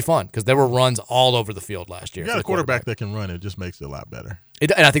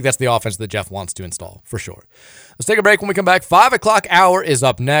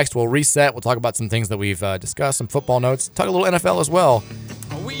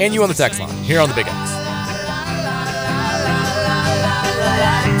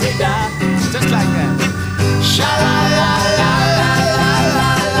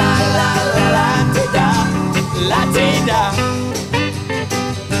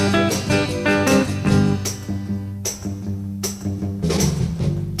So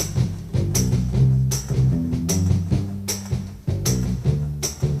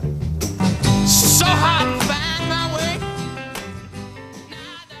hard to find my way.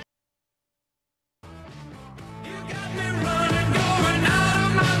 You got me running, going out of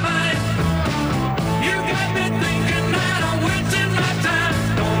my mind. You got me thinking that I'm wasting my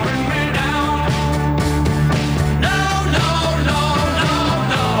time. Don't bring me down. No.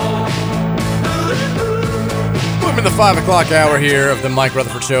 We're in the 5 o'clock hour here of the Mike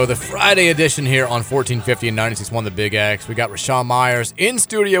Rutherford Show, the Friday edition here on 1450 and 96.1 The Big X. We got Rashawn Myers in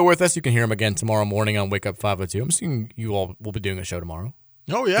studio with us. You can hear him again tomorrow morning on Wake Up 502. I'm assuming you all will be doing a show tomorrow.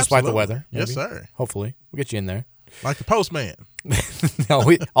 Oh, yeah, despite absolutely. the weather. Maybe. Yes, sir. Hopefully. We'll get you in there. Like the postman. No,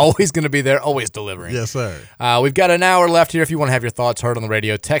 we always going to be there, always delivering. Yes, sir. We've got an hour left here. If you want to have your thoughts heard on the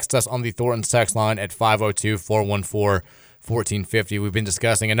radio, text us on the Thornton's text line at 502-414-1450. We've been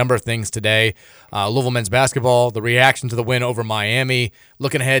discussing a number of things today. Louisville men's basketball, the reaction to the win over Miami.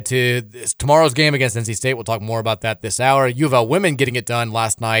 Looking ahead to tomorrow's game against NC State. We'll talk more about that this hour. U of L women getting it done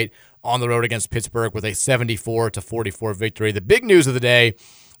last night on the road against Pittsburgh with a 74-44 victory. The big news of the day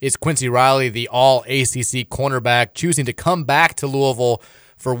is Quincy Riley, the all-ACC cornerback, choosing to come back to Louisville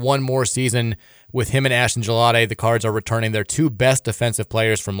for one more season. With him and Ashton Gelade, the Cards are returning their two best defensive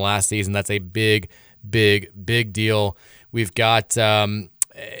players from last season. That's a big, big, big deal. We've got NFL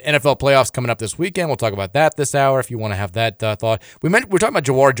playoffs coming up this weekend. We'll talk about that this hour if you want to have that thought. We're talking about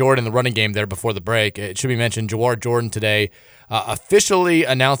Jawar Jordan, the running game there before the break. It should be mentioned, Jawar Jordan today officially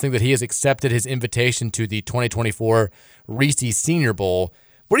announcing that he has accepted his invitation to the 2024 Reese Senior Bowl.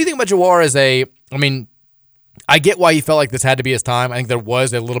 What do you think about Jawar I get why he felt like this had to be his time. I think there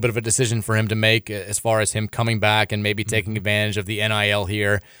was a little bit of a decision for him to make as far as him coming back and maybe taking advantage of the NIL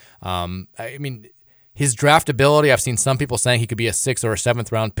here. His draftability, I've seen some people saying he could be a 6th or a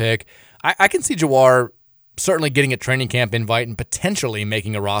 7th round pick. I can see Jawar certainly getting a training camp invite and potentially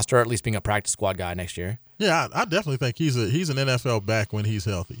making a roster, or at least being a practice squad guy next year. Yeah, I definitely think he's an NFL back when he's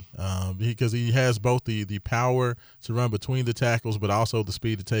healthy, because he has both the power to run between the tackles, but also the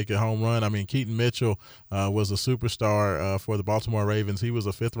speed to take a home run. I mean, Keaton Mitchell was a superstar for the Baltimore Ravens. He was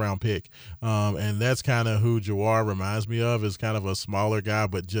a 5th-round pick, and that's kind of who Jawar reminds me of, is kind of a smaller guy,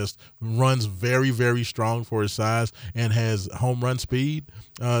 but just runs very, very strong for his size and has home run speed.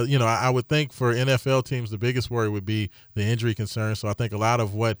 I would think for NFL teams, the biggest worry would be the injury concern. So I think a lot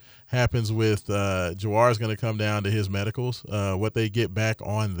of what happens with Jawar is going to come down to his medicals, what they get back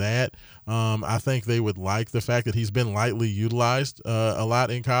on that. I think they would like the fact that he's been lightly utilized a lot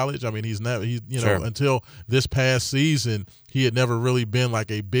in college. I mean, Sure. Until this past season, he had never really been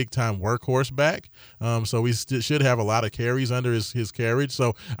like a big-time workhorse back. So he should have a lot of carries under his carriage.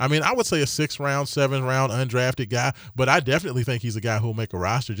 So, I mean, I would say a 6th-round, 7th-round undrafted guy, but I definitely think he's a guy who will make a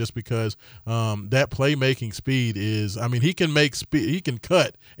roster just because that playmaking speed is, I mean, he can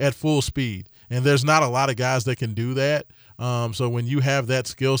cut at full speed, and there's not a lot of guys that can do that. So when you have that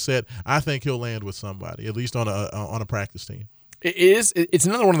skill set, I think he'll land with somebody, at least on a practice team. It's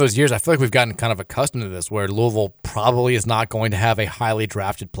another one of those years. I feel like we've gotten kind of accustomed to this, where Louisville probably is not going to have a highly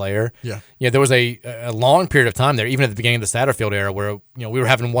drafted player. Yeah. There was a long period of time there, even at the beginning of the Satterfield era, where we were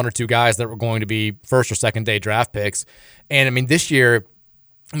having 1 or 2 guys that were going to be 1st or 2nd day draft picks. And I mean, this year,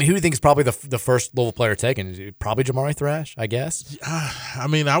 who do you think is probably the first Louisville player taken? Is it probably Jamari Thrash, I guess? I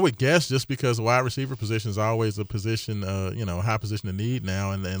mean, I would guess, just because the wide receiver position is always a position, high position of need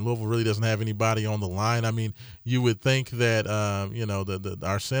now, and Louisville really doesn't have anybody on the line. I mean, you would think that,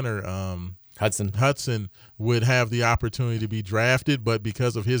 our center, Hudson would have the opportunity to be drafted, but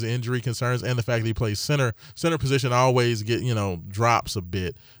because of his injury concerns and the fact that he plays center position always drops a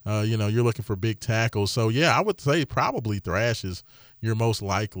bit. You're looking for big tackles. So, yeah, I would say probably Thrash is your most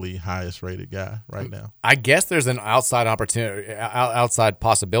likely highest rated guy right now. I guess there's an outside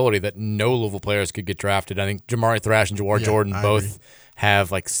possibility that no Louisville players could get drafted. I think Jamari Thrash and Jawar Jordan both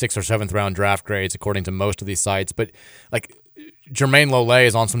have like 6th or 7th round draft grades according to most of these sites. But like Jermaine Lole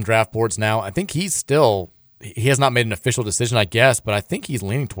is on some draft boards now. I think he has not made an official decision, I guess, but I think he's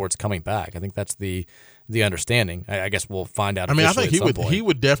leaning towards coming back. I think that's the the understanding. I guess we'll find out. I mean, I think point. he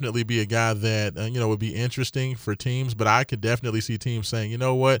would definitely be a guy that would be interesting for teams. But I could definitely see teams saying, you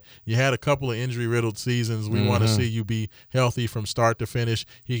know what, you had a couple of injury riddled seasons. We want to see you be healthy from start to finish.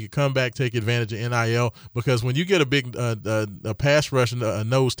 He could come back, take advantage of NIL, because when you get a big a pass rush and a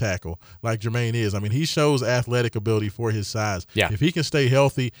nose tackle like Jermaine is, I mean, he shows athletic ability for his size. Yeah. If he can stay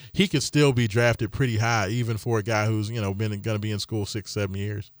healthy, he could still be drafted pretty high, even for a guy who's been going to be in school 6-7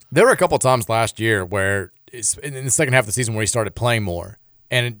 years. There were a couple of times last year where in the second half of the season where he started playing more,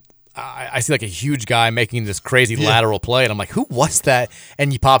 and I see like a huge guy making this crazy lateral play, and I'm like, who was that?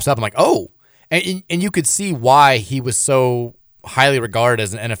 And he pops up. I'm like, oh, and you could see why he was so highly regarded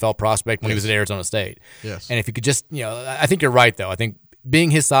as an NFL prospect when he was at Arizona State. Yes. And if you could just, I think you're right though. I think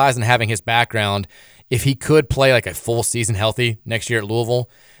being his size and having his background, if he could play like a full season healthy next year at Louisville,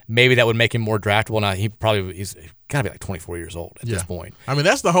 maybe that would make him more draftable. Now he's got to be like 24 years old at this point. I mean,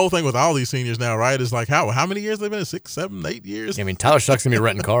 that's the whole thing with all these seniors now, right? It's like how many years they've been? 6, 7, 8 years. I mean, Tyler Shuck's gonna be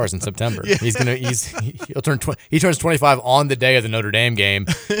renting cars in September. He'll turn he turns 25 on the day of the Notre Dame game,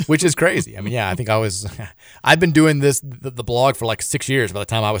 which is crazy. I mean, yeah, I think I've been doing the blog for like 6 years by the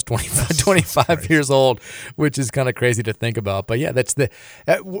time I was 25 years old, which is kind of crazy to think about. But yeah, that's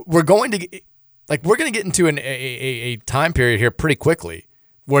we're going to get into a time period here pretty quickly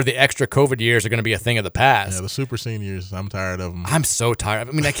where the extra COVID years are going to be a thing of the past. Yeah, the super seniors, I'm tired of them. I'm so tired.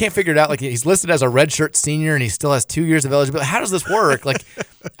 I mean, I can't figure it out. Like, he's listed as a redshirt senior, and he still has 2 years of eligibility. How does this work? Like,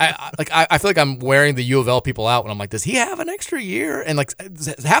 I feel like I'm wearing the U of L people out when I'm like, does he have an extra year? And like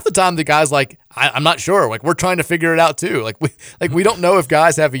half the time, the guy's like, I'm not sure. Like, we're trying to figure it out too. Like we don't know if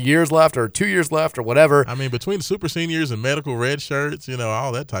guys have a year's left or 2 years left or whatever. I mean, between the super seniors and medical red shirts,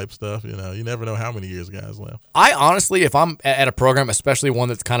 all that type stuff. You never know how many years guys left. I honestly, if I'm at a program, especially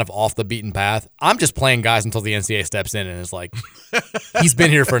one that's kind of off the beaten path, I'm just playing guys until the NCAA steps in and is like, he's been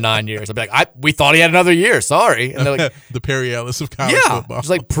here for 9 years. I'll be like, we thought he had another year. Sorry. And they're like, the Perry Ellis of college football. Just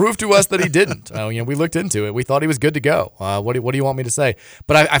like, prove to us that he didn't. We looked into it. We thought he was good to go. What do you want me to say?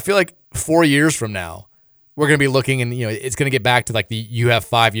 But I feel like 4 years from now, we're going to be looking and, it's going to get back to like you have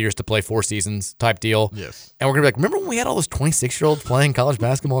 5 years to play 4 seasons type deal. Yes. And we're going to be like, remember when we had all those 26-year-olds playing college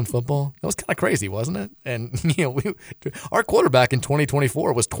basketball and football? That was kind of crazy, wasn't it? And, our quarterback in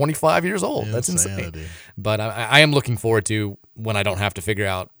 2024 was 25 years old. That's insane. But I am looking forward to when I don't have to figure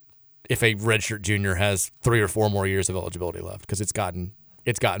out if a redshirt junior has 3 or 4 more years of eligibility left, because it's gotten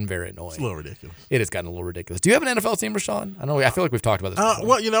very annoying. It's a little ridiculous. It has gotten a little ridiculous. Do you have an NFL team, Rashawn? I feel like we've talked about this before.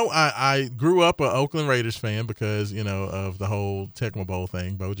 Well, I grew up an Oakland Raiders fan because, of the whole Tecmo Bowl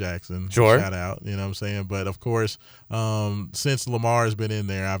thing, Bo Jackson. Sure. Shout out, you know what I'm saying? But, of course, since Lamar has been in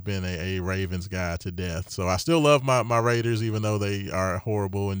there, I've been a Ravens guy to death. So I still love my Raiders, even though they are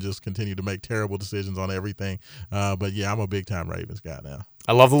horrible and just continue to make terrible decisions on everything. But, yeah, I'm a big-time Ravens guy now.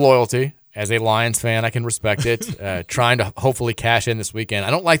 I love the loyalty. As a Lions fan, I can respect it. Trying to hopefully cash in this weekend.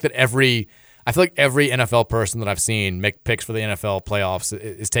 I don't like that I feel like every NFL person that I've seen make picks for the NFL playoffs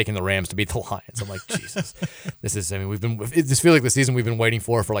is taking the Rams to beat the Lions. I'm like, Jesus. This feels like the season we've been waiting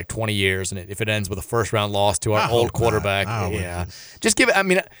for like 20 years, and if it ends with a first-round loss to our old quarterback, just give it. I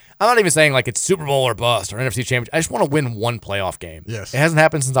mean, I'm not even saying like it's Super Bowl or bust or NFC Championship. I just want to win one playoff game. Yes. It hasn't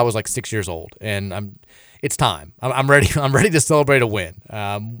happened since I was like 6 years old, and it's time. I'm ready. I'm ready to celebrate a win.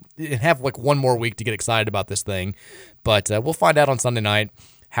 And have like one more week to get excited about this thing, but we'll find out on Sunday night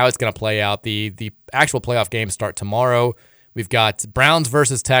how it's going to play out. The actual playoff games start tomorrow. We've got Browns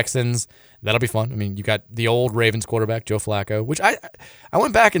versus Texans. That'll be fun. I mean, you got the old Ravens quarterback Joe Flacco, which I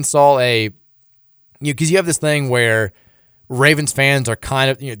went back and saw because you have this thing where Ravens fans are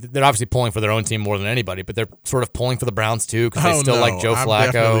kind of, they're obviously pulling for their own team more than anybody, but they're sort of pulling for the Browns too because they still like Joe Flacco.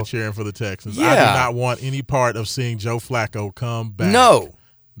 I'm definitely cheering for the Texans. Yeah. I do not want any part of seeing Joe Flacco come back. No.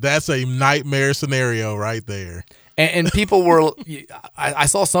 That's a nightmare scenario right there. And people were, I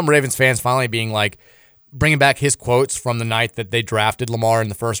saw some Ravens fans finally being like, bringing back his quotes from the night that they drafted Lamar in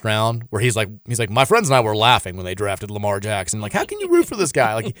the first round, where he's like, my friends and I were laughing when they drafted Lamar Jackson. Like, how can you root for this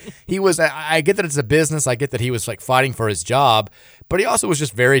guy? Like, he was, I get that it's a business. I get that he was like fighting for his job, but he also was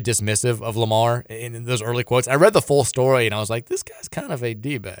just very dismissive of Lamar in those early quotes. I read the full story and I was like, this guy's kind of a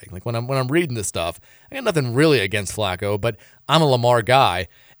D-bag. Like when I'm reading this stuff, I got nothing really against Flacco, but I'm a Lamar guy.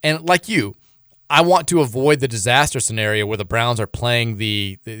 And like you, I want to avoid the disaster scenario where the Browns are playing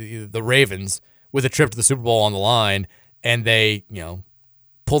the Ravens with a trip to the Super Bowl on the line, and they,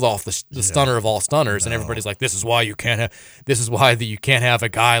 pulled off the stunner of all stunners, and everybody's like, "This is why you can't have a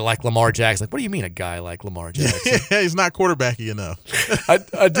guy like Lamar Jackson." Like, what do you mean a guy like Lamar Jackson? He's not quarterbacky enough.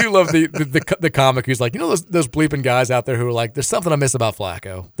 I do love the comic who's like, those bleeping guys out there who are like, "There's something I miss about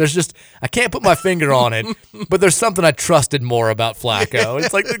Flacco. There's just I can't put my finger on it, but there's something I trusted more about Flacco."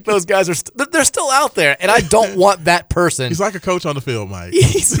 It's like those guys are they're still out there, and I don't want that person. He's like a coach on the field, Mike.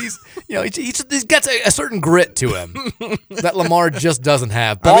 He's got a certain grit to him that Lamar just doesn't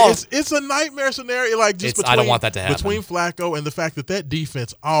have. It's a nightmare scenario. Like I don't want that to happen. Between Flacco and the fact that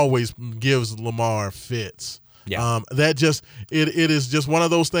defense always gives Lamar fits. Yeah. It is just one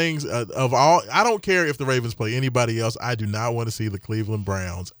of those things of all. I don't care if the Ravens play anybody else. I do not want to see the Cleveland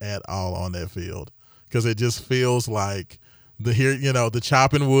Browns at all on that field because it just feels like the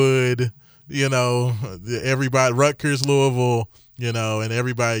chopping wood. Everybody, Rutgers, Louisville. And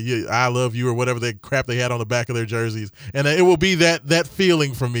everybody, I love you or whatever that crap they had on the back of their jerseys. And it will be that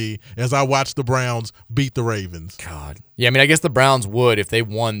feeling for me as I watch the Browns beat the Ravens. God. Yeah, I guess the Browns would if they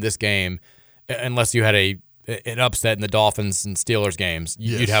won this game, unless you had an upset in the Dolphins and Steelers games.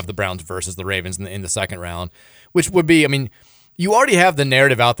 You'd have the Browns versus the Ravens in the second round, which would be, you already have the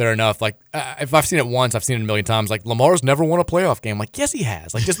narrative out there enough. Like, if I've seen it once, I've seen it a million times. Like, Lamar's never won a playoff game. Like, yes, he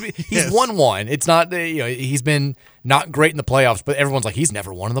has. Like, he's won one. It's not, he's been not great in the playoffs, but everyone's like, he's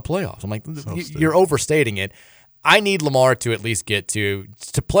never won in the playoffs. I'm like, you're overstating it. I need Lamar to at least get to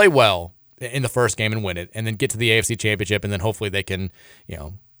play well in the first game and win it, and then get to the AFC Championship, and then hopefully they can,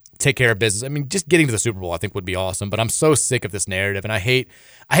 take care of business. Just getting to the Super Bowl I think would be awesome, but I'm so sick of this narrative, and I hate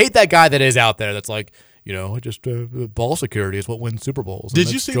that guy that is out there that's like, ball security is what wins Super Bowls.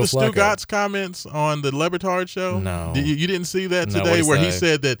 Did you see the Stugatz comments on the Lebertard show? No. You didn't see that No, today where say? he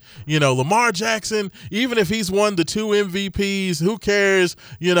said that, Lamar Jackson, even if he's won the 2 MVPs, who cares?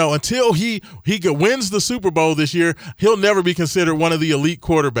 Until he wins the Super Bowl this year, he'll never be considered one of the elite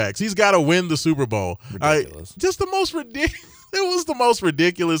quarterbacks. He's got to win the Super Bowl. Ridiculous. Just the most ridiculous. It was the most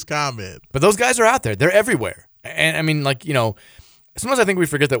ridiculous comment. But those guys are out there. They're everywhere. And sometimes I think we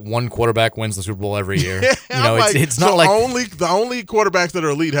forget that one quarterback wins the Super Bowl every year. It's not like the only quarterbacks that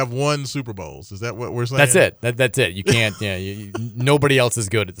are elite have won Super Bowls. Is that what we're saying? That's it. That's it. You can't. Nobody else is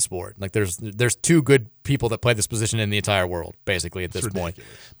good at the sport. Like there's 2 good people that play this position in the entire world, basically at this point.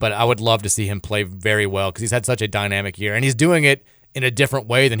 But I would love to see him play very well because he's had such a dynamic year, and he's doing it in a different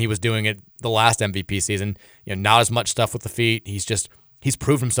way than he was doing it the last MVP season. Not as much stuff with the feet. He's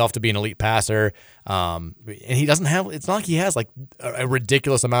proved himself to be an elite passer, and he doesn't have. It's not like he has like a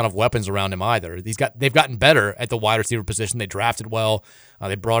ridiculous amount of weapons around him either. They've gotten better at the wide receiver position. They drafted well.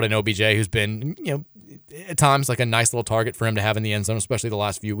 They brought in OBJ, who's been at times like a nice little target for him to have in the end zone, especially the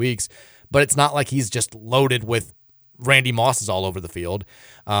last few weeks. But it's not like he's just loaded with Randy Mosses all over the field.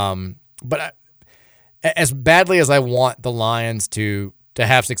 But as badly as I want the Lions to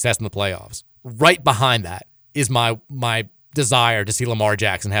have success in the playoffs, right behind that is my desire to see Lamar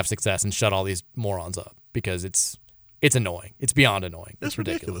Jackson have success and shut all these morons up because it's annoying. It's beyond annoying. It's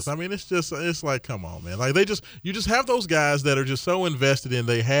ridiculous. It's like, come on, man. Like you just have those guys that are just so invested in,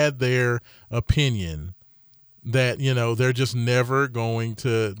 they had their opinion that, they're just never going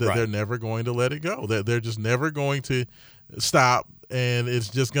to, they're never going to let it go. They're just never going to stop. And it's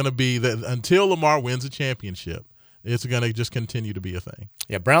just going to be that until Lamar wins a championship, it's going to just continue to be a thing.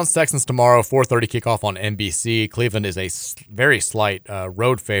 Yeah, Browns-Texans tomorrow, 4:30 kickoff on NBC. Cleveland is a very slight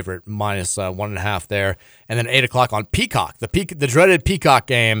road favorite, minus 1.5 there. And then 8 o'clock on Peacock, the dreaded Peacock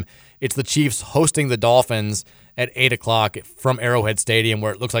game. It's the Chiefs hosting the Dolphins at 8 o'clock from Arrowhead Stadium,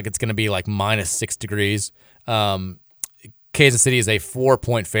 where it looks like it's going to be like minus 6 degrees. Kansas City is a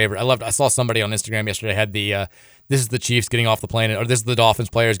 4-point favorite. I saw somebody on Instagram yesterday had this is the Chiefs getting off the plane, or this is the Dolphins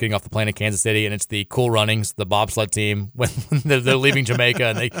players getting off the plane in Kansas City, and it's the Cool Runnings, the bobsled team, when they're leaving Jamaica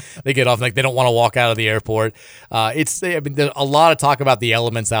and they get off, like they don't want to walk out of the airport. There's a lot of talk about the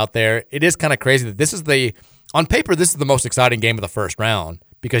elements out there. It is kind of crazy that on paper, this is the most exciting game of the first round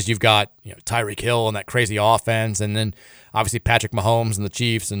because you've got Tyreek Hill and that crazy offense, and then obviously Patrick Mahomes and the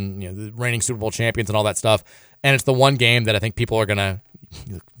Chiefs and the reigning Super Bowl champions and all that stuff. And it's the one game that I think people are gonna.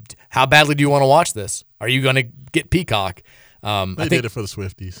 How badly do you want to watch this? Are you going to get Peacock? They did it for the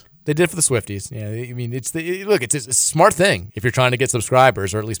Swifties. They did it for the Swifties. Yeah, it's a smart thing if you're trying to get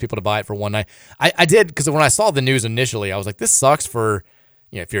subscribers or at least people to buy it for one night. I did because when I saw the news initially, I was like, this sucks for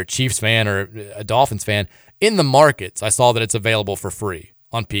if you're a Chiefs fan or a Dolphins fan. In the markets, I saw that it's available for free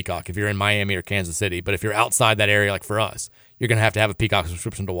on Peacock if you're in Miami or Kansas City. But if you're outside that area, like for us, you're going to have a Peacock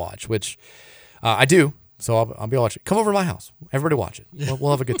subscription to watch, which I do. So I'll be watching. Come over to my house. Everybody watch it.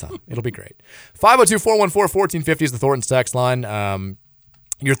 We'll have a good time. It'll be great. 502-414-1450 is the Thornton's text line.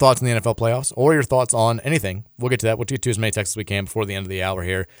 your thoughts on the NFL playoffs or your thoughts on anything. We'll get to that. We'll get to as many texts as we can before the end of the hour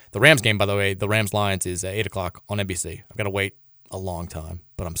here. The Rams game, by the way, the Rams-Lions is at 8 o'clock on NBC. I've got to wait a long time,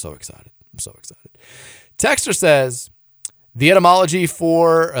 but I'm so excited. Texter says, the etymology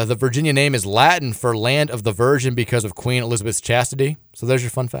for the Virginia name is Latin for Land of the Virgin because of Queen Elizabeth's chastity. So there's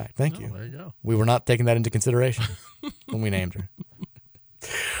your fun fact. Thank you. There you go. We were not taking that into consideration when we named her.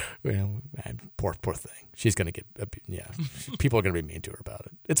 Poor thing. She's going to get, people are going to be mean to her about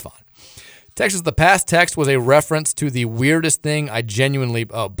it. It's fine. Text says, the past text was a reference to the weirdest thing I genuinely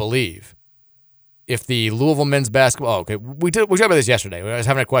believe. If the Louisville men's basketball, we talked about this yesterday. I was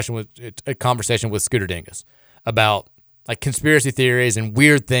having a conversation with Scooter Dingus about like conspiracy theories and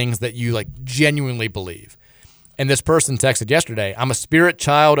weird things that you like genuinely believe. And this person texted yesterday, I'm a spirit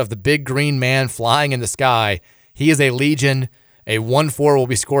child of the big green man flying in the sky. He is a legion. A 1-4 will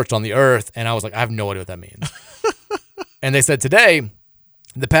be scorched on the earth. And I was like, I have no idea what that means. And they said today,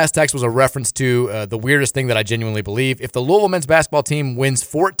 the past text was a reference to the weirdest thing that I genuinely believe. If the Louisville men's basketball team wins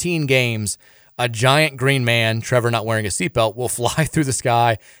 14 games, a giant green man, Trevor not wearing a seatbelt, will fly through the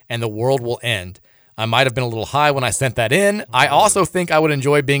sky and the world will end. I might have been a little high when I sent that in. I also think I would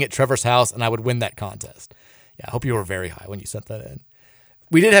enjoy being at Trevor's house and I would win that contest. Yeah, I hope you were very high when you sent that in.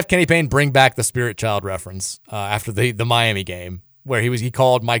 We did have Kenny Payne bring back the spirit child reference after the Miami game where he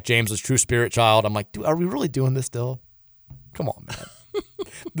called Mike James' true spirit child. I'm like, dude, are we really doing this still? Come on, man.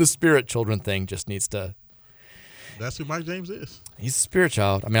 The spirit children thing just needs to. That's who Mike James is. He's a spirit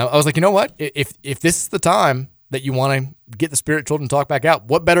child. I mean, I was like, you know what? If this is the time that you want to get the spirit children talk back out,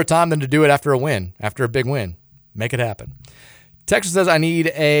 what better time than to do it after a win, after a big win? Make it happen. Texas says, I need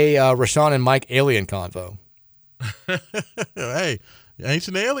a Rashawn and Mike alien convo. Hey.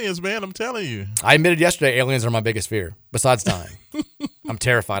 Ancient aliens, man, I'm telling you. I admitted yesterday aliens are my biggest fear, besides dying. I'm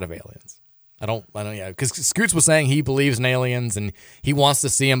terrified of aliens. Because Scoots was saying he believes in aliens and he wants to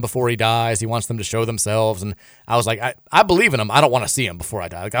see them before he dies. He wants them to show themselves. And I was like, I believe in them. I don't want to see them before I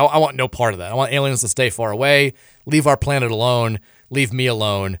die. Like, I want no part of that. I want aliens to stay far away, leave our planet alone, leave me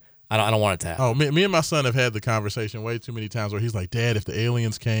alone. I don't want it to happen. Oh, me and my son have had the conversation way too many times where he's like, Dad, if the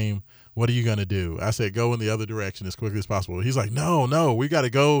aliens came, what are you going to do? I said, go in the other direction as quickly as possible. He's like, no, we got to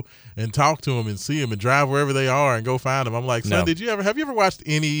go and talk to them and see them and drive wherever they are and go find them. I'm like, son, have you ever watched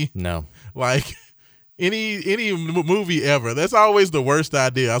any movie ever? That's always the worst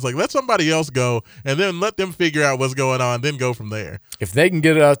idea. I was like, let somebody else go and then let them figure out what's going on, then go from there. If they can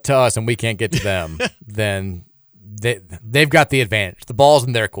get it up to us and we can't get to them, then they've got the advantage. The ball's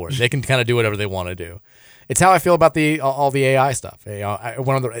in their court. They can kind of do whatever they want to do. It's how I feel about all the AI stuff.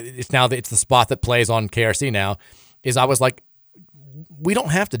 It's the spot that plays on KRC now. Is I was like, we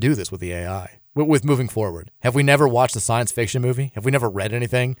don't have to do this with the AI. With moving forward, have we never watched a science fiction movie? Have we never read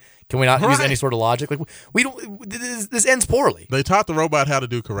anything? Can we not use any sort of logic? Like we don't. This ends poorly. They taught the robot how to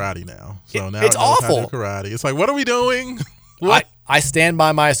do karate now, so now it's awful. How to do karate. It's like, what are we doing? I stand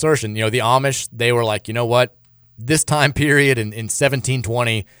by my assertion. The Amish, they were like, you know what? This time period in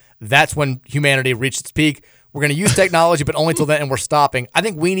 1720. That's when humanity reached its peak. We're going to use technology, but only till then, and we're stopping. I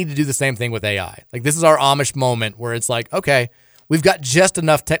think we need to do the same thing with AI. Like, this is our Amish moment where it's like, okay, we've got just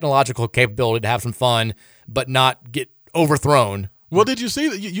enough technological capability to have some fun, but not get overthrown. Well, did you see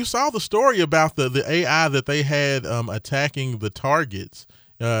that? You saw the story about the AI that they had attacking the targets,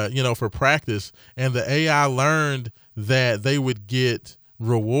 for practice, and the AI learned that they would get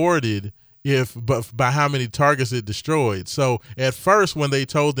rewarded by how many targets it destroyed. So at first, when they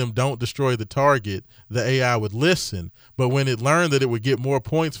told them don't destroy the target, the AI would listen. But when it learned that it would get more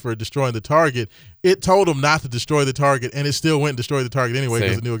points for destroying the target, it told them not to destroy the target, and it still went and destroyed the target anyway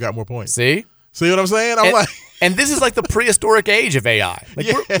because it knew it got more points. See what I'm saying? And this is like the prehistoric age of AI. Like,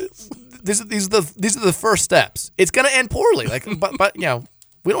 yes. These are the first steps. It's going to end poorly. Like, but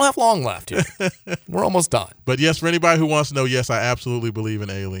we don't have long left here. We're almost done. But yes, for anybody who wants to know, yes, I absolutely believe in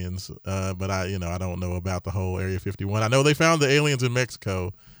aliens. But I don't know about the whole Area 51. I know they found the aliens in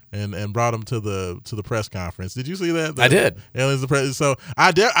Mexico and brought them to the press conference. Did you see that? I did. Aliens, so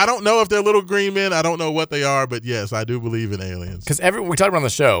I don't know if they're little green men. I don't know what they are, but yes, I do believe in aliens. Because we talked about on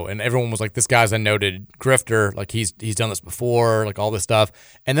the show, and everyone was like, "This guy's a noted grifter. Like he's done this before. Like all this stuff."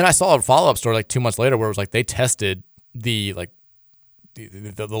 And then I saw a follow up story like 2 months later where it was like they tested the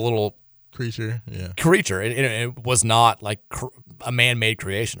little creature. It was not like a man-made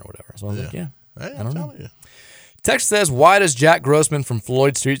creation or whatever. So I was like, hey, I don't know. You. Text says, why does Jack Grossman from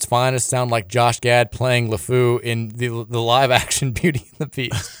Floyd Street's Finest sound like Josh Gad playing LeFou in the live-action Beauty and the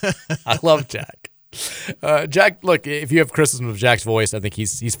Beast? I love Jack. Jack, look, if you have criticism of Jack's voice, I think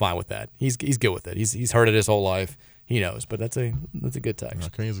he's fine with that. He's good with it. He's heard it his whole life. He knows, but that's a good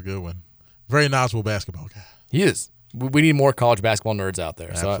text. Crean's a good one. Very knowledgeable basketball guy. He is. We need more college basketball nerds out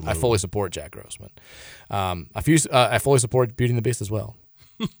there. Absolutely. So I fully support Jack Grossman. I fully support Beauty and the Beast as well.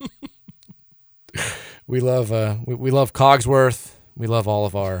 We love Cogsworth. We love all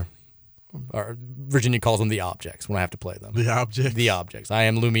of our Virginia calls them the objects when I have to play them. The objects? The objects. I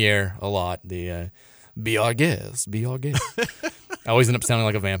am Lumiere a lot. Be our guest. I always end up sounding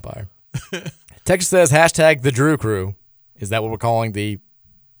like a vampire. Texas says, hashtag the Drew Crew. Is that what we're calling the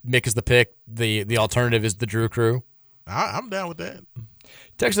Mick is the pick? The alternative is the Drew Crew? I'm down with that.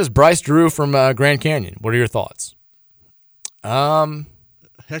 Texas says, Bryce Drew from Grand Canyon. What are your thoughts?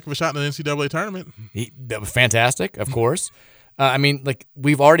 Heck of a shot in the NCAA tournament. That was fantastic, of course. I mean, like,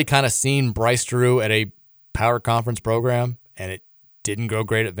 we've already kind of seen Bryce Drew at a power conference program, and it didn't go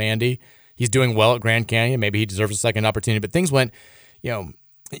great at Vandy. He's doing well at Grand Canyon. Maybe he deserves a second opportunity. But things went,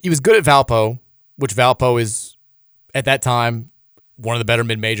 he was good at Valpo, which Valpo is, at that time, one of the better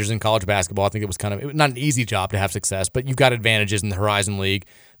mid-majors in college basketball. I think it was not an easy job to have success, but you've got advantages in the Horizon League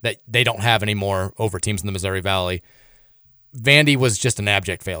that they don't have anymore over teams in the Missouri Valley. Vandy was just an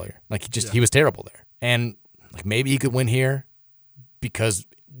abject failure. Like, he was terrible there. And like, maybe he could win here because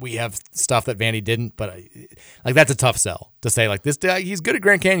we have stuff that Vandy didn't, but that's a tough sell to say, like, this guy, he's good at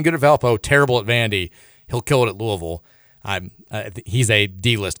Grand Canyon, good at Valpo, terrible at Vandy. He'll kill it at Louisville. He's a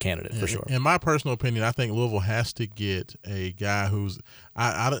D-list candidate for sure. In my personal opinion, I think Louisville has to get a guy who's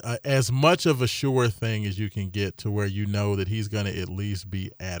as much of a sure thing as you can get to where you know that he's going to at least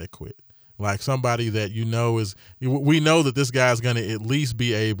be adequate. Like somebody that we know that this guy's going to at least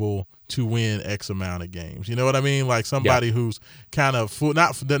be able to win X amount of games. You know what I mean? Like somebody who's kind of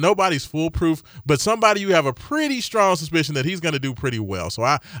not that nobody's foolproof, but somebody you have a pretty strong suspicion that he's going to do pretty well. So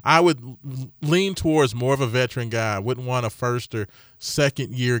I would lean towards more of a veteran guy. I wouldn't want a first or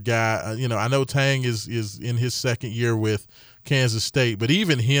second year guy. I know Tang is in his second year with Kansas State, but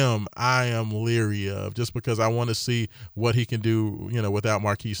even him I am leery of just because I want to see what he can do, without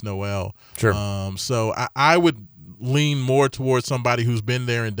Marquise Noel. Sure. So I would lean more towards somebody who's been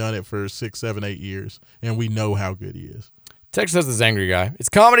there and done it for 6, 7, 8 years, and we know how good he is. Texas says this angry guy. It's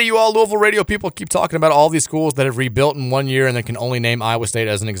comedy, you all Louisville radio people keep talking about all these schools that have rebuilt in 1 year and then can only name Iowa State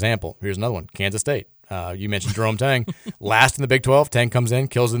as an example. Here's another one, Kansas State. You mentioned Jerome Tang. Last in the Big 12, Tang comes in,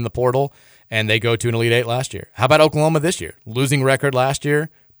 kills it in the portal, and they go to an Elite Eight last year. How about Oklahoma this year? Losing record last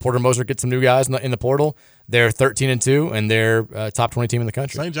year. Porter Moser gets some new guys in the portal. They're 13-2, and they're top 20 team in the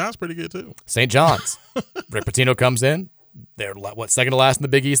country. St. John's pretty good, too. St. John's. Rick Pitino comes in. They're, second to last in the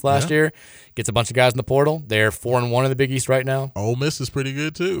Big East last year. Gets a bunch of guys in the portal. They're 4-1 in the Big East right now. Ole Miss is pretty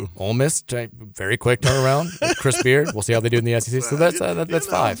good, too. Ole Miss, very quick turnaround. Chris Beard. We'll see how they do in the SEC. So that's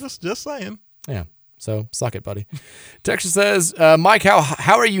 5. Just saying. Yeah. So suck it, buddy. Texas says, Mike,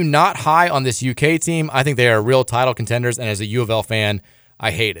 how are you not high on this UK team? I think they are real title contenders, and as a U of L fan, I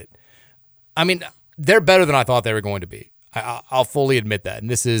hate it. I mean, they're better than I thought they were going to be. I'll fully admit that.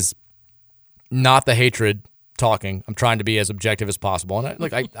 And this is not the hatred talking. I'm trying to be as objective as possible.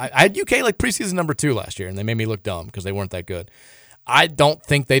 And I had UK like preseason number 2 last year, and they made me look dumb because they weren't that good. I don't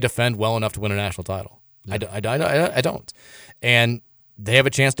think they defend well enough to win a national title. Yeah. I don't. And they have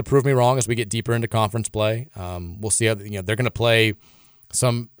a chance to prove me wrong as we get deeper into conference play. We'll see how they're going to play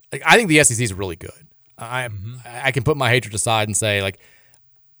some. I think the SEC is really good. I can put my hatred aside and say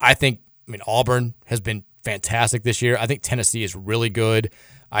Auburn has been fantastic this year. I think Tennessee is really good.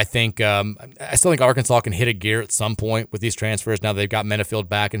 I still think Arkansas can hit a gear at some point with these transfers. Now they've got Menafield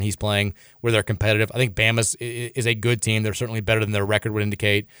back and he's playing where they're competitive. I think Bama is a good team. They're certainly better than their record would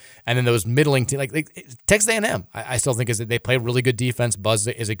indicate. And then those middling teams, like Texas A&M, I still think they play really good defense. Buzz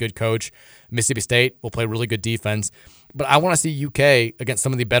is a good coach. Mississippi State will play really good defense. But I want to see UK against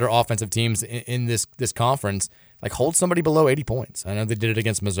some of the better offensive teams in this conference, like hold somebody below 80 points. I know they did it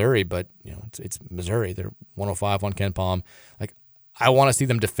against Missouri, but it's Missouri. They're 105 on Ken Palm. Like, I want to see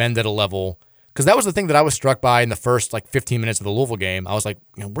them defend at a level, because that was the thing that I was struck by in the first 15 minutes of the Louisville game. I was like,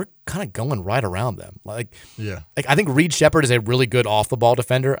 we're kind of going right around them. I think Reed Shepherd is a really good off the ball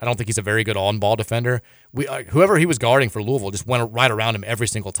defender. I don't think he's a very good on ball defender. Whoever he was guarding for Louisville just went right around him every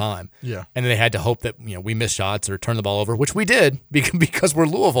single time. Yeah, and then they had to hope that we missed shots or turn the ball over, which we did because we're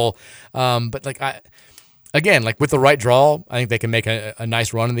Louisville. Again, with the right draw, I think they can make a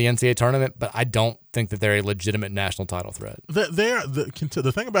nice run in the NCAA tournament, but I don't think that they're a legitimate national title threat.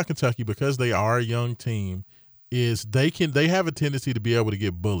 The thing about Kentucky, because they are a young team, is they have a tendency to be able to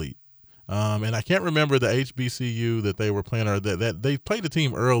get bullied. And I can't remember the HBCU that they were playing, or that they played a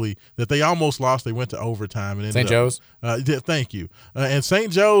team early that they almost lost. They went to overtime and St. Joe's. Thank you. And St.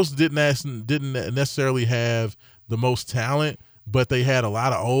 Joe's didn't necessarily have the most talent, but they had a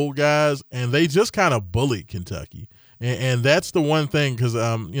lot of old guys, and they just kind of bullied Kentucky. And that's the one thing because,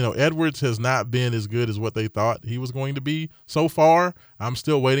 Edwards has not been as good as what they thought he was going to be so far. I'm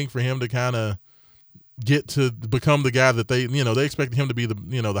still waiting for him to kind of get to become the guy that they expect him to be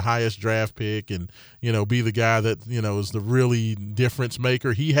the highest draft pick and, be the guy that, is the really difference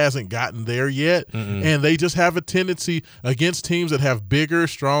maker. He hasn't gotten there yet. And they just have a tendency against teams that have bigger,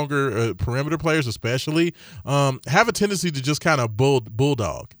 stronger perimeter players, especially, have a tendency to just kind of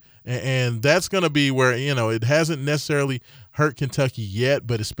bulldog. And that's going to be where, it hasn't necessarily hurt Kentucky yet,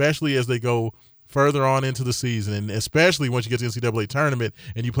 but especially as they go further on into the season, and especially once you get to the NCAA tournament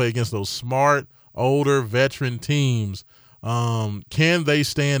and you play against those smart, older, veteran teams, can they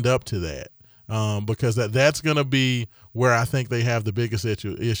stand up to that? Because that's going to be where I think they have the biggest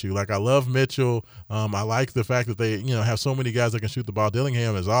issue. Like, I love Mitchell. I like the fact that they, have so many guys that can shoot the ball.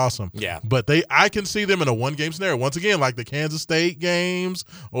 Dillingham is awesome. Yeah. But I can see them in a one-game scenario. Once again, like the Kansas State games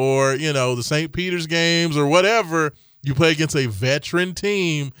or, the St. Peter's games or whatever, you play against a veteran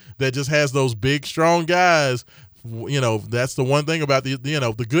team that just has those big, strong guys. That's the one thing about the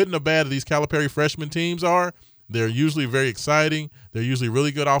good and the bad of these Calipari freshman teams are they're usually very exciting. They're usually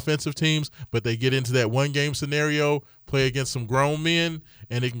really good offensive teams, but they get into that one-game scenario, play against some grown men,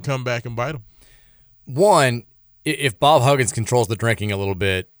 and it can come back and bite them. One, if Bob Huggins controls the drinking a little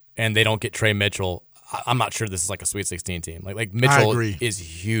bit and they don't get Trey Mitchell, I'm not sure this is like a Sweet 16 team. Like Mitchell is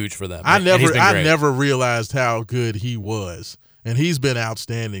huge for them. I never realized how good he was, and he's been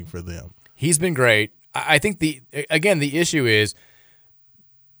outstanding for them. He's been great. I think the issue is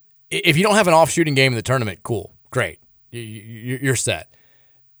if you don't have an off-shooting game in the tournament, cool, great, you're set.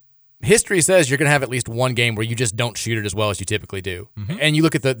 History says you're going to have at least one game where you just don't shoot it as well as you typically do. Mm-hmm. And you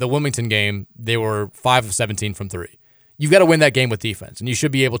look at the Wilmington game, they were 5 of 17 from 3. You've got to win that game with defense, and you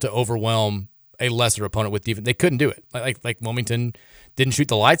should be able to overwhelm a lesser opponent with defense. They couldn't do it. Like Wilmington didn't shoot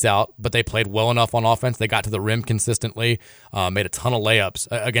the lights out, but they played well enough on offense. They got to the rim consistently, made a ton of layups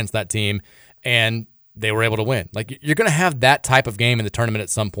against that team, and they were able to win. Like, you're going to have that type of game in the tournament at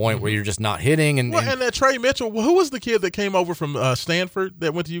some point where you're just not hitting. And that Trey Mitchell, who was the kid that came over from Stanford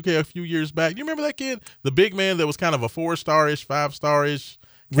that went to UK a few years back? You remember that kid? The big man that was kind of a 4-star-ish, 5-star-ish.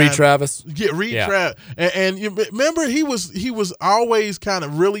 Reed Travis. Yeah, Reed Travis. And you remember he was always kind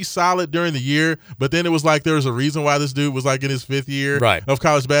of really solid during the year, but then it was like there was a reason why this dude was like in his 5th year of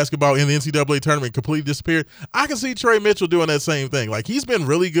college basketball in the NCAA tournament, completely disappeared. I can see Trey Mitchell doing that same thing. Like, he's been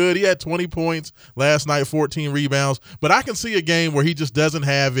really good. He had 20 points last night, 14 rebounds, but I can see a game where he just doesn't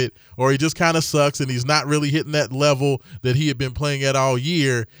have it, or he just kind of sucks and he's not really hitting that level that he had been playing at all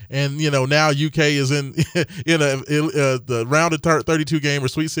year. And, now UK is in the round of 32 game or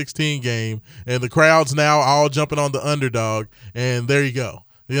Sweet 16 game, and the crowd's now all jumping on the underdog, and there you go.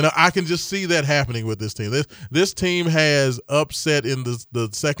 I can just see that happening with this team. This team has upset in the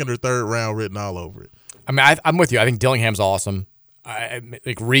second or third round written all over it. I mean, I'm with you. I think Dillingham's awesome.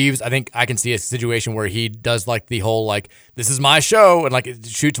 Like Reeves, I think I can see a situation where he does like the whole like, this is my show, and like it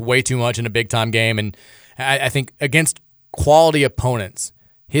shoots way too much in a big time game. And I think against quality opponents,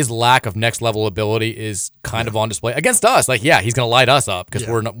 his lack of next level ability is kind of on display against us. Like, he's going to light us up because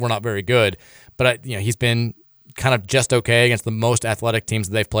we're not very good. But he's been kind of just okay against the most athletic teams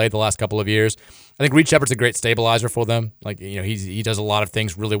that they've played the last couple of years. I think Reed Shepherd's a great stabilizer for them. Like, he does a lot of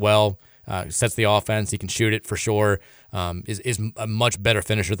things really well. Sets the offense. He can shoot it for sure. Is a much better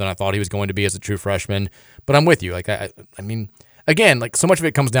finisher than I thought he was going to be as a true freshman. But I'm with you. Like, I mean. Again, like, so much of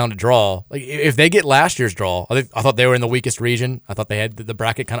it comes down to draw. Like, if they get last year's draw, I thought they were in the weakest region. I thought they had the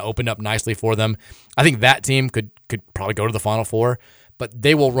bracket kind of opened up nicely for them. I think that team could probably go to the Final Four, but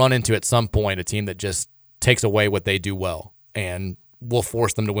they will run into at some point a team that just takes away what they do well and will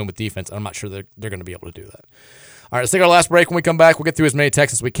force them to win with defense. I'm not sure they're going to be able to do that. All right, let's take our last break. When we come back, we'll get through as many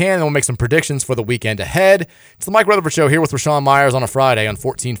texts as we can, and we'll make some predictions for the weekend ahead. It's the Mike Rutherford Show here with Rashawn Myers on a Friday on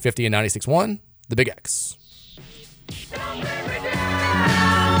 1450 and 96.1, The Big X.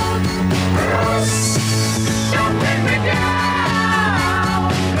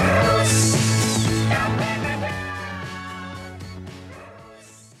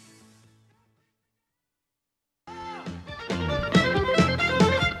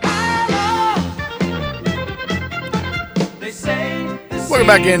 Welcome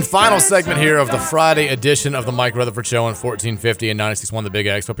back in. Final segment here of the Friday edition of the Mike Rutherford Show on 1450 and 96.1 The Big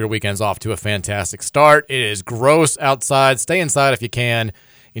X. Hope your weekend's off to a fantastic start. It is gross outside. Stay inside if you can.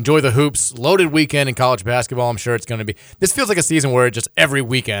 Enjoy the hoops. Loaded weekend in college basketball. I'm sure it's going to be. This feels like a season where just every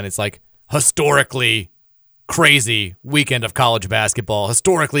weekend it's like historically crazy weekend of college basketball.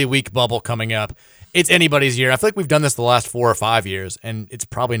 Historically weak bubble coming up. It's anybody's year. I feel like we've done this the last 4 or 5 years, and it's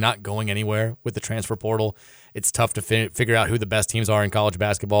probably not going anywhere with the transfer portal. It's tough to figure out who the best teams are in college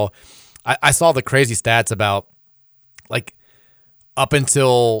basketball. I saw the crazy stats about like up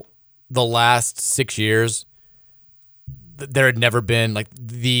until the last 6 years, there had never been like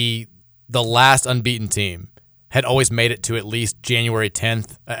the last unbeaten team had always made it to at least January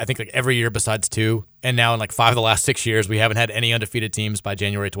 10th. I think like every year besides 2. And now in like 5 of the last 6 years, we haven't had any undefeated teams by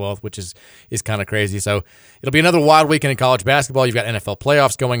January 12th, which is kind of crazy. So it'll be another wild weekend in college basketball. You've got NFL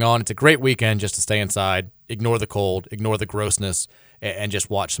playoffs going on. It's a great weekend just to stay inside, ignore the cold, ignore the grossness, and just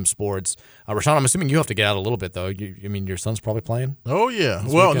watch some sports. Rashawn, I'm assuming you have to get out a little bit, though. I mean, your son's probably playing? Oh, yeah.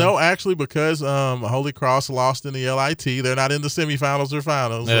 Well, weekend? No, actually, because Holy Cross lost in the LIT. They're not in the semifinals or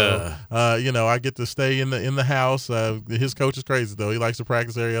finals. So, I get to stay in the house. His coach is crazy, though. He likes to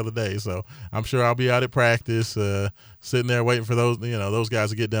practice every other day. So I'm sure I'll be out at practice, sitting there waiting for those guys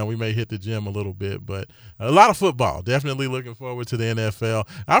to get done. We may hit the gym a little bit, but a lot of football. Definitely looking forward to the NFL.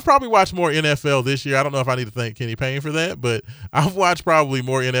 I've probably watched more NFL this year. I don't know if I need to thank Kenny Payne for that, but I've watched probably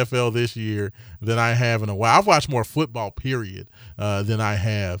more NFL this year than I have in a while. I've watched more football, period, than I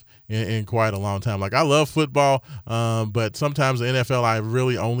have in quite a long time. Like, I love football, but sometimes the NFL, I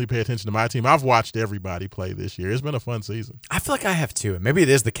really only pay attention to my team. I've watched everybody play this year. It's been a fun season. I feel like I have too. Maybe it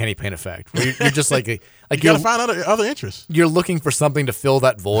is the Kenny Payne effect. Where you're just like you got to find other interests. You're looking for something to fill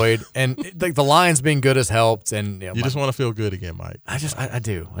that void, and like the Lions being good has helped. And you just want to feel good again, Mike. I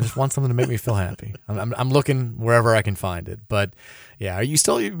do. I just want something to make me feel happy. I'm looking wherever I can find it. But yeah, are you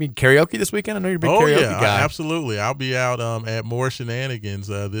karaoke this weekend? I know you're a big karaoke guy. Absolutely. I'll be out at More Shenanigans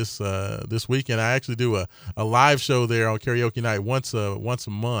this weekend. I actually do a live show there on karaoke night once a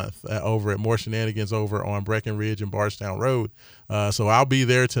month over at More Shenanigans over on Breckenridge and Bardstown Road. So I'll be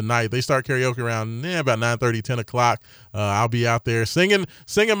there tonight. They start karaoke around about 9:30, 10 o'clock. I'll be out there singing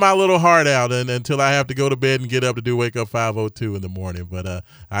my little heart out until I have to go to bed and get up to do Wake Up 502 in the morning. But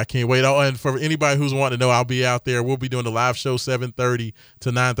I can't wait. Oh, and for anybody who's wanting to know, I'll be out there. We'll be doing the live show 7:30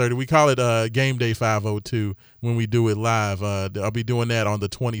 to 9:30. We call it Game Day 502 when we do it live. I'll be doing that on the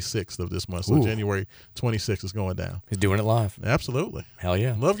 26th of this month. So Ooh. January 26th is going down. He's doing it live. Absolutely. Hell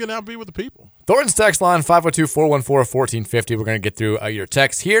yeah. Love getting out and be with the people. Thornton's text line, 502-414-1450. We're going to get through your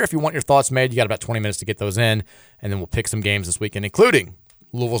texts here. If you want your thoughts made, you got about 20 minutes to get those in, and then we'll pick some games this weekend, including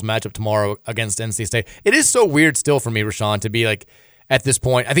Louisville's matchup tomorrow against NC State. It is so weird still for me, Rashawn, to be like, at this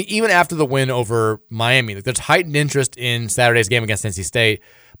point, I think even after the win over Miami, like, there's heightened interest in Saturday's game against NC State,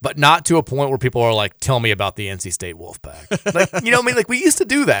 but not to a point where people are like, tell me about the NC State Wolfpack. Like, you know what I mean? Like, we used to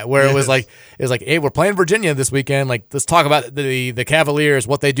do that where it was like, hey, we're playing Virginia this weekend. Like, let's talk about the Cavaliers,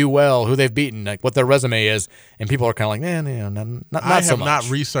 what they do well, who they've beaten, like what their resume is. And people are kind of like, not so much. I have not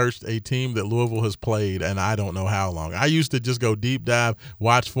researched a team that Louisville has played, and I don't know how long. I used to just go deep dive,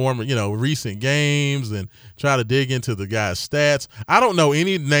 watch recent games, and try to dig into the guys' stats. I don't know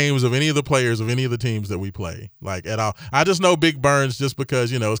any names of any of the players of any of the teams that we play, like, at all. I just know Big Burns just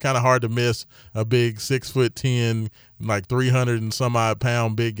because, it's kind of hard to miss a big 6'10", like 300 and some odd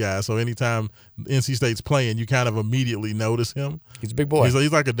pound big guy. So anytime NC State's playing, you kind of immediately notice him. He's a big boy.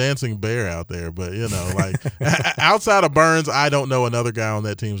 He's like a dancing bear out there. But, like outside of Burns, I don't know another guy on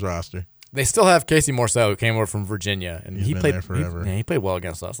that team's roster. They still have Casey Morcell, who came over from Virginia, and he played there forever. He played well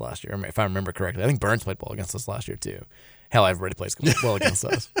against us last year, if I remember correctly. I think Burns played well against us last year too. Hell, everybody plays well against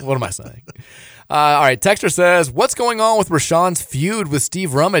us. What am I saying? All right, Texter says, what's going on with Rashawn's feud with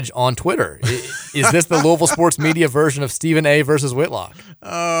Steve Rummage on Twitter? Is this the Louisville sports media version of Stephen A. versus Whitlock?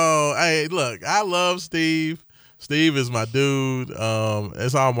 Oh, hey, look, I love Steve. Steve is my dude.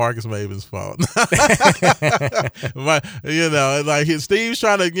 It's all Marcus Maven's fault. Steve's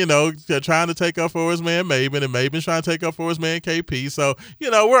trying to take up for his man Maven, and Maven's trying to take up for his man KP. So,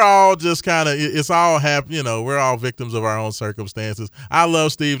 we're all just kind of, it's all we're all victims of our own circumstances. I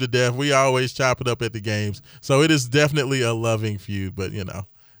love Steve to death. We always chop it up at the games. So it is definitely a loving feud, but you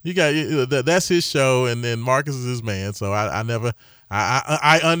got that's his show, and then Marcus is his man. So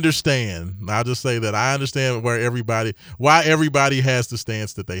I understand. I'll just say that I understand why everybody has the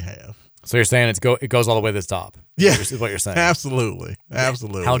stance that they have. So you're saying it goes all the way to the top? Yeah, is what you're saying. Absolutely.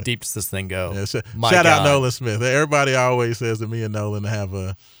 How deep does this thing go? Yeah, shout out Nolan Smith. Everybody always says that me and Nolan have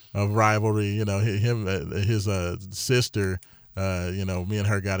a rivalry. His sister. Me and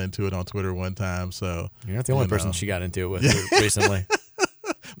her got into it on Twitter one time. So you're not the only person she got into it with recently.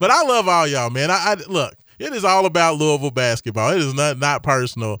 But I love all y'all, man. I look. It is all about Louisville basketball. It is not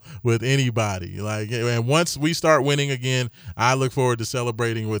personal with anybody. And once we start winning again, I look forward to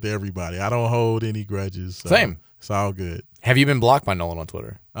celebrating with everybody. I don't hold any grudges. So Same. It's all good. Have you been blocked by Nolan on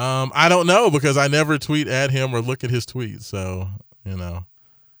Twitter? I don't know, because I never tweet at him or look at his tweets. So,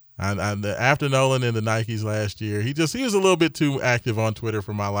 after Nolan and the Nikes last year, he was a little bit too active on Twitter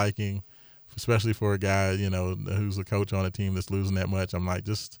for my liking, especially for a guy, who's a coach on a team that's losing that much. I'm like,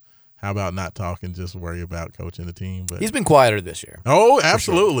 just how about not talking, just worry about coaching the team? But he's been quieter this year. Oh,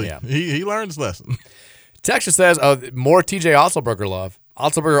 absolutely. Sure. Yeah. He learned his lesson. Texas says, more TJ Otzelberger love.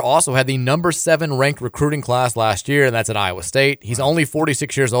 Otzelberger also had the number 7 ranked recruiting class last year, and that's at Iowa State. He's only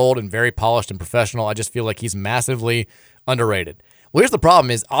 46 years old and very polished and professional. I just feel like he's massively underrated. Well, here's the problem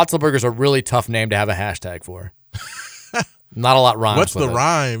is Otzelberger's a really tough name to have a hashtag for. Not a lot rhymes. What's the with it.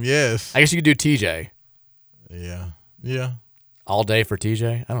 rhyme? Yes. I guess you could do TJ. Yeah. All day for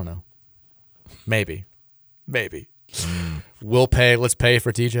TJ? I don't know. Maybe. We'll pay. Let's pay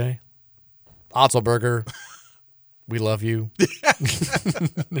for TJ. Otzelberger. We love you.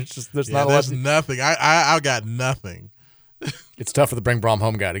 There's not a lot. There's nothing. I got nothing. It's tough for the Bring Brom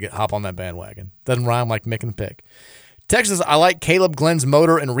Home guy to hop on that bandwagon. Doesn't rhyme like Mick and the Pig. Texas, I like Caleb Glenn's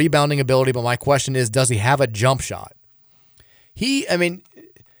motor and rebounding ability, but my question is, does he have a jump shot?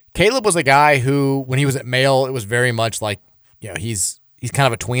 Caleb was a guy who, when he was at Male, it was very much like, he's kind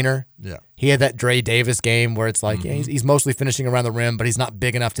of a tweener. Yeah. He had that Dre Davis game where it's like, he's mostly finishing around the rim, but he's not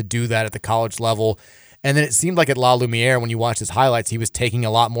big enough to do that at the college level. And then it seemed like at La Lumiere, when you watch his highlights, he was taking a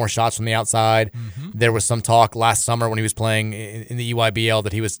lot more shots from the outside. There was some talk last summer when he was playing in the EYBL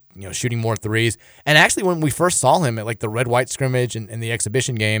that he was shooting more threes. And actually, when we first saw him at like the red-white scrimmage and the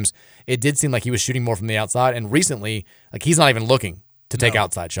exhibition games, it did seem like he was shooting more from the outside. And recently, like he's not even looking to take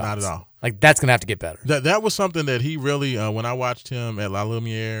outside shots. Not at all. Like that's going to have to get better. That was something that he really, when I watched him at La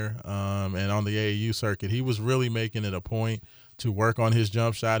Lumiere and on the AAU circuit, he was really making it a point to work on his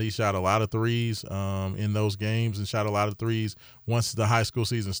jump shot. He shot a lot of threes in those games and shot a lot of threes once the high school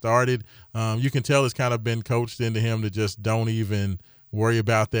season started. You can tell it's kind of been coached into him to just don't even worry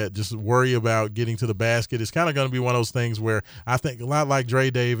about that. Just worry about getting to the basket. It's kind of going to be one of those things where I think a lot like Dre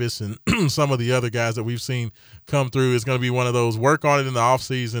Davis and some of the other guys that we've seen come through, it's going to be one of those work on it in the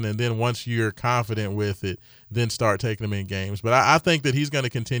offseason, and then once you're confident with it, then start taking them in games. But I think that he's going to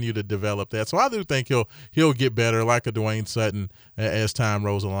continue to develop that. So I do think he'll get better like a Dwayne Sutton as time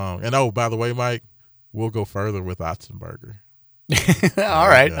rolls along. And, by the way, Mike, we'll go further with Otzenberger. All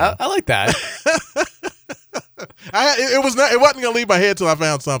right. I like that. It wasn't going to leave my head till I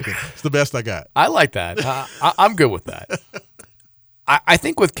found something. It's the best I got. I like that. I'm good with that. I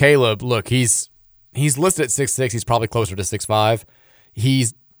think with Caleb, look, he's listed at 6'6". He's probably closer to 6'5". He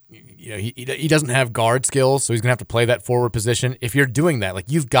doesn't have guard skills, so he's going to have to play that forward position. If you're doing that, like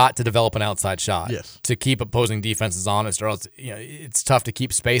you've got to develop an outside shot to keep opposing defenses honest, or else it's tough to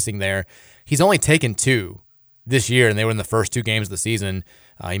keep spacing there. He's only taken 2 this year, and they were in the first 2 games of the season.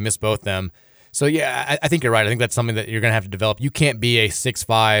 He missed both them. So, I think you're right. I think that's something that you're going to have to develop. You can't be a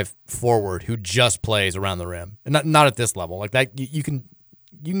 6'5" forward who just plays around the rim. Not at this level. Like that, you can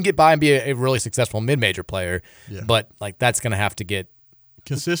get by and be a really successful mid-major player, but like that's going to have to get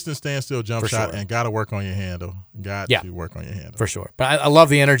consistent standstill jump shot, and got to work on your handle. To work on your handle. For sure. But I love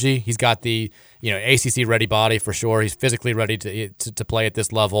the energy. He's got the ACC ready body for sure. He's physically ready to play at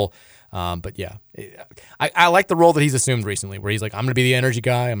this level. But I like the role that he's assumed recently, where he's like, I'm going to be the energy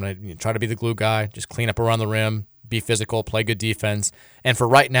guy. I'm going to try to be the glue guy. Just clean up around the rim, be physical, play good defense. And for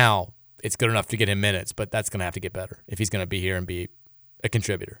right now, it's good enough to get him minutes, but that's going to have to get better if he's going to be here and be a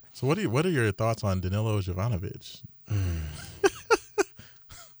contributor. So what are your thoughts on Danilo Jovanovic?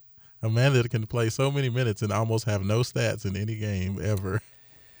 A man that can play so many minutes and almost have no stats in any game ever.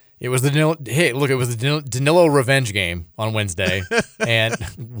 It was the Danilo revenge game on Wednesday, and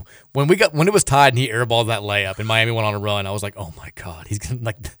when it was tied and he airballed that layup and Miami went on a run, I was like, oh my God, he's gonna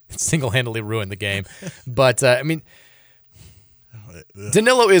like single-handedly ruin the game. But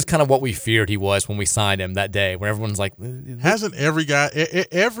Danilo is kind of what we feared he was when we signed him that day, where everyone's like, hasn't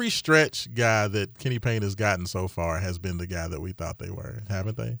every stretch guy that Kenny Payne has gotten so far has been the guy that we thought they were,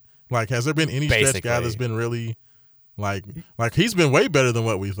 haven't they? Like, has there been any stretch guy that's been really like he's been way better than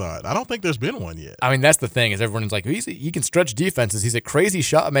what we thought? I don't think there's been one yet. I mean, that's the thing is everyone's like, he can stretch defenses. He's a crazy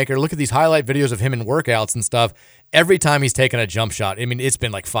shot maker. Look at these highlight videos of him in workouts and stuff. Every time he's taken a jump shot, I mean, it's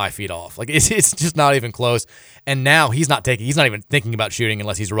been like 5 feet off. Like it's just not even close. And now he's not even thinking about shooting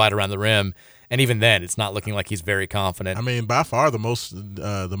unless he's right around the rim. And even then, it's not looking like he's very confident. I mean, by far the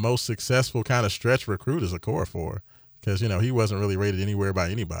most successful kind of stretch recruit is Okorafor. Because, he wasn't really rated anywhere by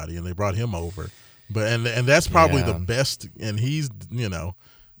anybody, and they brought him over. But and that's probably the best, and he's, been a,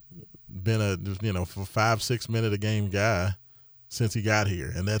 for 5-6 minute a game guy since he got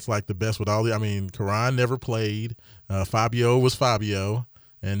here. And that's like the best with all Karan never played. Fabio was Fabio,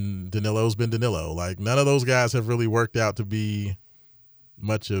 and Danilo's been Danilo. Like, none of those guys have really worked out to be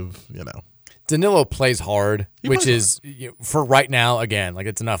much of, Danilo plays hard, which is for right now. Again, like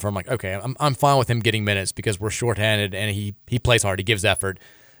it's enough. I'm like, okay, I'm fine with him getting minutes because we're shorthanded and he plays hard. He gives effort,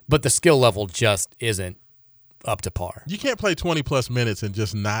 but the skill level just isn't up to par. You can't play 20-plus minutes and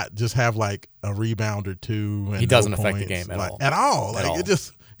just have like a rebound or two. And he doesn't no affect the points. game at all. At all. Like,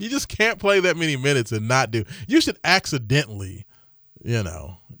 you just can't play that many minutes and not do. You should accidentally,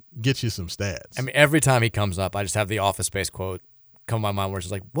 get you some stats. I mean, every time he comes up, I just have the Office Space quote come to my mind where it's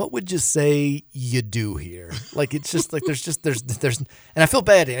just like, what would you say you do here? Like, it's just like there's and I feel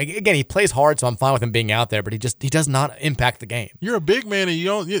bad. Again, he plays hard, so I'm fine with him being out there, but he does not impact the game. You're a big man,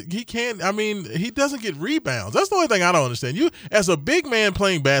 and he can't. I mean, he doesn't get rebounds. That's the only thing I don't understand. You, as a big man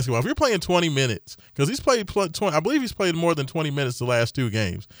playing basketball, if you're playing 20 minutes, because he's played 20, I believe he's played more than 20 minutes the last 2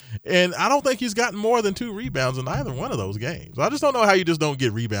 games, and I don't think he's gotten more than 2 rebounds in either one of those games. I just don't know how you just don't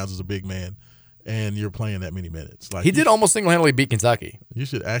get rebounds as a big man. And you're playing that many minutes. Like, he did almost single-handedly beat Kentucky. You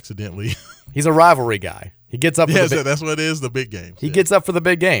should accidentally. He's a rivalry guy. He gets up. Yes, that's what it is. The big games. He gets up for the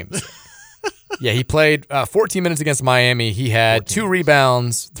big games. Yeah, he played 14 minutes against Miami. He had 2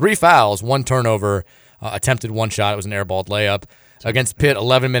 rebounds, 3 fouls, 1 turnover, attempted 1 shot. It was an airballed layup. Against Pitt,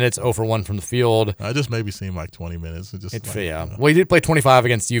 11 minutes, 0 for 1 from the field. It just maybe seemed like 20 minutes. Well, he did play 25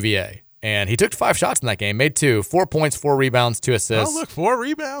 against UVA. And he took 5 shots in that game, made 2, 4 points, 4 rebounds, 2 assists. Oh, look, 4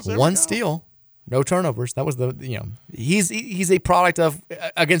 rebounds. 1 steal. No turnovers. That was he's a product of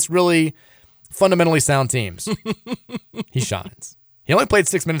against really fundamentally sound teams. He shines. He only played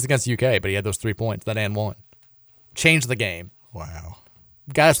 6 minutes against UK, but he had those 3 points, that and 1. Changed the game. Wow.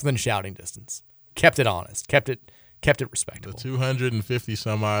 Got us within shouting distance. Kept it honest. Kept it respectable. The 250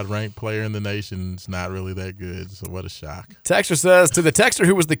 some odd ranked player in the nation is not really that good, so what a shock. Texter says, to the texter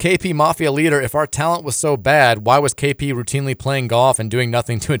who was the KP Mafia leader, if our talent was so bad, why was KP routinely playing golf and doing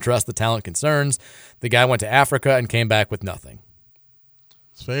nothing to address the talent concerns? The guy went to Africa and came back with nothing.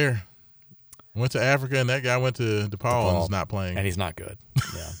 It's fair. Went to Africa and that guy went to DePaul and is not playing. And he's not good.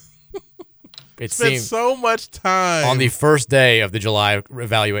 Yeah. It spent seemed so much time. On the first day of the July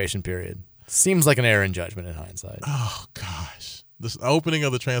evaluation period. Seems like an error in judgment in hindsight. Oh, gosh. This opening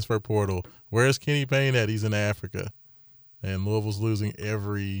of the transfer portal. Where's Kenny Payne at? He's in Africa. And Louisville's losing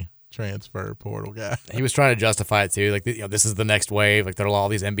every transfer portal guy. He was trying to justify it, too. Like, this is the next wave. Like, there are all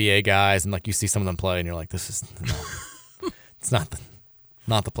these NBA guys, and, like, you see some of them play, and you're like, this is it's not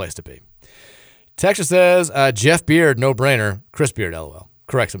the place to be. Texas says, Jeff Beard, no-brainer. Chris Beard, LOL.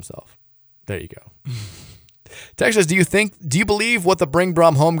 Corrects himself. There you go. Texas, do you believe what the Bring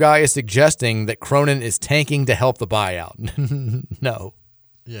Brum home guy is suggesting, that Cronin is tanking to help the buyout? No.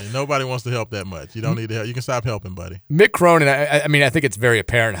 Yeah, nobody wants to help that much. You don't need to help. You can stop helping, buddy. Mick Cronin, I mean, I think it's very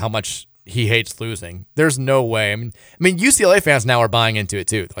apparent how much he hates losing. There's no way. I mean, UCLA fans now are buying into it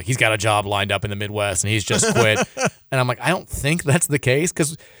too. Like, he's got a job lined up in the Midwest and he's just quit. And I'm like, I don't think that's the case,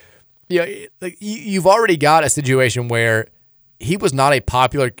 because you've already got a situation where he was not a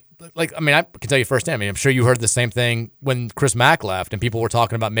popular. Like, I mean, I can tell you firsthand. I mean, I'm sure you heard the same thing when Chris Mack left and people were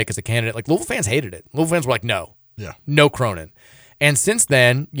talking about Mick as a candidate. Like, Louisville fans hated it. Louisville fans were like, no Cronin. And since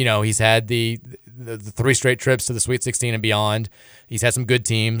then, he's had the 3 straight trips to the Sweet 16 and beyond. He's had some good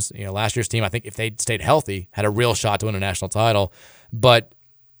teams. Last year's team, I think if they'd stayed healthy, had a real shot to win a national title. But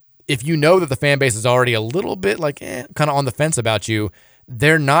if you know that the fan base is already a little bit like kind of on the fence about you,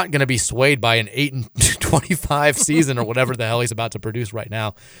 they're not going to be swayed by an 8-25 season or whatever the hell he's about to produce right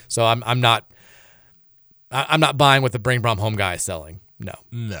now. So I'm not buying what the Bring Brum home guy is selling. No,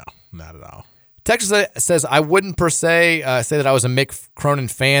 not at all. Texas says, I wouldn't per se say that I was a Mick Cronin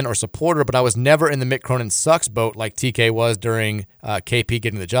fan or supporter, but I was never in the Mick Cronin sucks boat like TK was during KP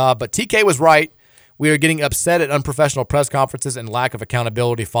getting the job. But TK was right. We are getting upset at unprofessional press conferences and lack of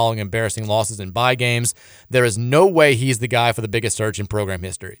accountability following embarrassing losses in bye games. There is no way he's the guy for the biggest search in program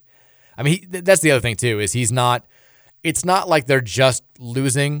history. I mean, that's the other thing, too, is he's not – it's not like they're just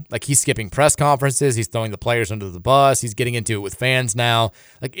losing. Like, he's skipping press conferences. He's throwing the players under the bus. He's getting into it with fans now.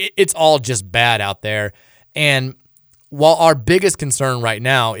 Like, it's all just bad out there. And while our biggest concern right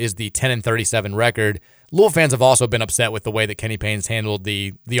now is the 10-37 record, Louisville fans have also been upset with the way that Kenny Payne's handled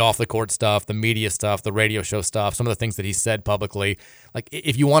the off-the-court stuff, the media stuff, the radio show stuff, some of the things that he said publicly. Like,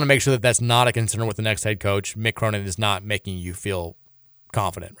 if you want to make sure that that's not a concern with the next head coach, Mick Cronin is not making you feel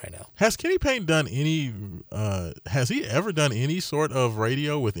confident right now. Has Kenny Payne done any has he ever done any sort of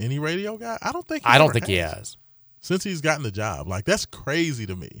radio with any radio guy? I don't think he has. Since he's gotten the job. Like, that's crazy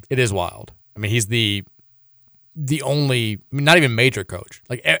to me. It is wild. I mean, he's the only, I mean, not even major coach.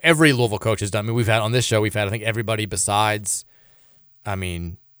 Like, every Louisville coach has done. I mean, we've had, I think, everybody besides, I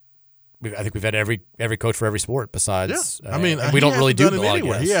think we've had every coach for every sport besides. Yeah. I mean, we don't really do it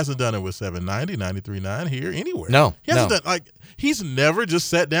anywhere. He hasn't done it with 790, 93.9 here, anywhere. No. He hasn't done, like, he's never just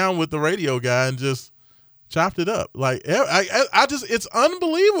sat down with the radio guy and just chopped it up. Like, I just, it's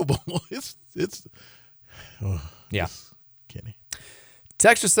unbelievable. It's Kenny.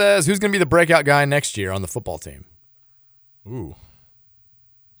 Texture says, who's going to be the breakout guy next year on the football team? Ooh.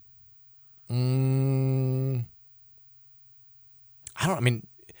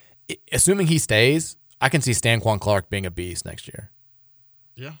 Assuming he stays, I can see Stanquan Clark being a beast next year.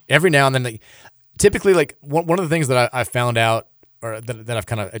 Yeah. Every now and then, typically, one of the things that I've found out, or that I've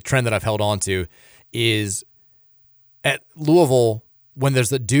kind of, a trend that I've held on to, is at Louisville, when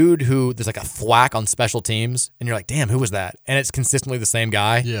there's a dude who there's like a thwack on special teams, and you're like, damn, who was that? And it's consistently the same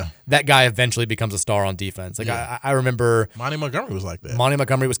guy. Yeah. That guy eventually becomes a star on defense. I remember Monty Montgomery was like that. Monty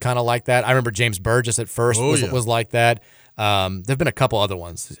Montgomery was kind of like that. I remember James Burgess at first was like that. There've been a couple other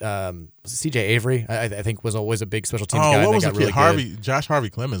ones. CJ Avery, I think, was always a big special teams guy. What was the really kid? Josh Harvey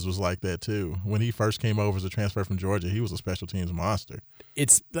Clemens was like that too. When he first came over as a transfer from Georgia, he was a special teams monster.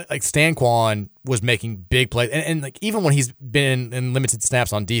 It's like Stanquan was making big plays, and like even when he's been in limited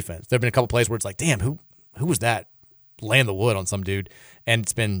snaps on defense, there've been a couple plays where it's like, damn, who was that laying the wood on some dude? And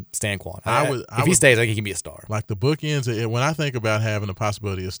it's been Stanquan. If he stays, I think he can be a star. Like the bookends, when I think about having the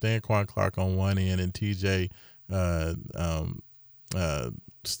possibility of Stanquan Clark on one end and TJ. The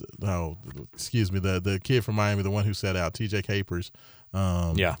kid from Miami, the one who set out, TJ Capers,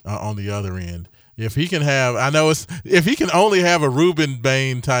 on the other end. If he can if he can only have a Ruben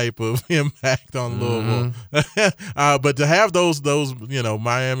Bain type of impact on Louisville, but to have those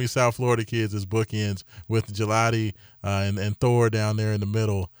Miami, South Florida kids as bookends with Gelati and Thor down there in the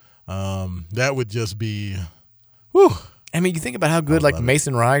middle, that would just be, whew. I mean, you think about how good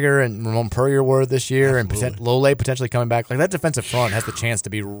Mason Reiger and Ramon Purrier were this year, and Lole potentially coming back. Like, that defensive front has the chance to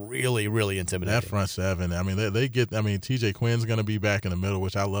be really, really intimidating. That front seven. I mean, they get. I mean, TJ Quinn's going to be back in the middle,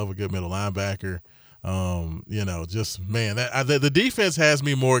 which I love a good middle linebacker. The defense has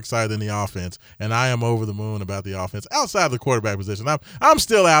me more excited than the offense, and I am over the moon about the offense. Outside of the quarterback position, I'm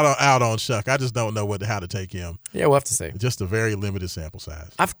still out on Shuck. I just don't know how to take him. Yeah, we'll have to see. Just a very limited sample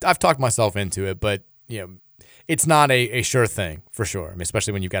size. I've talked myself into it, but it's not a sure thing for sure. I mean,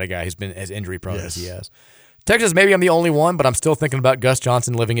 especially when you've got a guy who's been as injury prone as he has. Texas, maybe I'm the only one, but I'm still thinking about Gus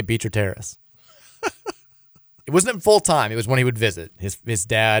Johnson living at Beecher Terrace. It wasn't full time. It was when he would visit. His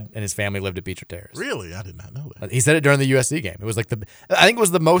dad and his family lived at Beecher Terrace. Really? I did not know that. He said it during the USC game. It was like I think it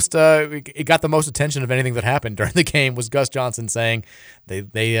was the most. It got the most attention of anything that happened during the game was Gus Johnson saying they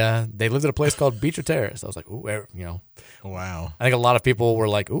lived at a place called Beecher Terrace. I was like, ooh, Wow. I think a lot of people were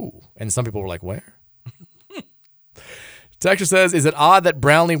like, ooh, and some people were like, where? Texture says, is it odd that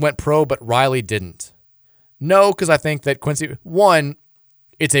Brownlee went pro but Riley didn't? No, because I think that Quincy, one,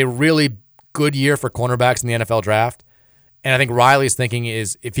 it's a really good year for cornerbacks in the NFL draft. And I think Riley's thinking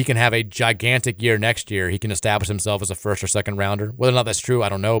is if he can have a gigantic year next year, he can establish himself as a first or second rounder. Whether or not that's true, I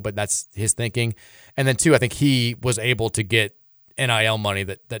don't know, but that's his thinking. And then two, I think he was able to get NIL money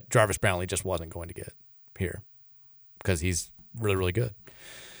that Jarvis Brownlee just wasn't going to get here because he's really, really good.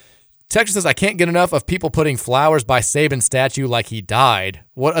 Texas says, I can't get enough of people putting flowers by Saban's statue like he died.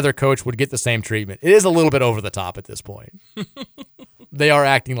 What other coach would get the same treatment? It is a little bit over the top at this point. They are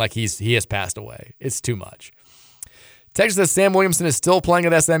acting like he has passed away. It's too much. Texas says, Sam Williamson is still playing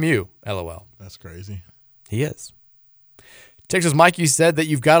at SMU. LOL. That's crazy. He is. Texas Mike, you said that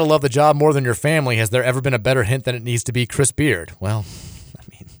you've got to love the job more than your family. Has there ever been a better hint than it needs to be Chris Beard? Well, I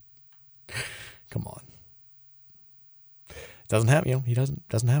mean, come on. Doesn't have, he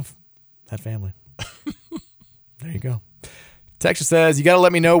doesn't have that family. There you go. Texas says, you got to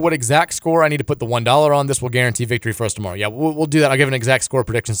let me know what exact score I need to put the $1 on. This will guarantee victory for us tomorrow. Yeah, we'll do that. I'll give an exact score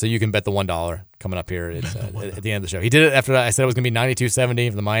prediction so you can bet the $1 coming up here at the end of the show. He did it after I said it was going to be 92-70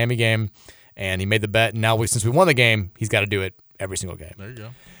 for the Miami game, and he made the bet. And now, since we won the game, he's got to do it every single game. There you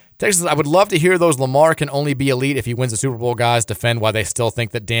go. Texas says, I would love to hear those Lamar can only be elite if he wins the Super Bowl guys defend why they still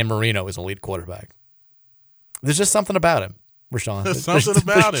think that Dan Marino is an elite quarterback. There's just something about him. Rashawn. There's something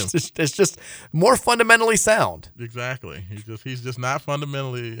about him. It's just more fundamentally sound. Exactly. He's just not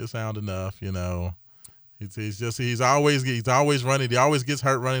fundamentally sound enough. He's always running. He always gets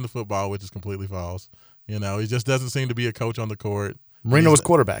hurt running the football, which is completely false. He just doesn't seem to be a coach on the court. Marino was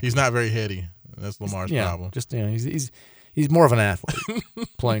quarterback. He's not very heady. That's Lamar's problem. He's more of an athlete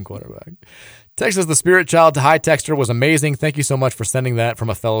playing quarterback. Texas, the spirit child to High Texture was amazing. Thank you so much for sending that from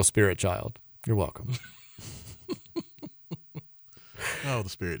a fellow spirit child. You're welcome. Oh, the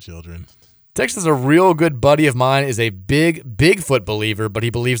spirit children. Texas, a real good buddy of mine, is a big Bigfoot believer, but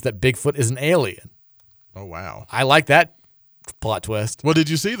he believes that Bigfoot is an alien. Oh, wow. I like that plot twist. Well, did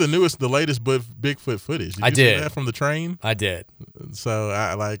you see the latest Bigfoot footage? I did. See that from the train? I did. So,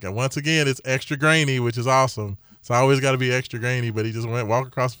 once again, it's extra grainy, which is awesome. So I always got to be extra grainy, but he just walked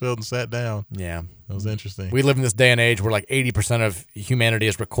across the field and sat down. Yeah. That was interesting. We live in this day and age where like 80% of humanity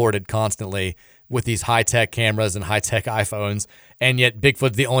is recorded constantly with these high-tech cameras and high-tech iPhones, and yet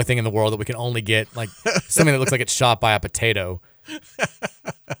Bigfoot's the only thing in the world that we can only get like something that looks like it's shot by a potato.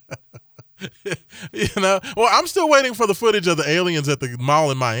 Well, I'm still waiting for the footage of the aliens at the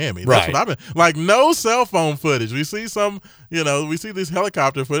mall in Miami. That's Right. what I've been like. No cell phone footage. We see we see this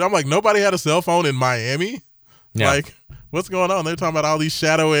helicopter footage. I'm like, nobody had a cell phone in Miami. Yeah. Like, what's going on? They're talking about all these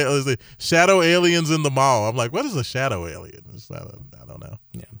shadow aliens in the mall. I'm like, what is a shadow alien? I don't know.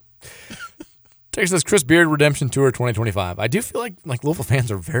 Yeah. Texas says Chris Beard Redemption Tour 2025. I do feel like Louisville fans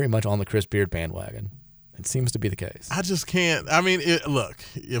are very much on the Chris Beard bandwagon. It seems to be the case. I just can't. I mean, look,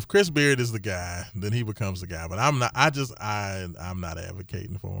 if Chris Beard is the guy, then he becomes the guy. But I'm not. I'm not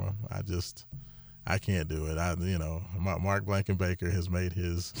advocating for him. I can't do it. Mark Blankenbaker has made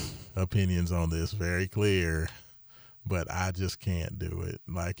his opinions on this very clear, but I just can't do it.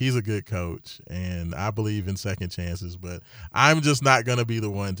 Like, he's a good coach, and I believe in second chances, but I'm just not going to be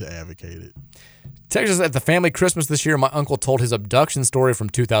the one to advocate it. Texas, at the family Christmas this year, my uncle told his abduction story from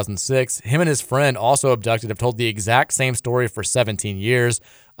 2006. Him and his friend, also abducted, have told the exact same story for 17 years.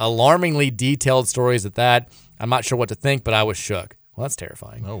 Alarmingly detailed stories at that. I'm not sure what to think, but I was shook. Well, that's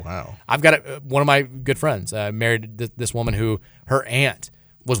terrifying. Oh, wow. I've got one of my good friends married this woman who her aunt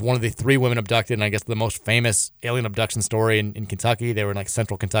was one of the 3 women abducted, and I guess the most famous alien abduction story in Kentucky. They were in like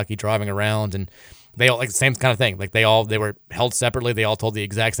central Kentucky driving around, and they all like the same kind of thing. Like they were held separately. They all told the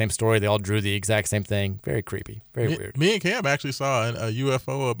exact same story. They all drew the exact same thing. Very creepy. Very weird. Me and Cam actually saw a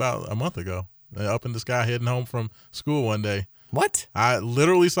UFO about a month ago up in the sky heading home from school one day. What? I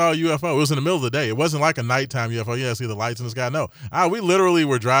literally saw a UFO. It was in the middle of the day. It wasn't like a nighttime UFO. Yeah, see the lights in the sky. No. We literally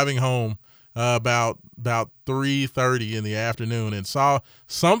were driving home about 3:30 in the afternoon and saw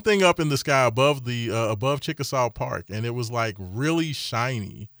something up in the sky above Chickasaw Park, and it was like really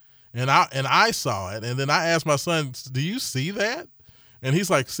shiny. And I saw it, and then I asked my son, "Do you see that?" And he's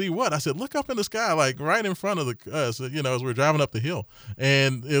like, "See what?" I said, "Look up in the sky, like right in front of us, as we're driving up the hill."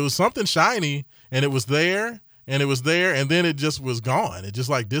 And it was something shiny, and it was there, and then it just was gone. It just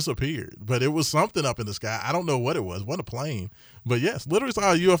like disappeared. But it was something up in the sky. I don't know what it was. What a plane. But yes, literally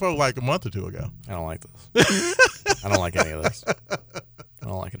saw a UFO like a month or 2 ago. I don't like this. I don't like any of this. I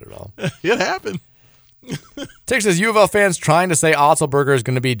don't like it at all. It happened. Texas U of L fans trying to say Otzelberger is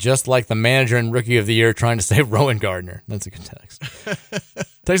going to be just like the manager and rookie of the year trying to say Rowan Gardner. That's a good text.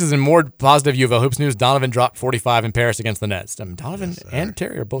 Texas, in more positive U of L hoops news, Donovan dropped 45 in Paris against the Nets. I mean, Donovan and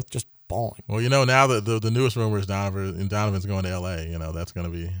Terry are both just balling. Well, now that the newest rumor is Donovan's going to L.A.,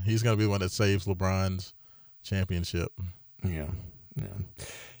 he's going to be the one that saves LeBron's championship. Yeah.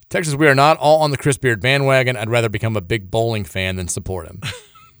 Texas, we are not all on the Chris Beard bandwagon. I'd rather become a big bowling fan than support him.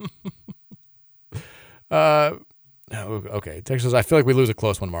 Okay, Texas, I feel like we lose a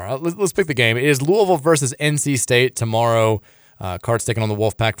close one tomorrow. Let's pick the game. It is Louisville versus NC State tomorrow. Cards sticking on the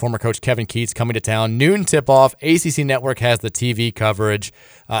Wolfpack. Former coach Kevin Keats coming to town. Noon tip-off. ACC Network has the TV coverage.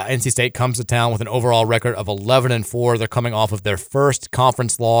 NC State comes to town with an overall record of 11-4. They're coming off of their first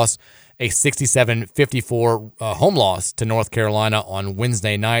conference loss, a 67-54 home loss to North Carolina on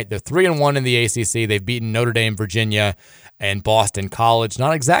Wednesday night. They're 3-1 in the ACC. They've beaten Notre Dame, Virginia, and Boston College.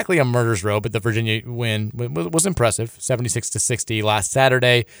 Not exactly a murder's row, but the Virginia win was impressive, 76-60 last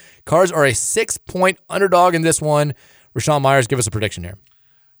Saturday. Cards are a 6-point underdog in this one. Rashawn Myers, give us a prediction here.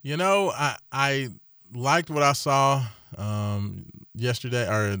 I liked what I saw yesterday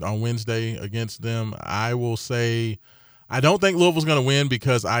or on Wednesday against them. I will say I don't think Louisville's going to win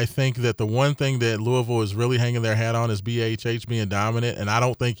because I think that the one thing that Louisville is really hanging their hat on is BHH being dominant, and I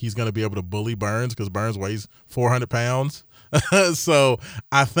don't think he's going to be able to bully Burns because Burns weighs 400 pounds. So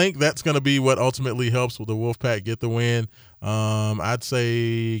I think that's going to be what ultimately helps with the Wolfpack get the win. I'd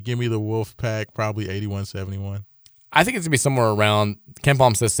say give me the Wolfpack probably 81-71. I think it's going to be somewhere around, Ken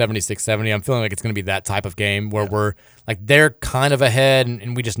Palm says 76-70. I'm feeling like it's going to be that type of game where we're like they're kind of ahead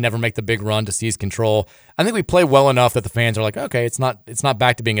and we just never make the big run to seize control. I think we play well enough that the fans are like, okay, it's not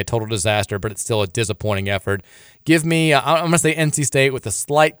back to being a total disaster, but it's still a disappointing effort. Give me, I'm going to say NC State with a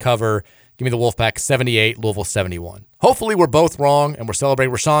slight cover. Give me the Wolfpack 78, Louisville 71. Hopefully we're both wrong and we're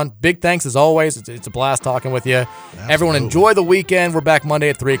celebrating. Rashawn, big thanks as always. It's a blast talking with you. Absolutely. Everyone enjoy the weekend. We're back Monday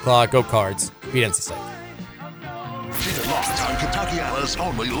at 3 o'clock. Go Cards. Beat NC State. Keep it locked on Kentuckiana's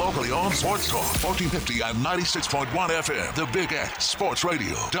only locally owned sports talk, 1450 and 96.1 FM. The Big X Sports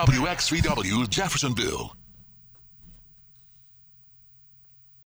Radio, WXVW Jeffersonville.